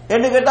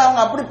என்று கேட்டா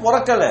அவங்க அப்படி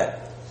பிறக்கல.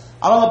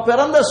 அவங்க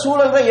பிறந்த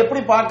சூழலை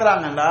எப்படி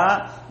பார்க்கறாங்கன்னா,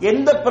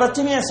 எந்த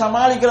பிரச்சனையை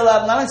சமாளிக்கிறதா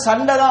இருந்தாலும்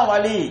சண்டை தான்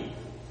வழி.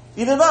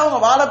 இதுதான் அவங்க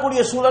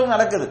வாழக்கூடிய சூழல்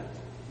நடக்குது.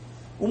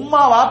 உம்மா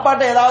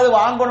வாப்பாட்ட ஏதாவது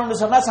வாங்கணும்னு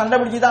சொன்னா சண்டை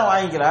பிடிச்சு தான்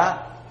வாங்கிக்கிறா.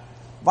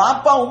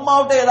 வாப்பா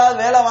உம்மாவிட்ட ஏதாவது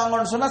வேலை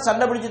வாங்கணும்னு சொன்னா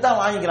சண்டை பிடிச்சு தான்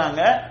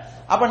வாங்கிக்கிறாங்க.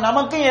 அப்ப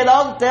நமக்கும்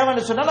ஏதாவது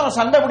தேவைன்னு சொன்னா நம்ம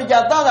சண்டை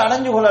பிடிச்சாதான் அதை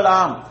அடைஞ்சு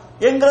கொள்ளலாம்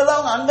என்கிறத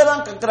அவங்க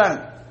அங்கதான் கேட்கிறாங்க.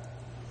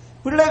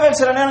 பிள்ளைகள்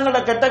சில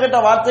நேரங்களில் கெட்ட கெட்ட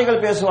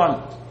வார்த்தைகள் பேசுவாங்க.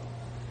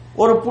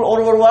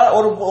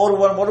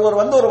 ஒருவர்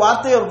வந்து ஒரு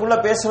வார்த்தையை ஒரு புள்ள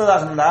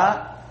பேசுறதாக இருந்தா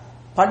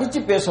படிச்சு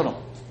பேசணும்,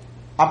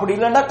 அப்படி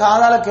இல்லைன்னா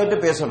காதால கேட்டு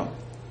பேசணும்.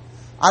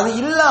 அது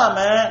இல்லாம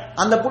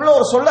அந்த புள்ள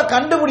ஒரு சொல்ல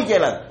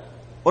கண்டுபிடிக்கல,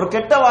 ஒரு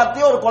கெட்ட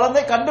வார்த்தையை ஒரு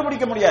குழந்தை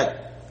கண்டுபிடிக்க முடியாது.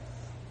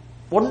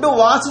 ஒன்று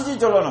வாசிச்சு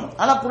சொல்லணும்,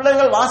 ஆனா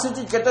பிள்ளைகள்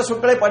வாசிச்சு கெட்ட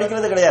சொற்களை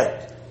படிக்கிறது கிடையாது.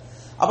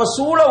 அப்ப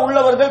சூழ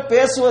உள்ளவர்கள்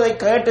பேசுவதை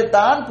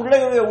கேட்டுத்தான்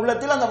பிள்ளைகளுடைய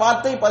உள்ளத்தில் அந்த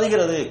வார்த்தை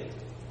பதிகிறது.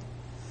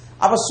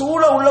 அப்ப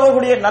சூழ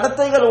உள்ளவர்களுடைய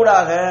நடத்தைகள்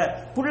ஊடாக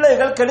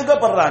பிள்ளைகள்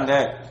கெடுக்கப்படுறாங்க.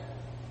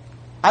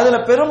 அதுல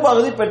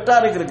பெரும்பகுதி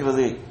பெற்றாருக்கு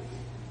இருக்கிறது.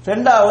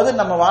 இரண்டாவது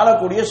நம்ம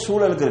வாழக்கூடிய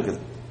சூழலுக்கு இருக்குது.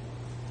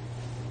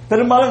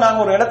 பெரும்பாலும் நாங்க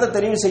ஒரு இடத்தை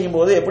தெரிவு செய்யும்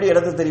போது எப்படி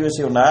இடத்தை தெரிவு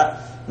செய்யணும்னா,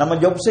 நம்ம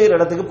ஜொப் செய்யற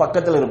இடத்துக்கு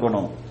பக்கத்தில்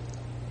இருக்கணும்,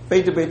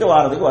 போயிட்டு போயிட்டு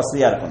வாரதுக்கு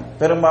வசதியா இருக்கணும்.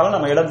 பெரும்பாலும்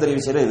நம்ம இடம்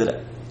தெரிவு செய்யற இதுல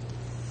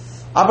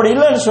அப்படி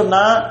இல்லைன்னு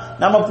சொன்னா,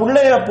 நம்ம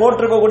பிள்ளைய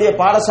போட்டிருக்கக்கூடிய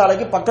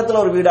பாடசாலைக்கு பக்கத்துல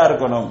ஒரு வீடா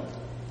இருக்கணும்,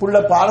 புள்ள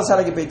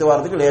பாடசாலைக்கு போயிட்டு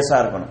வரதுக்கு லேசா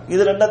இருக்கணும்.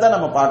 இது ரெண்டதான்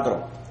நம்ம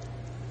பார்க்கிறோம்.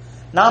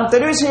 நாம்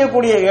தெரிவு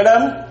செய்யக்கூடிய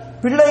இடம்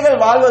பிள்ளைகள்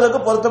வாழ்வதற்கு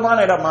பொருத்தமான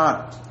இடமா,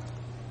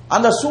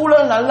 அந்த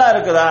சூழல் நல்லா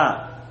இருக்குதா,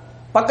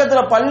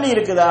 பக்கத்துல பள்ளி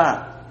இருக்குதா,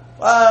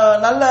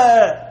 நல்ல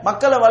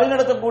மக்களை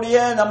வழிநடத்தக்கூடிய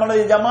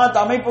நம்மளுடைய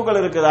ஜமாத் அமைப்புகள்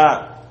இருக்குதா,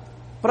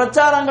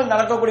 பிரச்சாரங்கள்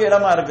நடக்கக்கூடிய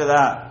இடமா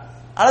இருக்குதா,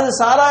 அல்லது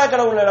சாராய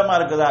கடை உள்ள இடமா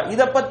இருக்குதா,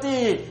 இதை பத்தி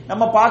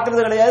நம்ம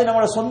பார்க்கறது கிடையாது.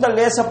 நம்மளோட சொந்த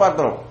லேச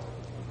பார்க்கிறோம்.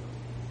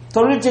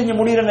 தொழில் செஞ்சு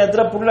முடிகிற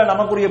நேரத்தில் புள்ள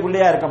நமக்குரிய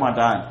பிள்ளையா இருக்க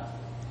மாட்டான்.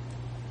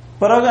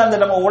 பிறகு அந்த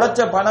நம்ம உழைச்ச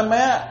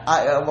பணமே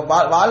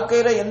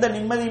வாழ்க்கையில எந்த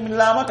நிம்மதியும்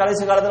இல்லாம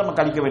கடைசி காலத்தில் நம்ம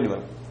கழிக்க வேண்டி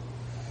வரும்.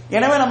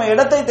 எனவே நம்ம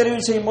இடத்தை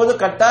தெரிவு செய்யும் போது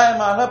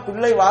கட்டாயமாக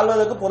பிள்ளை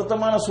வாழ்வதற்கு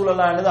பொருத்தமான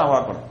சூழலானது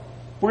பார்க்கணும்,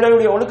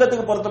 பிள்ளையுடைய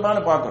ஒழுக்கத்துக்கு பொருத்தமான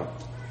பார்க்கணும்.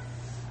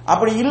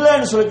 அப்படி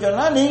இல்லைன்னு சொல்லி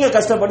சொன்னா நீங்க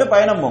கஷ்டப்பட்டு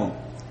பயணம் போங்க,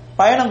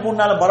 பயணம்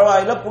கூடினாலும்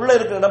பரவாயில்ல, புள்ள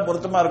இருக்கிற இடம்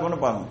பொருத்தமா இருக்கும்னு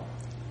பாருங்க.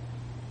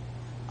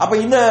 அப்ப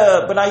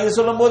இப்ப நான் இது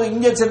சொல்லும் போது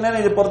இங்க சின்ன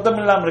இது பொருத்தம்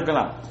இல்லாம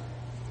இருக்கலாம்.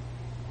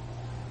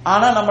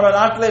 ஆனா நம்ம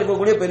நாட்டில்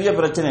இருக்கக்கூடிய பெரிய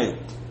பிரச்சனை,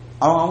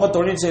 அவங்க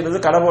தொழில் செய்யறது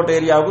கடை போட்ட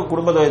ஏரியாவுக்கு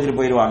குடும்பத்தை வைத்துட்டு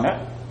போயிடுவாங்க.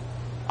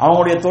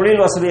 அவங்களுடைய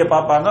தொழில் வசதியை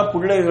பார்ப்பாங்க,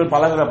 பிள்ளைகள்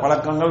பழகிற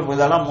பழக்கங்கள்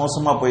இதெல்லாம்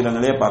மோசமா போயிடும்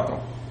நிலையை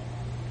பார்க்கிறோம்.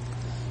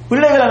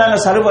 பிள்ளைகளை நாங்க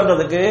சரி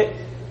பண்றதுக்கு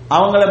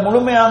அவங்களை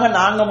முழுமையாக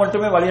நாங்க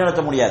மட்டுமே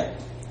வழிநடத்த முடியாது.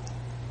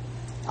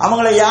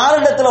 அவங்களை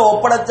யாரிடத்துல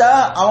ஒப்படைச்சா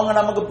அவங்க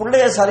நமக்கு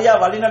பிள்ளைய சரியா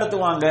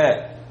வழிநடத்துவாங்க,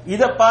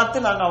 இதை பார்த்து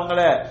நாங்க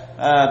அவங்கள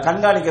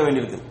கண்காணிக்க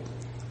வேண்டியிருக்கு.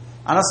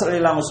 அனஸ்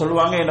ரலியல்லாஹு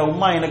சொல்லுவாங்க, என்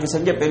உம்மா எனக்கு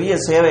செஞ்ச பெரிய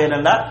சேவை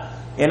என்னன்னா,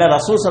 என்ன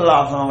ரசூல்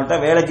ஸல்லல்லாஹு அலைஹி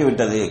வஸல்லம் வேலைக்கு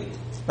விட்டது.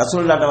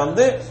 ரசூலுல்லாஹ்ட்ட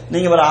வந்து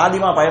நீங்க ஒரு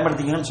ஆதிமா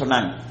பயன்படுத்திங்கன்னு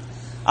சொன்னாங்க.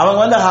 அவங்க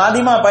வந்து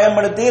ஆதிமா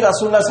பயன்படுத்தி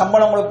ரசூல்லா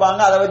சம்பளம்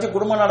கொடுப்பாங்க, அதை வச்சு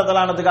குடும்பம்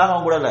நடத்தலானதுக்காக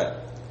அவங்க கூடல.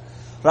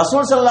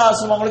 ரசூல் ஸல்லல்லாஹு அலைஹி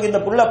வஸல்லம் அவங்களுக்கு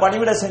இந்த புள்ள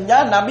பணிவிட செஞ்சா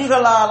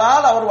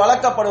நபிகளால் அவர்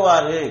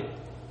வளர்க்கப்படுவாரு,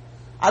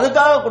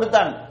 அதுக்காக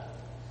கொடுத்தாங்க.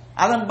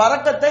 அதன்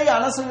பரக்கத்தை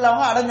அனஸ்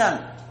ரலியல்லாஹு அடைஞ்சாங்க.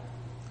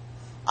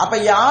 அப்ப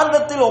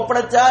யாரிடத்தில்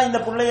ஒப்படைச்சா இந்த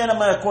பிள்ளைய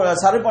நம்ம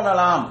சரி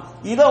பண்ணலாம்,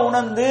 இதை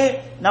உணர்ந்து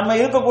நம்ம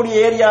இருக்கக்கூடிய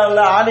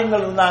ஏரியாவில்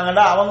ஆளுங்கள்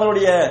இருந்தாங்கன்னா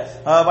அவங்களுடைய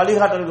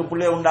வழிகாட்டலுக்கு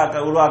பிள்ளைய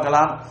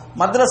உருவாக்கலாம்.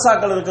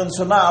 மദ്രസാக்கள் இருக்குன்னு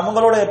சொன்னா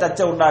அவங்களுடைய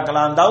டச்சை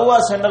உண்டாக்கலாம். தௌவா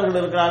சென்டர்கள்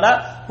இருக்கிறாங்கன்னா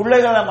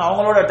பிள்ளைகளை நம்ம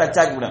அவங்களோட டச்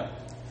ஆக்கிவிடும்.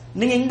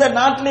 நீங்க இந்த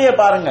நாட்டிலேயே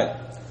பாருங்க,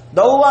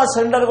 தௌவா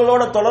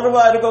சென்டர்களோட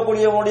தொடர்பா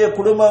இருக்கக்கூடியவங்களுடைய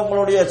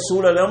குடும்பங்களுடைய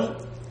சூழலும்,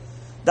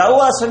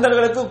 தௌவா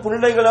சென்டர்களுக்கு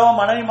பிள்ளைகளோ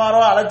மனைவிமாரோ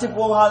அழைச்சி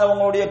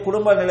போகாதவங்களுடைய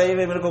குடும்ப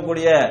நிலையிலும்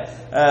இருக்கக்கூடிய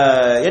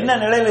என்ன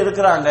நிலையில்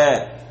இருக்கிறாங்க,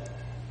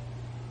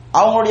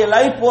 அவங்களுடைய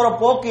லைஃப் போற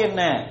போக்கு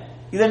என்ன,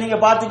 இதை நீங்க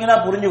பாத்தீங்கன்னா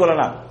புரிஞ்சு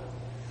கொள்ளலாம்.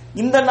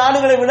 இந்த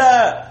நாடுகளை விட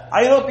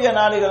ஐரோப்பிய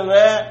நாடுகள்ல,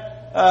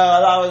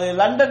 அதாவது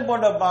லண்டன்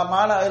போன்ற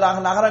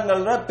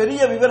நகரங்கள்ல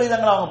பெரிய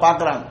விபரீதங்களை அவங்க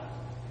பாக்குறாங்க.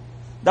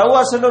 தௌவா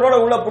சென்டரோட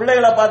உள்ள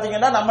பிள்ளைகளை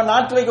பாத்தீங்கன்னா நம்ம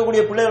நாட்டில்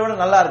இருக்கக்கூடிய பிள்ளைகளோட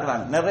நல்லா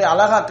இருக்கிறாங்க. நிறைய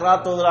அழகா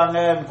கிராத் ஓதுறாங்க,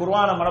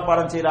 குர்ஆன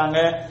மனப்பாடம் செய்யறாங்க,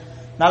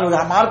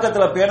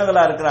 மார்க்கத்தில்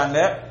பேணுதலா இருக்கிறாங்க.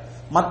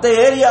 மற்ற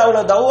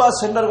ஏரியாவில் தௌவா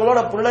சென்டர்களோட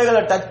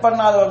பிள்ளைகளை டச்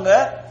பண்ணாதவங்க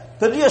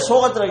பெரிய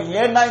சோகத்தில் இருக்கு.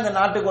 ஏன்னா இந்த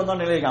நாட்டுக்கு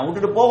வந்தோம் நிலையிருக்காங்க,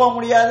 விட்டுட்டு போக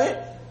முடியாது,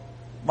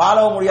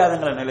 வாழவும்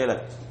முடியாதுங்கிற நிலையில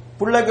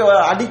பிள்ளைக்கு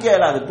அடிக்க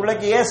இயலாது,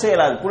 பிள்ளைக்கு ஏச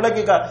இயலாது,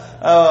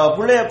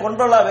 பிள்ளைய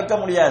கொண்டோலா வைக்க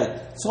முடியாது.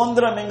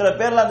 சுதந்திரம் என்கிற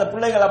பேர்ல அந்த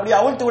பிள்ளைகள் அப்படியே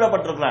அவிழ்த்து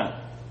விடப்பட்டிருக்கிறாங்க,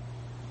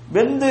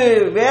 வெந்து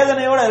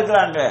வேதனையோட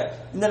இருக்கிறாங்க.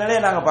 இந்த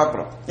நிலையை நாங்க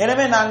பார்க்கிறோம்.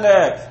 எனவே நாங்க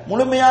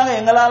முழுமையாக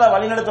எங்களால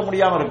வழிநடத்த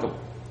முடியாம இருக்கும்.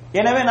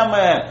 எனவே நம்ம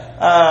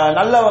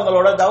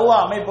நல்லவங்களோட தௌவா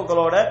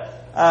அமைப்புகளோட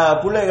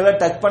பிள்ளைகளை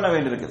டச் பண்ண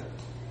வேண்டியிருக்குது.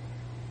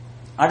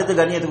 அடுத்து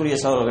கண்ணியத்துக்குரிய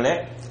சகோதரர்களே,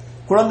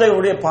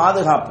 குழந்தைகளுடைய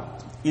பாதுகாப்பு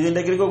இது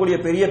இன்றைக்கு இருக்கக்கூடிய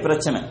பெரிய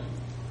பிரச்சனை.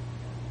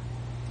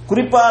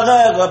 குறிப்பாக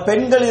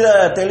பெண்கள் இதை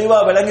தெளிவா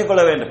விளங்கிக்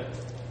கொள்ள வேண்டும்.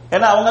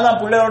 ஏன்னா அவங்க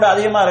தான் பிள்ளைகளோட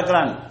அதிகமா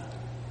இருக்கிறாங்க.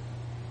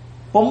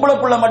 பொம்பளை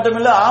பிள்ளை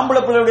மட்டுமில்ல,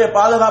 ஆம்பளை பிள்ளையுடைய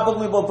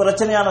பாதுகாப்புக்கும் இப்போ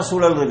பிரச்சனையான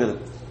சூழல் இருக்குது.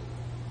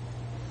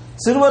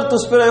 சிறுவர்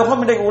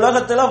துஷ்பிரயோகம் இன்றைக்கு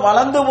உலகத்தில்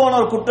வளர்ந்து போன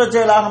ஒரு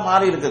குற்றச்செயலாக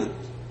மாறி இருக்குது.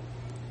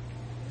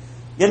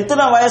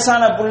 எத்தனை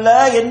வயசான புள்ள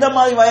எந்த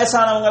மாதிரி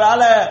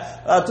வயசானவங்களால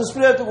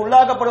துஷ்பிரயோகத்துக்கு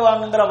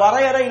உள்ளாக்கப்படுவாங்கிற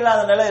வரையறை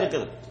இல்லாத நிலை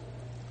இருக்குது.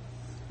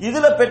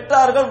 இதுல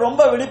பெற்றார்கள்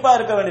ரொம்ப விழிப்பா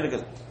இருக்க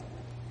வேண்டியிருக்குது.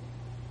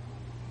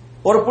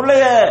 ஒரு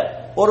பிள்ளைய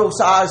ஒரு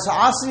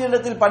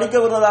ஆசிரியரிடத்தில் படிக்க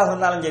விடுறதாக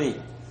இருந்தாலும் சரி,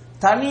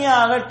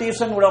 தனியாக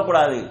டியூஷன்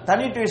விடக்கூடாது.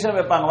 தனி டியூஷன்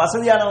வைப்பாங்க,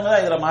 வசதியானவங்க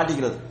தான் இதுல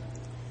மாட்டிக்கிறது.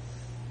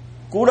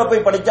 கூட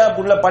போய் படிச்சா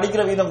புள்ள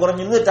படிக்கிற வீதம்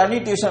குறைஞ்சிருந்து தனி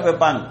டியூஷன்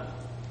வைப்பாங்க.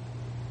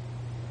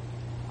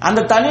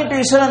 அந்த தனி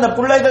டியூஷன் அந்த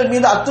பிள்ளைகள்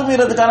மீது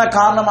அத்துமீறதுக்கான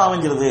காரணமா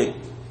அமைஞ்சிருது.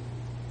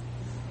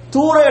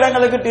 தூர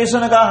இடங்களுக்கு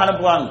டியூஷனுக்காக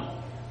அனுப்புவாங்க,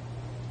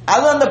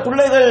 அது அந்த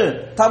பிள்ளைகள்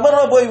தவற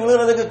போய்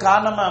விழுறதுக்கு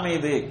காரணமா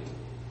அமையுது.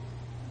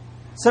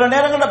 சில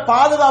நேரங்களில்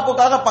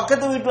பாதுகாப்புக்காக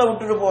பக்கத்து வீட்டில்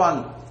விட்டுட்டு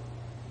போவாங்க,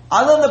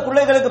 அது அந்த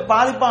பிள்ளைகளுக்கு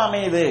பாதிப்பா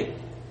அமையுது.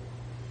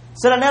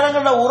 சில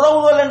நேரங்களில்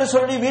உறவுகள் என்று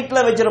சொல்லி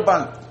வீட்டில்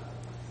வச்சிருப்பாங்க,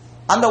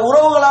 அந்த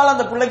உறவுகளால்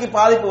அந்த பிள்ளைக்கு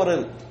பாதிப்பு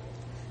வருது.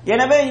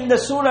 எனவே இந்த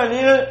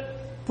சூழலில்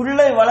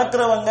பிள்ளை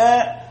வளர்க்கிறவங்க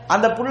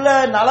அந்த பிள்ளை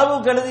நலவு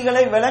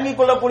கெடுதிகளை விளங்கிக்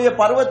கொள்ளக்கூடிய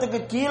பருவத்துக்கு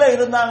கீழே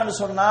இருந்தாங்கன்னு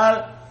சொன்னால்,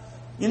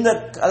 இந்த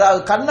அதாவது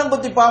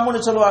கண்ணங்குத்தி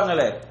பாம்புன்னு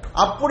சொல்லுவாங்களே,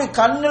 அப்படி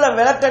கண்ணுல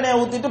விளக்கெண்ணெய்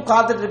ஊத்திட்டு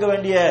காத்துட்டு இருக்க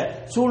வேண்டிய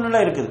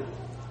சூழ்நிலை இருக்குது.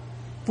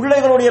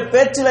 பிள்ளைகளுடைய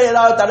பேச்சில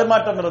ஏதாவது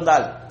தடுமாற்றம்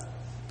இருந்தால்,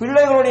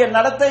 பிள்ளைகளுடைய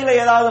நடத்தையில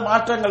ஏதாவது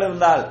மாற்றங்கள்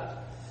இருந்தால்,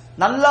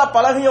 நல்லா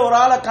பழகிய ஒரு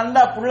ஆளை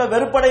கண்டா புள்ள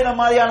வெறுப்படைகிற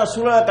மாதிரியான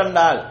சூழலை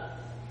கண்டால்,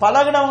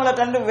 பழகினவங்களை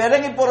கண்டு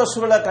விலகி போற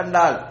சூழலை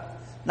கண்டால்,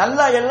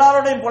 நல்லா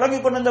எல்லாரோடையும் புழங்கி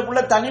கொண்டு இந்த புள்ள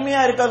தனிமையா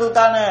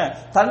இருக்கிறதுக்கான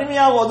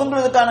தனிமையாக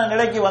ஒதுங்குறதுக்கான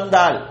நிலைக்கு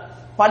வந்தால்,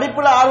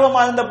 படிப்புல ஆர்வமா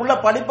இருந்த புள்ள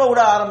படிப்பை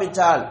விட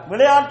ஆரம்பிச்சால்,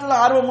 விளையாட்டுல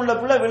ஆர்வம் உள்ள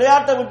புள்ள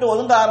விளையாட்டை விட்டு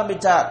ஒதுங்க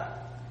ஆரம்பிச்சார்,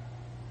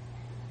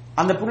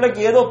 அந்த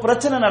பிள்ளைக்கு ஏதோ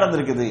பிரச்சனை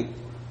நடந்திருக்குது.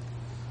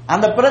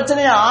 அந்த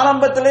பிரச்சனையை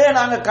ஆரம்பத்திலேயே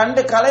நாங்க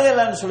கண்டு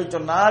கலையலன்னு சொல்லி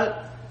சொன்னால்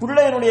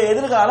பிள்ளையினுடைய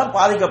எதிர்காலம்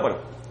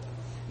பாதிக்கப்படும்.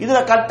 இதுல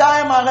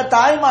கட்டாயமாக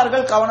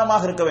தாய்மார்கள்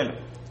கவனமாக இருக்க வேண்டும்.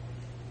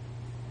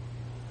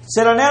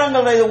 சில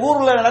நேரங்களில்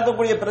ஊர்ல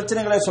நடக்கக்கூடிய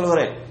பிரச்சனைகளை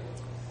சொல்கிறேன்.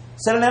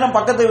 சில நேரம்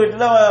பக்கத்து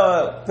வீட்டுல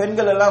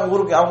பெண்கள் எல்லாம்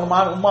ஊருக்கு அவங்க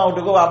உமா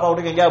வீட்டுக்கோ அப்பா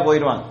வீட்டுக்கு எங்கேயாவது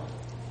போயிடுவாங்க.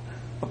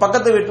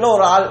 பக்கத்து வீட்டுல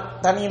ஒரு ஆள்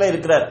தனியில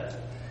இருக்கிறார்,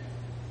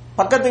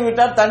 பக்கத்து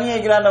வீட்டார் தனியா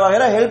இருக்கிறார்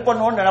வகையில ஹெல்ப்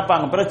பண்ணுவோம்னு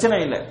நினைப்பாங்க, பிரச்சனை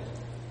இல்லை.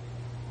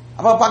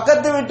 அப்ப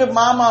பக்கத்து வீட்டு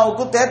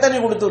மாமாவுக்கு தேத்தனி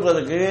கொடுத்து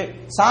விடுறதுக்கு,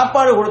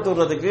 சாப்பாடு கொடுத்து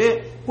விடுறதுக்கு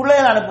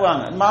பிள்ளைகளை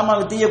அனுப்புவாங்க.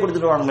 மாமாவுக்கு தீய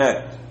கொடுத்துட்டு வாங்க,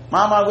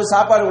 மாமாவுக்கு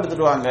சாப்பாடு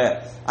கொடுத்துட்டு வாங்க,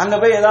 அங்க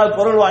போய் ஏதாவது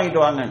பொருள்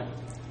வாங்கிட்டு வாங்க.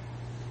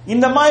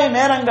 இந்த மாதிரி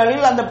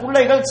நேரங்களில் அந்த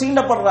பிள்ளைகள்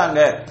சீண்டப்படுறாங்க.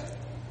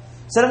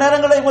 சில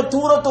நேரங்களில் இவங்க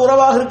தூரத்து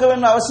உறவாக இருக்க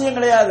வேண்டிய அவசியம்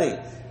கிடையாது.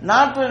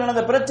 நாட்டில்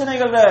நடந்த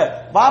பிரச்சனைகள்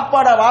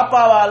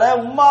வாப்பாவால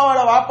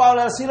உம்மாவோட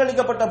வாப்பாவால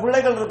சீரழிக்கப்பட்ட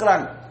பிள்ளைகள்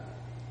இருக்கிறாங்க.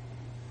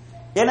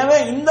 எனவே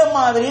இந்த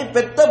மாதிரி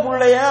பெத்த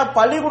பிள்ளைய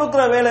பழி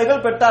கொடுக்கிற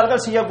வேலைகள்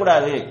பெற்றார்கள்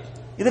செய்யக்கூடாது.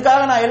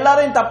 இதுக்காக நான்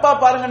எல்லாரையும் தப்பா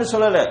பாருங்கன்னு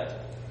சொல்லல,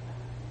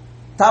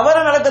 தவறு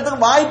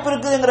நடக்கிறதுக்கு வாய்ப்பு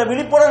இருக்குதுங்கிற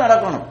விழிப்போட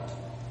நடக்கணும்.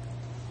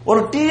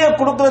 ஒரு டீயை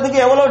கொடுக்கறதுக்கு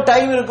எவ்வளவு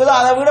டைம் இருக்குதோ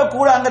அதை விட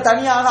கூட அங்க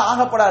தனியாக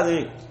ஆகப்படாது.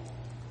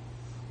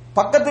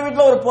 பக்கத்து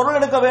வீட்டுல ஒரு பொருள்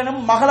எடுக்க வேணும்,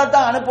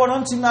 மகளைத்தான்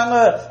அனுப்பணும் சொன்னாங்க,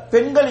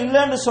 பெண்கள்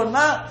இல்லைன்னு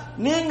சொன்னா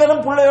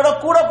நீங்களும் பிள்ளையோட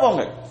கூட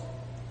போங்க.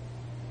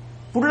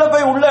 புள்ள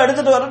போய் உள்ள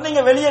எடுத்துட்டு வர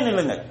நீங்க வெளியே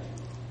நில்லுங்க.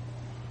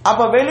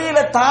 அப்ப வெளியில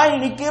தாய்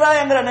நிக்கிறா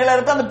என்கிற நிலை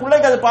இருக்கு, அந்த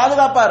பிள்ளைக்கு அது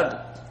பாதுகாப்பா இருக்கு.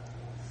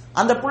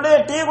 அந்த பிள்ளைய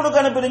டீ கொடுக்க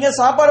அனுப்புறீங்க,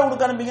 சாப்பாடு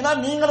கொடுக்க அனுப்பிங்கன்னா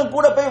நீங்களும்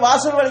கூட போய்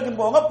வாசல் வரைக்கும்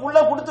போங்க, புள்ள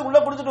கொடுத்து உள்ள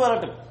கொடுத்துட்டு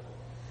வரட்டும்.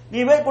 நீ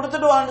போய்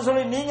கொடுத்துட்டு வான்னு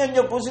சொல்லி நீங்க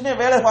இங்க புசினே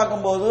வேலை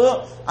பார்க்கும்போது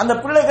அந்த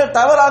பிள்ளைகள்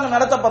தவறாக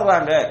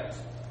நடத்தப்படுறாங்க.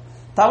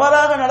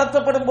 தவறாக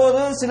நடத்தப்படும்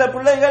போது சில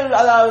பிள்ளைகள்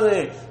அதாவது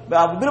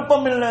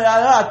விருப்பம்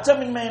இல்லாத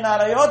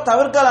அச்சமின்மையினாலேயோ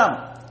தவிர்க்கலாம்.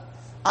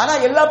 ஆனா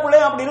எல்லா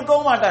பிள்ளையும் அப்படி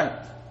இருக்கவும் மாட்டாங்க.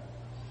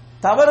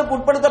 தவறுக்கு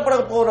உட்படுத்தப்பட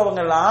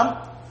போறவங்க எல்லாம்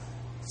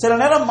சில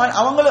நேரம்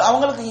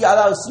அவங்களுக்கு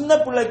அதாவது சின்ன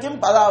பிள்ளைக்கும்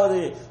அதாவது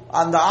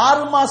அந்த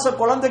 6 மாச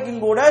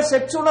குழந்தைக்கும் கூட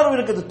செக்ஸ் உணர்வு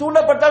இருக்குது,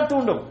 தூண்டப்பட்டால்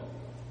தூண்டும்.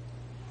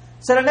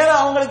 சில நேரம்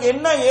அவங்களுக்கு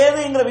என்ன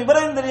ஏதுங்கிற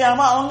விவரம்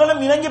தெரியாம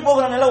அவங்களும் இறங்கி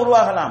போகிற நிலை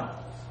உருவாகலாம்.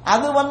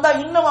 அது வந்தா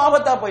இன்னும்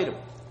ஆபத்தா போயிடும்.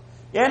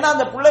 ஏன்னா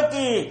அந்த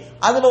பிள்ளைக்கு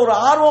அதுல ஒரு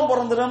ஆர்வம்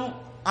பிறந்துடும்.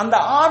 அந்த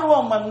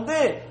ஆர்வம்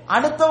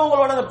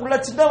அடுத்தவங்களோட அந்த பிள்ளை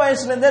சின்ன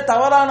வயசுல இருந்தே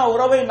தவறான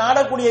உறவை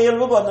நாடக்கூடிய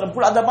இயல்புக்கு வந்துடும்.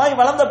 அந்த மாதிரி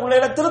வளர்ந்த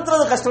பிள்ளைகளை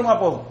திருத்துறது கஷ்டமா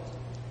போகும்.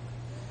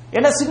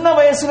 ஏன்னா சின்ன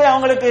வயசுல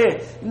அவங்களுக்கு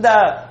இந்த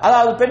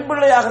அதாவது பெண்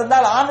பிள்ளையாக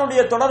இருந்தால்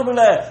ஆணுடைய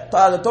தொடர்புல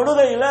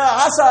தொடுகையில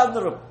ஆசை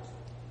வந்துடும்.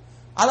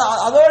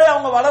 அதோட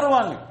அவங்க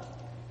வளருவாங்க.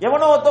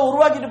 எவனோ ஒருத்தன்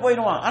உருவாக்கிட்டு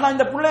போயிடுவான். ஆனா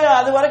இந்த பிள்ளைய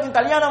அது வரைக்கும்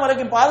கல்யாணம்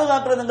வரைக்கும்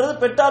பாதுகாக்கிறதுங்கிறது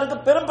பெற்றாருக்கு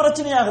பெரும்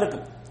பிரச்சனையாக இருக்கு.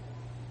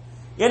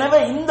 எனவே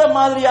இந்த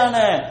மாதிரியான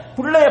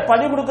பிள்ளைய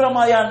பழி கொடுக்கிற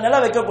மாதிரியான நிலை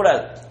வைக்க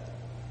கூடாது.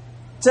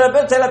 சில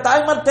பேர் சில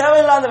தாய்மார்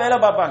தேவையில்லாத வேலை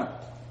பார்ப்பாங்க.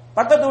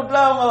 பக்கத்து வீட்டுல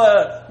அவங்க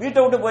வீட்டை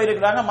விட்டு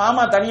போயிருக்கிறாங்க,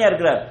 மாமா தனியா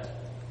இருக்கிறார்.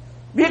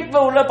 வீட்டுல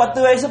உள்ள 10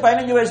 வயசு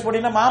 15 வயசு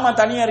போட்டீங்கன்னா மாமா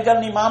தனியா இருக்காரு,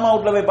 நீ மாமா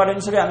வீட்டுல போய்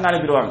பாடுன்னு சொல்லி அங்க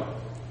அனுப்பிடுவாங்க.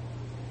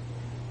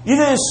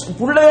 இது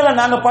பிள்ளைகளை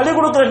நாங்க பழி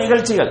கொடுக்கிற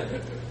நிகழ்ச்சிகள்.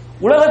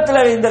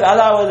 உலகத்தில் இந்த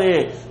அதாவது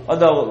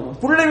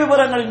புள்ளி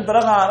விவரங்களின்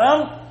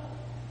பிரகாரம்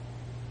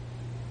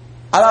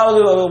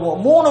அதாவது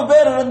 3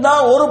 பேர் இருந்தா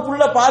ஒரு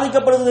புள்ள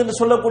பாதிக்கப்படுது என்று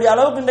சொல்லக்கூடிய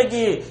அளவுக்கு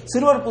இன்றைக்கு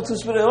சிறுவர்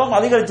துஷ்பிரயோகம்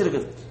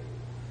அதிகரிச்சிருக்கு.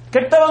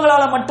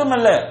 கெட்டவங்களால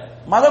மட்டுமல்ல,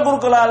 மத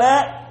குருக்களால,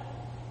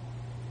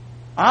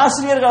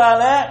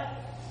 ஆசிரியர்களால,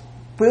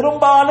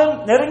 பெரும்பாலும்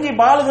நெருங்கி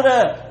வாழுகிற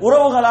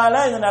உறவுகளால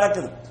இது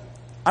நடக்குது.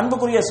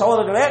 அன்புக்குரிய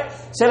சகோதரர்களே,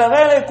 சில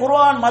வேளை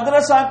குர்ஆன்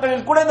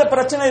மதரசாக்களில் கூட இந்த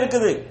பிரச்சனை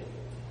இருக்குது.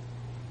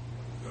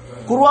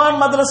 குர்ஆன்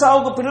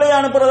மதரசாவுக்கு பிள்ளை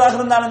அனுப்புறதாக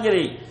இருந்தாலும்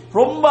சரி,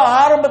 ரொம்ப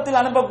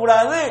ஆரம்பத்தில்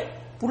அனுப்பக்கூடாது.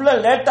 புள்ள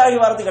லேட் ஆகி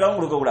வரதுக்கு இடம்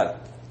கொடுக்க கூடாது.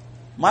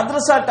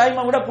 மதரசா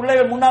டைமை விட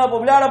பிள்ளைகள் முன்னால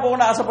விளையாட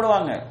போகணும்னு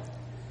ஆசைப்படுவாங்க.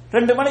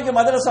 2 மணிக்கு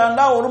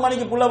மதரசாண்டா 1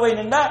 மணிக்கு புள்ள போய்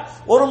நின்றா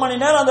 1 மணி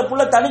நேரம் அந்த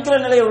புள்ள தணிக்கிற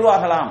நிலை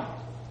உருவாகலாம்.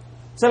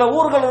 சில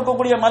ஊர்கள்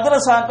இருக்கக்கூடிய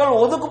மதரசாக்கள்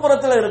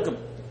ஒதுக்குப்புறத்தில் இருக்கும்.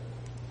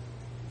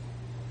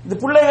 இந்த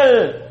பிள்ளைகள்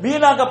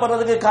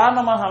வீணாக்கப்படுறதுக்கு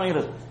காரணமாக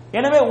அமைகிறது.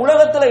 எனவே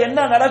உலகத்தில்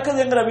என்ன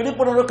நடக்குது என்கிற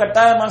விழிப்புணர்வு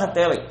கட்டாயமாக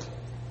தேவை.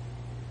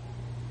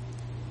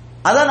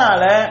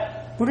 அதனால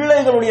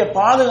பிள்ளைகளுடைய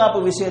பாதுகாப்பு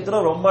விஷயத்துல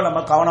ரொம்ப நம்ம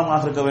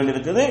கவனமாக இருக்க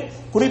வேண்டியிருக்குது.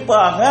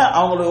 குறிப்பாக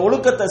அவங்களுடைய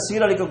ஒழுக்கத்தை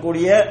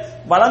சீரழிக்கக்கூடிய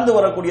வளர்ந்து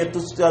வரக்கூடிய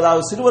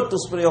அதாவது சிறுவர்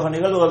துஷ்பிரயோக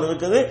நிகழ்வுகள்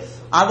இருக்குது.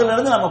 அதுல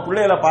இருந்து நம்ம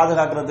பிள்ளைகளை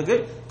பாதுகாக்கிறதுக்கு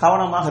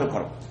கவனமாக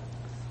இருக்கணும்.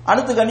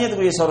 அடுத்து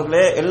கண்ணியத்துக்குரிய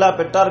சோர்களே, எல்லா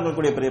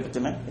பெற்றார்களுடைய பெரிய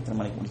பிரச்சனை எத்தனை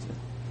மணிக்கு முடிச்சு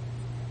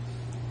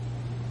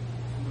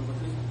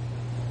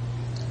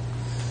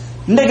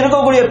இன்றைக்கு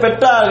இருக்கக்கூடிய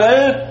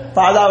பெற்றார்கள்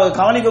அதாவது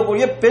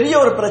கவனிக்கக்கூடிய பெரிய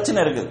ஒரு பிரச்சனை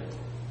இருக்குது.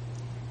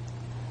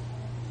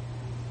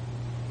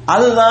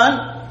 அதுதான்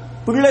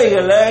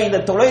பிள்ளைகளை இந்த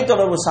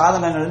தொலைத்தொடர்பு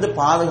சாதனங்கள் இருந்து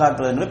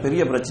பாதுகாக்கிறது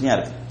பெரிய பிரச்சனையா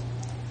இருக்கு.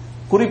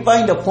 குறிப்பா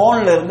இந்த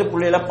போன்ல இருந்து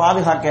பிள்ளைகளை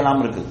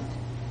பாதுகாக்கலாம் இருக்குது.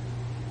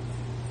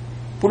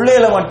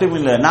 பிள்ளைகளை மட்டும்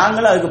இல்ல,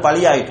 நாங்களும் அதுக்கு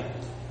பலியாயிட்டோம்.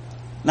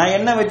 நான்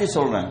என்ன வச்சு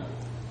சொல்றேன்,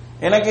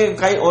 எனக்கு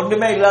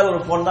ஒன்றுமே இல்லாத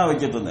ஒரு போன் தான்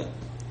வச்சுட்டு இருந்தேன்.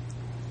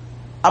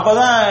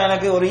 அப்பதான்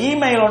எனக்கு ஒரு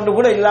இமெயில் ஒன்று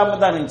கூட இல்லாம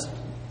தான் இருந்துச்சு.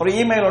 ஒரு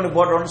இமெயில் ஒன்று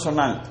போட்டோன்னு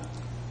சொன்னாங்க.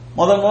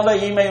 முதல்ல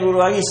இமெயில்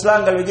உருவாகி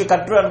இஸ்லாம் கல்விக்கு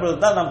கற்று அனுப்புறது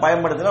தான் நான்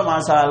பயன்படுத்தின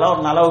மாஷா அல்லாஹ்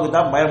ஒரு அளவுக்கு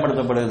தான்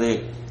பயன்படுத்தப்படுது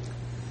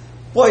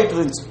போயிட்டு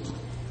இருந்துச்சு.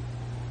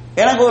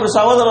 எனக்கு ஒரு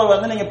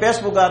சகோதரர் நீங்க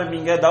பேஸ்புக்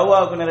ஆரம்பிங்க,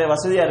 தவாவுக்கு நிறைய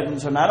வசதியா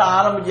இருக்குன்னு சொன்னாரு.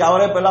 ஆரம்பிச்சு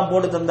அவரே இப்ப எல்லாம்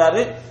போட்டு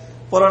தந்தாரு.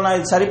 கொரோனா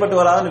இது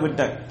சரிப்பட்டு வராதுன்னு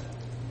விட்டேன்.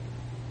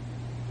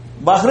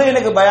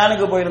 பஹ்ரைனுக்கு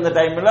பயானுக்கு போயிருந்த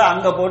டைம்ல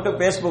அங்க போட்டு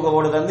பேஸ்புக்கை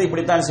போட்டு தந்து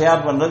இப்படித்தான்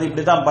ஷேர் பண்றது,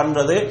 இப்படித்தான்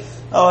பண்றது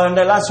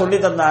எல்லாம் சொல்லி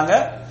தந்தாங்க.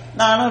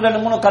 நானும்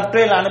 2-3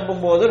 கட்டுரையில்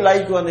அனுப்பும் போது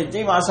லைக் வந்துச்சு,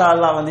 மாஷா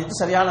அல்லாஹ் வந்துச்சு,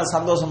 சரியான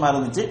சந்தோஷமா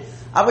இருந்துச்சு.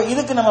 அப்ப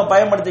இதுக்கு நம்ம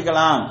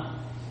பயன்படுத்திக்கலாம்,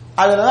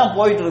 அதுலதான்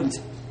போயிட்டு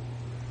இருந்துச்சு.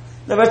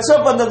 இந்த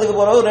வாட்ஸ்அப் வந்ததுக்கு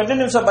பிறகு 2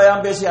 நிமிஷம்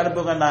பயான் பேசி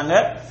அனுப்புங்கன்னாங்க.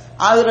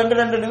 அது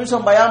 2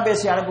 நிமிஷம் பயான்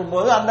பேசி அனுப்பும்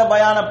போது அந்த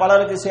பயான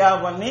பலருக்கு ஷேர்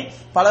பண்ணி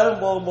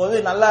பலரும் போகும்போது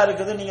நல்லா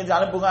இருக்குது, நீங்க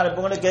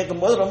அனுப்புங்கன்னு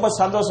கேட்கும்போது ரொம்ப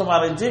சந்தோஷமா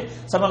இருந்துச்சு.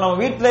 நம்ம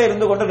வீட்டிலே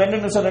இருந்து கொண்டு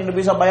 2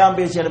 நிமிஷம் பயான்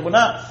பேசி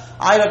அனுப்புனா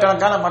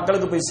ஆயிரக்கணக்கான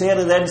மக்களுக்கு போய்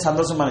சேருதேன்னு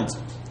சந்தோஷமா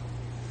இருந்துச்சு.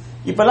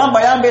 இப்பெல்லாம்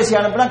பயான் பேசி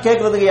அனுப்புனா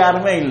கேட்கறதுக்கு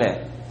யாருமே இல்லை.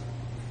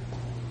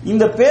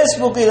 இந்த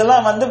பேஸ்புக்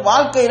இதெல்லாம்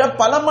வாழ்க்கையில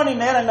பல மணி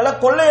நேரங்களை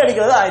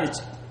கொள்ளையடிக்கிறது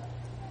ஆயிடுச்சு.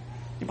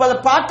 இப்ப அதை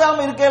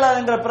பார்க்காம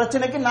இருக்கலாங்கிற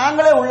பிரச்சனைக்கு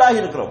நாங்களே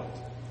உள்ளாகி இருக்கிறோம்.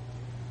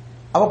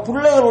 அப்ப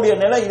பிள்ளைகளுடைய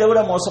நிலை இதை விட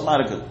மோசமா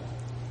இருக்குது.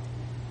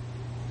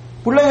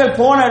 பிள்ளைகள்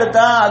போன்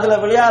எடுத்தா அதுல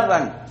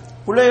விளையாடுறாங்க.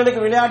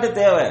 பிள்ளைகளுக்கு விளையாட்டு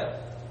தேவை.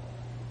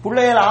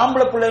 பிள்ளைகள்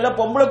ஆம்பளை பிள்ளைல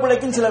பொம்பளை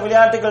பிள்ளைக்கும் சில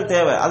விளையாட்டுகள்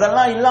தேவை.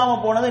 அதெல்லாம் இல்லாம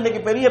போனது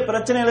இன்னைக்கு பெரிய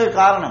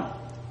பிரச்சனைகளுக்கு காரணம்.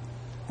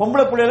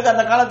 பொம்பளை பிள்ளைகளுக்கு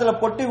அந்த காலத்துல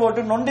பொட்டி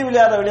போட்டு நொண்டி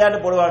விளையாடுற விளையாட்டு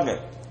போடுவாங்க.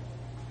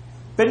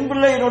 பெண்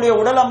பிள்ளையினுடைய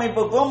உடல்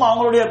அமைப்புக்கும்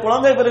அவங்களுடைய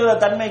குழந்தை பெறுகிற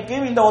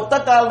தன்மைக்கும் இந்த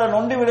ஒத்த காலில்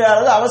நொண்டி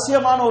விளையாடுறது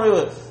அவசியமான ஒரு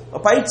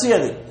பயிற்சி.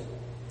 அது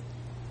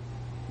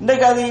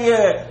இன்றைக்கு அது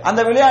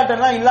அந்த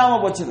விளையாட்டெல்லாம் இல்லாம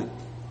போச்சுது.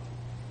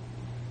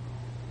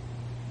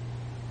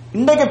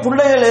 இன்றைக்கு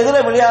பிள்ளைகள் எதிர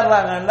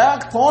விளையாடுறாங்கன்னா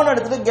போன்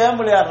எடுத்துட்டு கேம்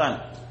விளையாடுறாங்க.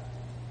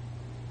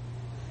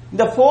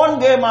 இந்த போன்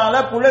கேமால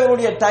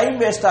பிள்ளைகளுடைய டைம்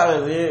வேஸ்ட்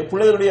ஆகுது,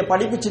 பிள்ளைகளுடைய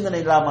படிப்பு சிந்தனை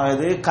இல்லாம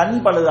ஆகுது, கண்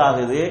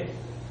பழுதாகுது,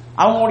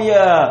 அவங்களுடைய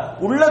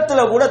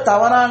உள்ளத்துல கூட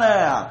தவறான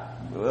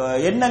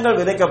எண்ணங்கள்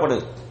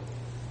விதைக்கப்படுது.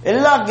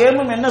 எல்லா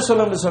கேமும் என்ன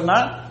சொல்லுன்னு சொன்னா,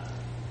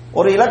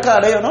 ஒரு இலக்கை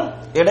அடையணும்,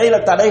 இடையில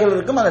தடைகள்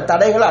இருக்கும், அந்த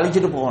தடைகளை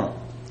அழிச்சிட்டு போகணும்.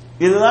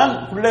 இதுதான்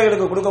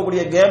பிள்ளைகளுக்கு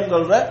கொடுக்கக்கூடிய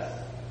கேம்கள்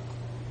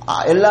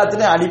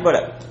எல்லாத்திலையும்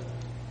அடிப்படை.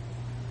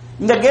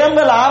 இந்த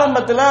கேம்கள்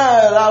ஆரம்பத்தில்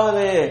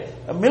அதாவது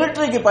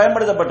மிலிட்டரிக்கு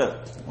பயன்படுத்தப்பட்டது,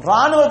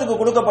 ராணுவத்துக்கு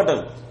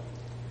கொடுக்கப்பட்டது.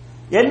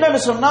 என்னன்னு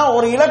சொன்னா,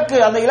 ஒரு இலக்கு,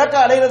 அந்த இலக்கை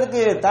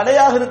அடைகிறதுக்கு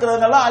தடையாக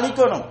இருக்கிறதெல்லாம்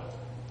அழிக்கணும்.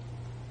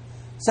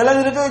 சிலது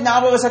இருக்குது,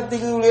 ஞாபக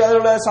சக்திக்கு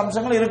அதோட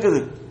அம்சங்கள் இருக்குது.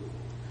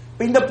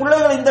 இந்த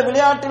பிள்ளைகள் இந்த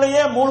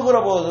விளையாட்டிலேயே மூழ்கிற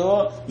போது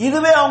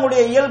இதுவே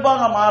அவங்களுடைய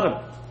இயல்பாக மாறும்.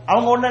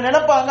 அவங்க ஒண்ணு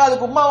நினைப்பாங்க,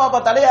 அதுக்கு உமா பாப்பா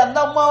தடையா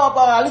இருந்தா உமா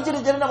பாப்பா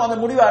அழிச்சிருச்சுன்னு நம்ம அந்த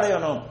முடிவை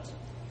அடையணும்.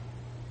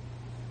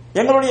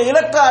 எங்களுடைய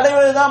இலக்கை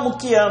அடைவதுதான்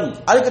முக்கியம்,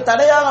 அதுக்கு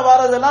தடையாக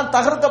வாரதெல்லாம்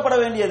தகர்க்கப்பட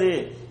வேண்டியது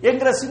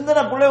என்கிற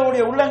சிந்தனை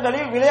பிள்ளைகளுடைய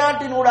உள்ளங்களில்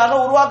விளையாட்டினூடாக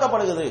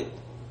உருவாக்கப்படுகிறது.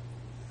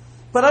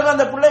 பிறகு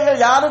அந்த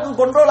பிள்ளைகள் யாருக்கும்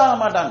கண்ட்ரோல் ஆக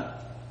மாட்டாங்க,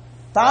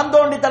 தான்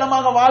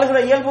தோண்டித்தனமாக வாழ்கிற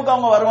இயல்புக்கு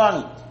அவங்க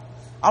வருவாங்க.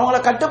 அவங்கள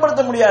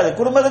கட்டுப்படுத்த முடியாது,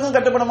 குடும்பத்துக்கும்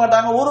கட்டுப்பட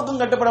மாட்டாங்க,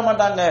 ஊருக்கும் கட்டுப்பட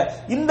மாட்டாங்க.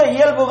 இந்த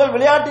இயல்புகள்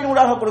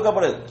விளையாட்டினூடாக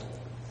கொடுக்கப்படுது.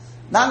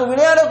 நாங்க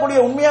விளையாடக்கூடிய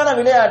உண்மையான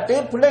விளையாட்டு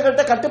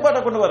பிள்ளைகள்கிட்ட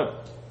கட்டுப்பாட்டை கொண்டு வரும்.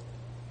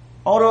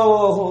 ஒரு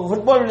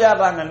ஃபுட்பால்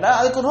விளையாடுறாங்கன்னா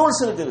அதுக்கு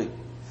ரூல்ஸ் இருக்குது,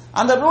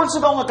 அந்த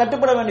ரூல்ஸுக்கு அவங்க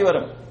கட்டுப்பட வேண்டி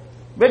வரும்.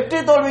 வெற்றி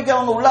தோல்விக்கு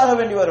அவங்க உள்ளாக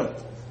வேண்டி வரும்.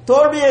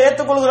 தோல்வியை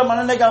ஏற்றுக்கொள்கிற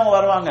மனநிலைக்கு அவங்க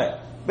வருவாங்க.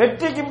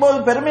 வெற்றிக்கும் போது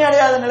பெருமை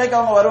அடையாத நிலைக்கு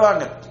அவங்க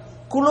வருவாங்க.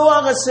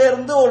 குழுவாக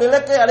சேர்ந்து ஒரு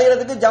இலக்கை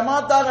அடைகிறதுக்கு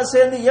ஜமாத்தாக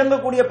சேர்ந்து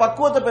இயங்கக்கூடிய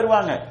பக்குவத்தை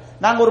பெறுவாங்க.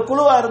 நாங்க ஒரு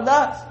குழுவா இருந்தா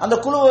அந்த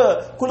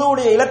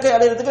குழுவுடைய இலக்கை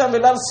அடைகிறதுக்கு நம்ம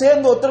எல்லாரும்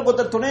சேர்ந்து ஒருத்தருக்கு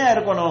ஒருத்தர் துணையா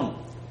இருக்கணும்.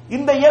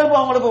 இந்த இயல்பு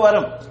அவங்களுக்கு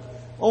வரும்.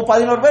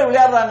 11 பேர்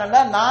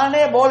விளையாடுறாங்கன்னா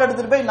நானே கோல்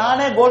எடுத்துட்டு போய்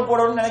நானே கோல்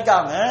போடணும்னு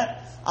நினைக்காம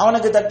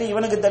அவனுக்கு தட்டி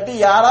இவனுக்கு தட்டி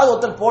யாராவது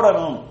ஒருத்தர்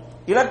போடணும்,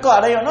 இலக்கு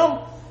அடையணும்,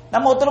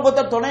 நம்ம ஒருத்தருக்கு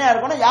ஒருத்தர் துணையா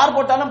இருக்கணும். யார்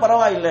போட்டாலும்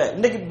பரவாயில்லை.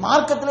 இன்னைக்கு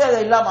மார்க்கத்திலே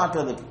அதை இல்லாம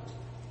ஆக்குறதுக்கு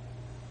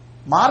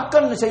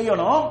மார்க்கம்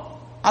செய்யணும்,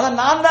 அதை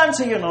நான் தான்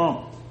செய்யணும்,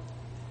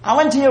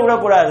 அவன் செய்ய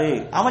விடக்கூடாது,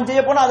 அவன்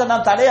செய்ய போனா அதை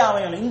நான் தடைய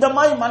அமையணும். இந்த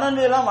மாதிரி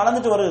மனநிலை எல்லாம்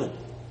வளர்ந்துட்டு வருது.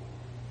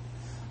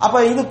 அப்ப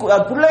இது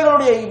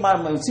பிள்ளைகளுடைய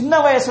சின்ன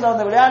வயசுல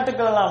அந்த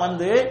விளையாட்டுகள் எல்லாம்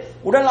வந்து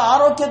உடல்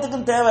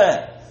ஆரோக்கியத்துக்கும் தேவை,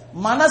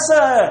 மனச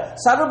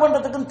சர்வ்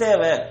பண்றதுக்கும்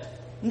தேவை.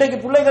 இன்றைக்கு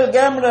பிள்ளைகள்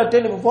கேம்ல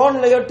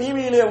போன்லயோ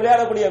டிவியிலயோ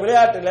விளையாடக்கூடிய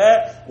விளையாட்டுல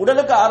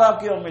உடலுக்கு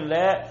ஆரோக்கியம் இல்ல,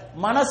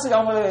 மனசு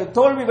அவங்க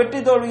தோல்வி வெற்றி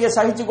தோல்வியை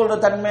சகிச்சு கொள்ற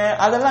தன்மை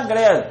அதெல்லாம்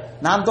கிடையாது.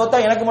 நான் தோத்தா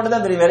எனக்கு மட்டும்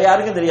தான் தெரியும், வேற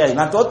யாருக்கும் தெரியாது.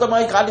 நான் தோத்த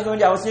மாதிரி காட்டிக்க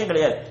வேண்டிய அவசியம்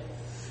கிடையாது.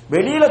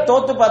 வெளியில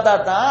தோத்து பார்த்தா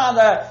தான்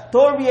அந்த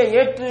தோல்வியை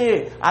ஏற்று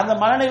அந்த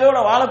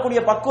மனநிலையோட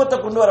வாழக்கூடிய பக்குவத்தை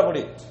கொண்டு வர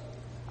முடியும்.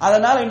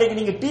 அதனால இன்றைக்கு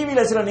நீங்க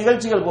டிவியில சில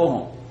நிகழ்ச்சிகள்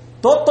போகும்,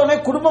 தோத்தோனே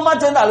குடும்பமா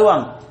சேர்ந்து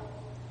அழுவாங்க.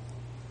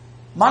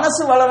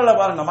 மனசு வளரல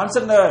பாருங்க,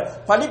 மனுஷன்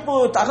படிப்பு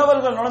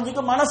தகவல்கள்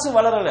நுழைஞ்சுக்கு மனசு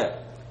வளரல.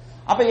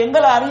 அப்ப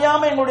எங்களை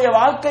அறியாம எங்களுடைய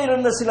வாழ்க்கையில்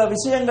இருந்த சில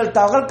விஷயங்கள்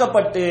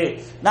தகர்க்கப்பட்டு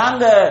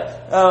நாங்க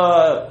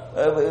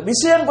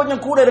விஷயம்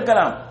கொஞ்சம் கூட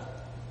இருக்கலாம்,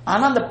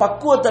 ஆனா அந்த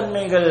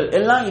பக்குவத்தன்மைகள்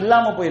எல்லாம்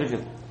இல்லாம போயிருக்கு.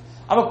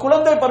 அப்ப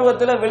குழந்தை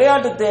பருவத்தில்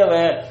விளையாட்டு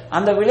தேவை,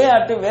 அந்த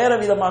விளையாட்டு வேற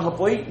விதமாக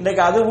போய்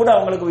இன்றைக்கு அது கூட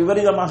அவங்களுக்கு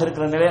விபரீதமாக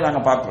இருக்கிற நிலையை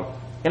நாங்க பார்க்கிறோம்.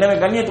 எனவே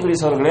கண்ணியத்துக்குரிய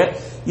சகோதரர்களே,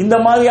 இந்த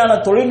மாதிரியான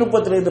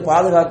தொழில்நுட்பத்திலிருந்து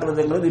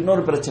பாதுகாக்கிறதுங்கிறது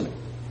இன்னொரு பிரச்சனை.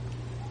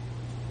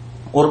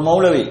 ஒரு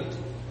மௌலவி,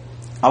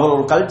 அவர்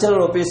ஒரு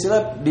கல்ச்சரல் ஆபீஸ்ல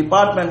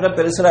டிபார்ட்மெண்ட்ல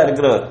பெருசா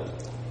இருக்கிறவர்.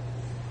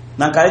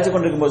 நான் கழிச்சு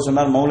கொண்டிருக்கும் போது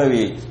சொன்னார்,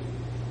 மௌலவி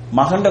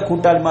மகண்ட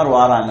கூட்டாளிமார்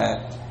வாராங்க,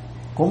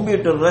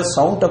 கம்ப்யூட்டர்ல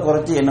சவுண்ட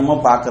குறைச்சி என்னமோ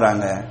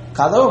பாக்குறாங்க,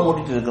 கதவை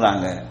மூடிட்டு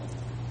இருக்கிறாங்க,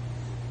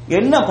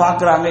 என்ன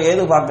பாக்குறாங்க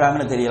ஏது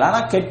பாக்குறாங்கன்னு தெரியல,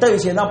 ஆனா கெட்ட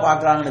விஷயம் தான்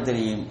பாக்குறாங்கன்னு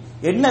தெரியும்,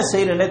 என்ன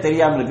செய்யறேன்னே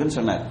தெரியாம இருக்குன்னு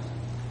சொன்னார்.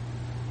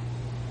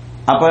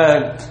 அப்ப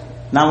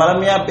நான்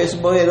வளமையா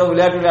பேசும்போது ஏதோ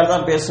விளையாட்டு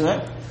தான்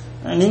பேசுவேன்,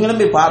 நீங்களும்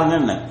போய் பாருங்க.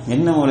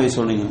 என்ன மொழி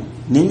சொல்றீங்க?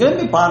 நீங்களும்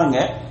போய் பாருங்க,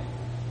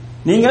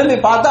 நீங்களும்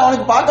போய் பார்த்தா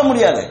அவனுக்கு பார்க்க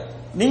முடியாது,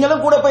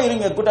 நீங்களும் கூட போய்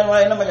இருங்க, கூட்டம்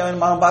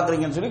என்ன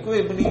பாக்குறீங்கன்னு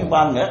சொல்லி நீங்க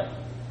பாருங்க.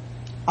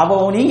 அப்போ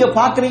நீங்க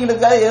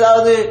பாக்குறீங்களுக்காக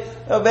ஏதாவது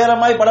வேற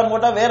மாதிரி படம்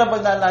போட்டா வேற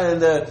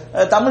இந்த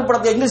தமிழ்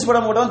படத்தை இங்கிலீஷ்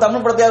படம் போட்டவன்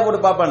தமிழ் படத்தையாவது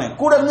போட்டு பார்ப்பானு,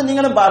 கூட இருந்து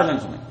நீங்களும்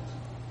பாருங்கன்னு சொன்னேன்.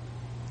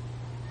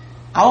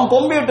 அவன்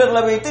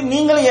கம்ப்யூட்டர்ல வைத்து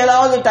நீங்களும்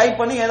ஏதாவது டைப்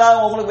பண்ணி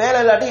ஏதாவது உங்களுக்கு வேலை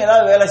இல்லாட்டி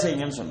ஏதாவது வேலை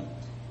செய்யுங்கன்னு சொன்னேன்.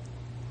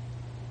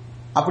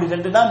 அப்படி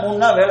 2 நாள் 3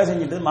 நாள் வேலை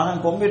செஞ்சுட்டு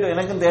மகன் கம்ப்யூட்டர்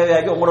எனக்கும்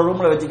தேவையாக்கி உங்களோட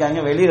ரூம்ல வச்சுக்காங்க,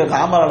 வெளியில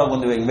காமரால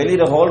கொண்டு வைங்க,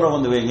 வெளியில ஹோல்ல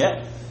கொண்டு வைங்க,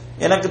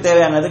 எனக்கு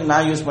தேவையானதுக்கு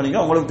நான் யூஸ்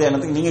பண்ணிக்கிறேன், உங்களுக்கு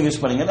தேவையானதுக்கு நீங்க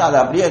யூஸ் பண்ணிக்க, அதை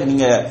அப்படியே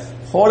நீங்க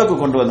ஹோலுக்கு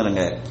கொண்டு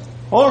வந்துருங்க.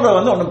 ஹோல்ல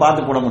வந்து ஒன்னும்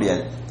பார்த்து போட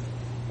முடியாது,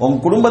 உங்க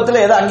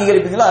குடும்பத்தில் எதை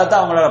அங்கீகரிப்பீங்களோ அதை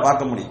தான் அவங்களால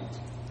பார்க்க முடியும்.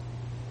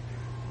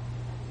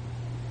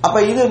 அப்ப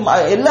இது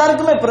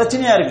எல்லாருக்குமே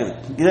பிரச்சனையா இருக்குது.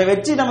 இதை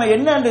வச்சு நம்ம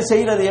என்ன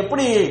செய்யறது,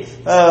 எப்படி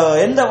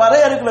எந்த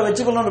வரையறுக்குள்ள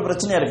வச்சுக்கணும்னு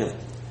பிரச்சனையா இருக்குது.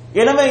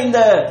 எனவே இந்த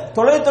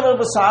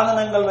தொலைத்தொடர்பு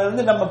சாதனங்கள்ல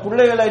இருந்து நம்ம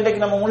பிள்ளைகளை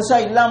இன்றைக்கு நம்ம முழுசா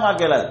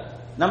இல்லாமக்கலாது.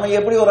 நம்ம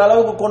எப்படி ஒரு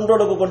அளவுக்கு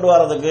கொண்டு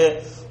வரதுக்கு,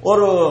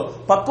 ஒரு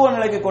பக்குவ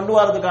நிலைக்கு கொண்டு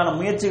வரதுக்கான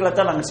முயற்சிகளை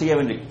தான் நாங்கள் செய்ய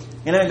வேண்டியது.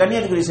 எனவே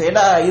கண்ணியத்துக்குரிய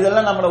ஏன்னா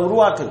இதெல்லாம் நம்மளை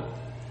உருவாக்குது.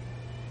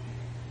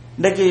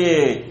 இன்றைக்கு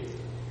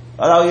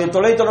அதாவது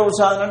தொலைத்தொடர்பு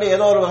சாதனம்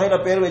ஏதோ ஒரு வகையில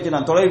பேர் வச்சு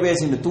நான்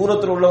தொலைபேசி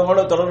தூரத்தில்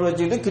உள்ளவங்களோட தொடர்பு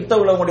வச்சுக்கிட்டு கிட்ட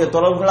உள்ளவங்களுடைய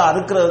தொடர்புகளை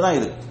அறுக்கிறது தான்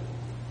இது.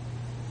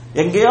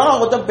 எங்கேயோ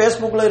மொத்தம்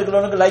பேஸ்புக்ல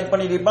இருக்கிறவனுக்கு லைக்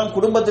பண்ணிட்டு இருப்பான்,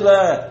 குடும்பத்துல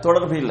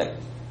தொடர்பு இல்லை.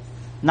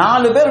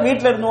 4 பேர்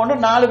வீட்டுல இருந்து கொண்டு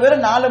 4 பேர்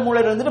 4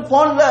 மூலையில இருந்துட்டு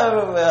போன்ல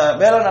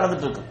வேலை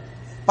நடந்துட்டு இருக்கு.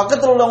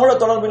 பக்கத்தில் உள்ளவங்களோட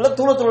தொடர்பு இல்லை,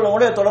 தூரத்தில்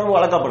உள்ளவங்களுடைய தொடர்பு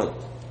வளர்க்கப்படுது.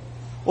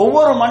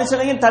 ஒவ்வொரு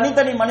மனுஷனையும்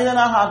தனித்தனி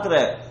மனிதனாக ஆக்குற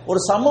ஒரு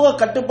சமூக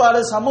கட்டுப்பாடு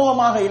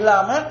சமூகமாக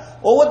இல்லாம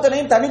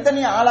ஒவ்வொருத்தனையும்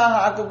தனித்தனி ஆளாக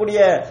ஆக்கக்கூடிய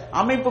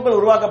அமைப்புகள்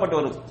உருவாக்கப்பட்டு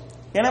வருது.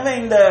 எனவே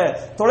இந்த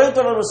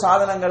தொலைத்தொடர்பு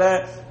சாதனங்களை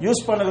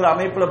யூஸ் பண்ணுகிற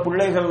அமைப்புல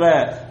பிள்ளைகள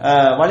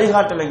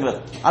வழிகாட்டலைங்கிறது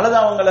அல்லது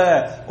அவங்கள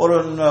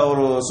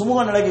ஒரு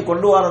சுமூக நிலைக்கு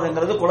கொண்டு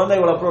வரதுங்கிறது குழந்தை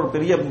வளர்ப்பு ஒரு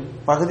பெரிய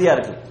பகுதியா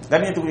இருக்கு.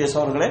 கண்ணியத்துக்குரிய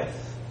சோழர்களே,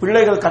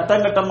 பிள்ளைகள்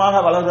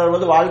கட்டங்கட்டமாக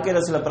வளர்வது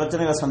வாழ்க்கையில சில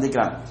பிரச்சனைகளை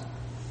சந்திக்கிறாங்க.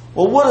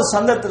 ஒவ்வொரு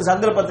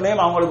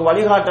சந்தர்ப்பத்திலையும் அவங்களுக்கு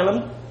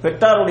வழிகாட்டலும்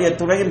பெற்றாருடைய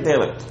துணையும்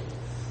தேவை.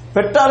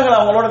 பெற்றார்கள்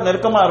அவங்களோட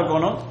நெருக்கமா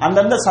இருக்கணும்.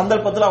 அந்தந்த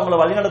சந்தர்ப்பத்தில் அவங்களை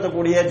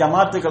வழிநடத்தக்கூடிய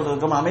ஜமாத்துகள்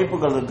இருக்கும்,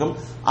 அமைப்புகள் இருக்கும்.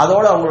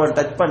 அதோட அவங்களோட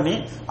டச் பண்ணி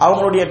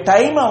அவங்களுடைய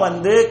டைமை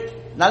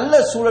நல்ல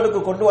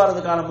சூழலுக்கு கொண்டு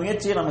வரதுக்கான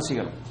முயற்சியை நம்ம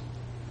செய்யணும்.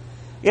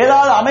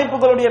 ஏதாவது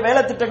அமைப்புகளுடைய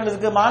வேலை திட்டங்கள்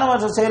இருக்கு,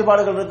 மாணவர்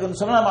செயல்பாடுகள்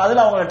இருக்குன்னு சொன்னா நம்ம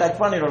அதுல அவங்களை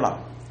டச் பண்ணிடலாம்.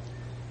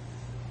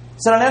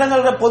 சில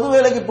நேரங்களில் பொது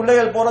வேலைக்கு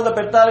பிள்ளைகள் போறத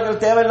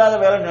பெற்றார்கள் தேவையில்லாத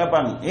வேலை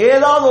நினைப்பாங்க.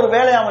 ஏதாவது ஒரு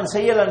வேலையை அவன்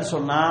செய்யலன்னு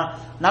சொன்னா,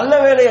 நல்ல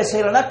வேலையை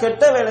செய்யலன்னா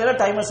கெட்ட வேலையில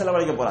டைமை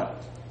செலவழிக்க போறாங்க.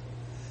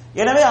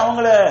 எனவே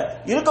அவங்கள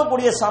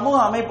இருக்கக்கூடிய சமூக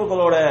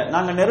அமைப்புகளோட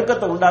நாங்க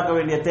நெருக்கத்தை உண்டாக்க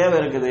வேண்டிய தேவை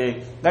இருக்குது.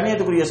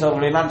 கண்ணியத்துக்குரிய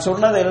சகோதரர்களே, நான்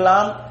சொன்னது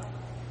எல்லாம்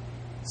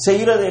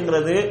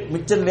செய்யறதுங்கிறது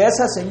மிச்சம்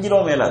லேசா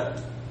செஞ்சிடும் வேலை.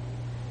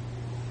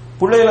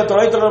 பிள்ளைகளை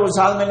தொலைத்தொடர்பு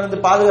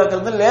சாதனங்கள்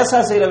பாதுகாக்கிறது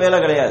லேசா செய்யற வேலை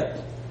கிடையாது.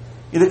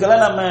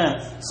 இதுக்கெல்லாம் நம்ம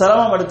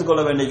சிரமம்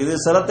எடுத்துக்கொள்ள வேண்டியது,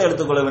 சிரத்தை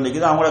எடுத்துக்கொள்ள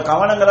வேண்டியது, அவங்களோட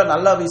கவனங்களை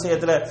நல்ல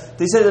விஷயத்துல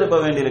திசை திருப்ப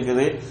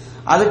வேண்டியிருக்குது.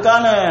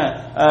 அதுக்கான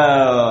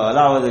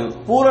அதாவது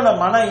பூரண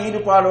மன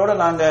ஈடுபாடோட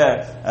நாங்க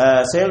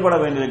செயல்பட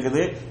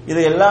வேண்டியிருக்குது. இது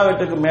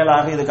எல்லாவற்றுக்கும்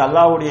மேலாக இதுக்கு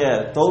அல்லாஹ்வுடைய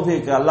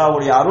தௌஃபீக்,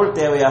 அல்லாஹ்வுடைய அருள்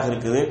தேவையாக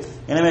இருக்குது.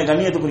 எனவே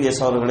கண்ணியத்துக்குரிய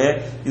சகோதரர்களே,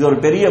 இது ஒரு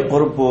பெரிய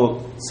பொறுப்பு,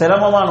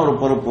 சிரமமான ஒரு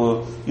பொறுப்பு.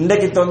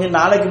 இன்றைக்கு தொங்கி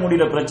நாளைக்கு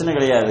முடியல பிரச்சனை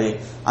கிடையாது.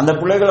 அந்த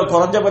பிள்ளைகளை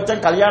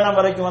குறைஞ்சபட்சம் கல்யாணம்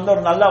வரைக்கும்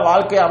ஒரு நல்ல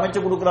வாழ்க்கையை அமைச்சு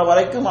கொடுக்கிற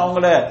வரைக்கும்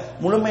அவங்கள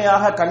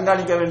முழுமையாக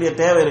கண்காணிக்க வேண்டிய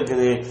தேவை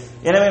இருக்குது.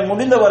 எனவே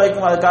முடிந்த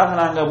வரைக்கும் அதுக்காக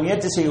நாங்கள்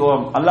முயற்சி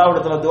செய்வோம்,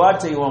 அல்லாஹ்விடத்துல துஆ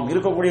செய்வோம்.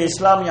 இருக்கக்கூடிய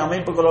இஸ்லாமிய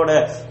அமைப்புகளோட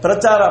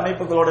பிரச்சார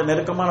அமைப்புகளோட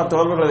நெருக்கமான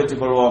தொடர்புகளை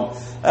வச்சுக் கொள்வோம்.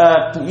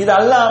 இது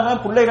அல்லாம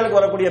பிள்ளைகளுக்கு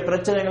வரக்கூடிய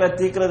பிரச்சனைகளை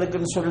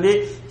தீர்க்கிறதுக்குன்னு சொல்லி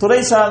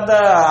துறை சார்ந்த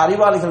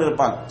அறிவாளிகள்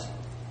இருப்பாங்க.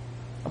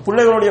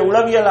 பிள்ளைகளுடைய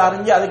உளவியல்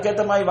அறிஞ்சு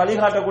அதுக்கேற்ற மாதிரி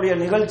வழிகாட்டக்கூடிய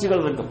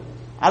நிகழ்ச்சிகள் இருக்கும்.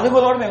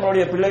 அதுகளோடு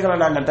எங்களுடைய பிள்ளைகளை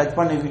நாங்கள் டச்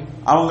பண்ணி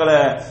அவங்கள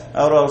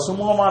ஒரு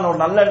சுமூகமான ஒரு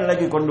நல்ல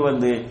நிலைக்கு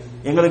கொண்டு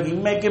எங்களுக்கு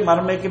இன்மைக்கும்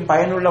மறுமைக்கும்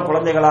பயனுள்ள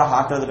குழந்தைகளாக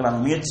ஆக்குறதுக்கு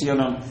நாங்கள் முயற்சி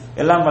செய்யணும்.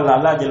 எல்லாம் வல்ல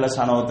அல்லாஹ் ஜல்ல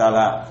ஷானஹு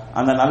தஆலா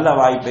அந்த நல்ல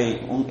வாய்ப்பை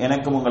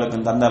எனக்கும்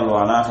உங்களுக்கும்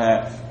தந்தருள்வானாக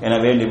என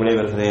வேண்டி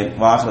விடைபெறுகிறேன்.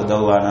 வாஹிரு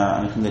தஅவானா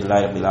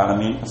அல்ஹம்துலில்லாஹி ரப்பில்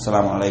ஆலமீன்.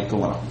 அஸ்ஸலாமு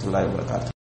அலைக்கும் வரஹ்மத்துல்லாஹி வபரகாத்துஹு.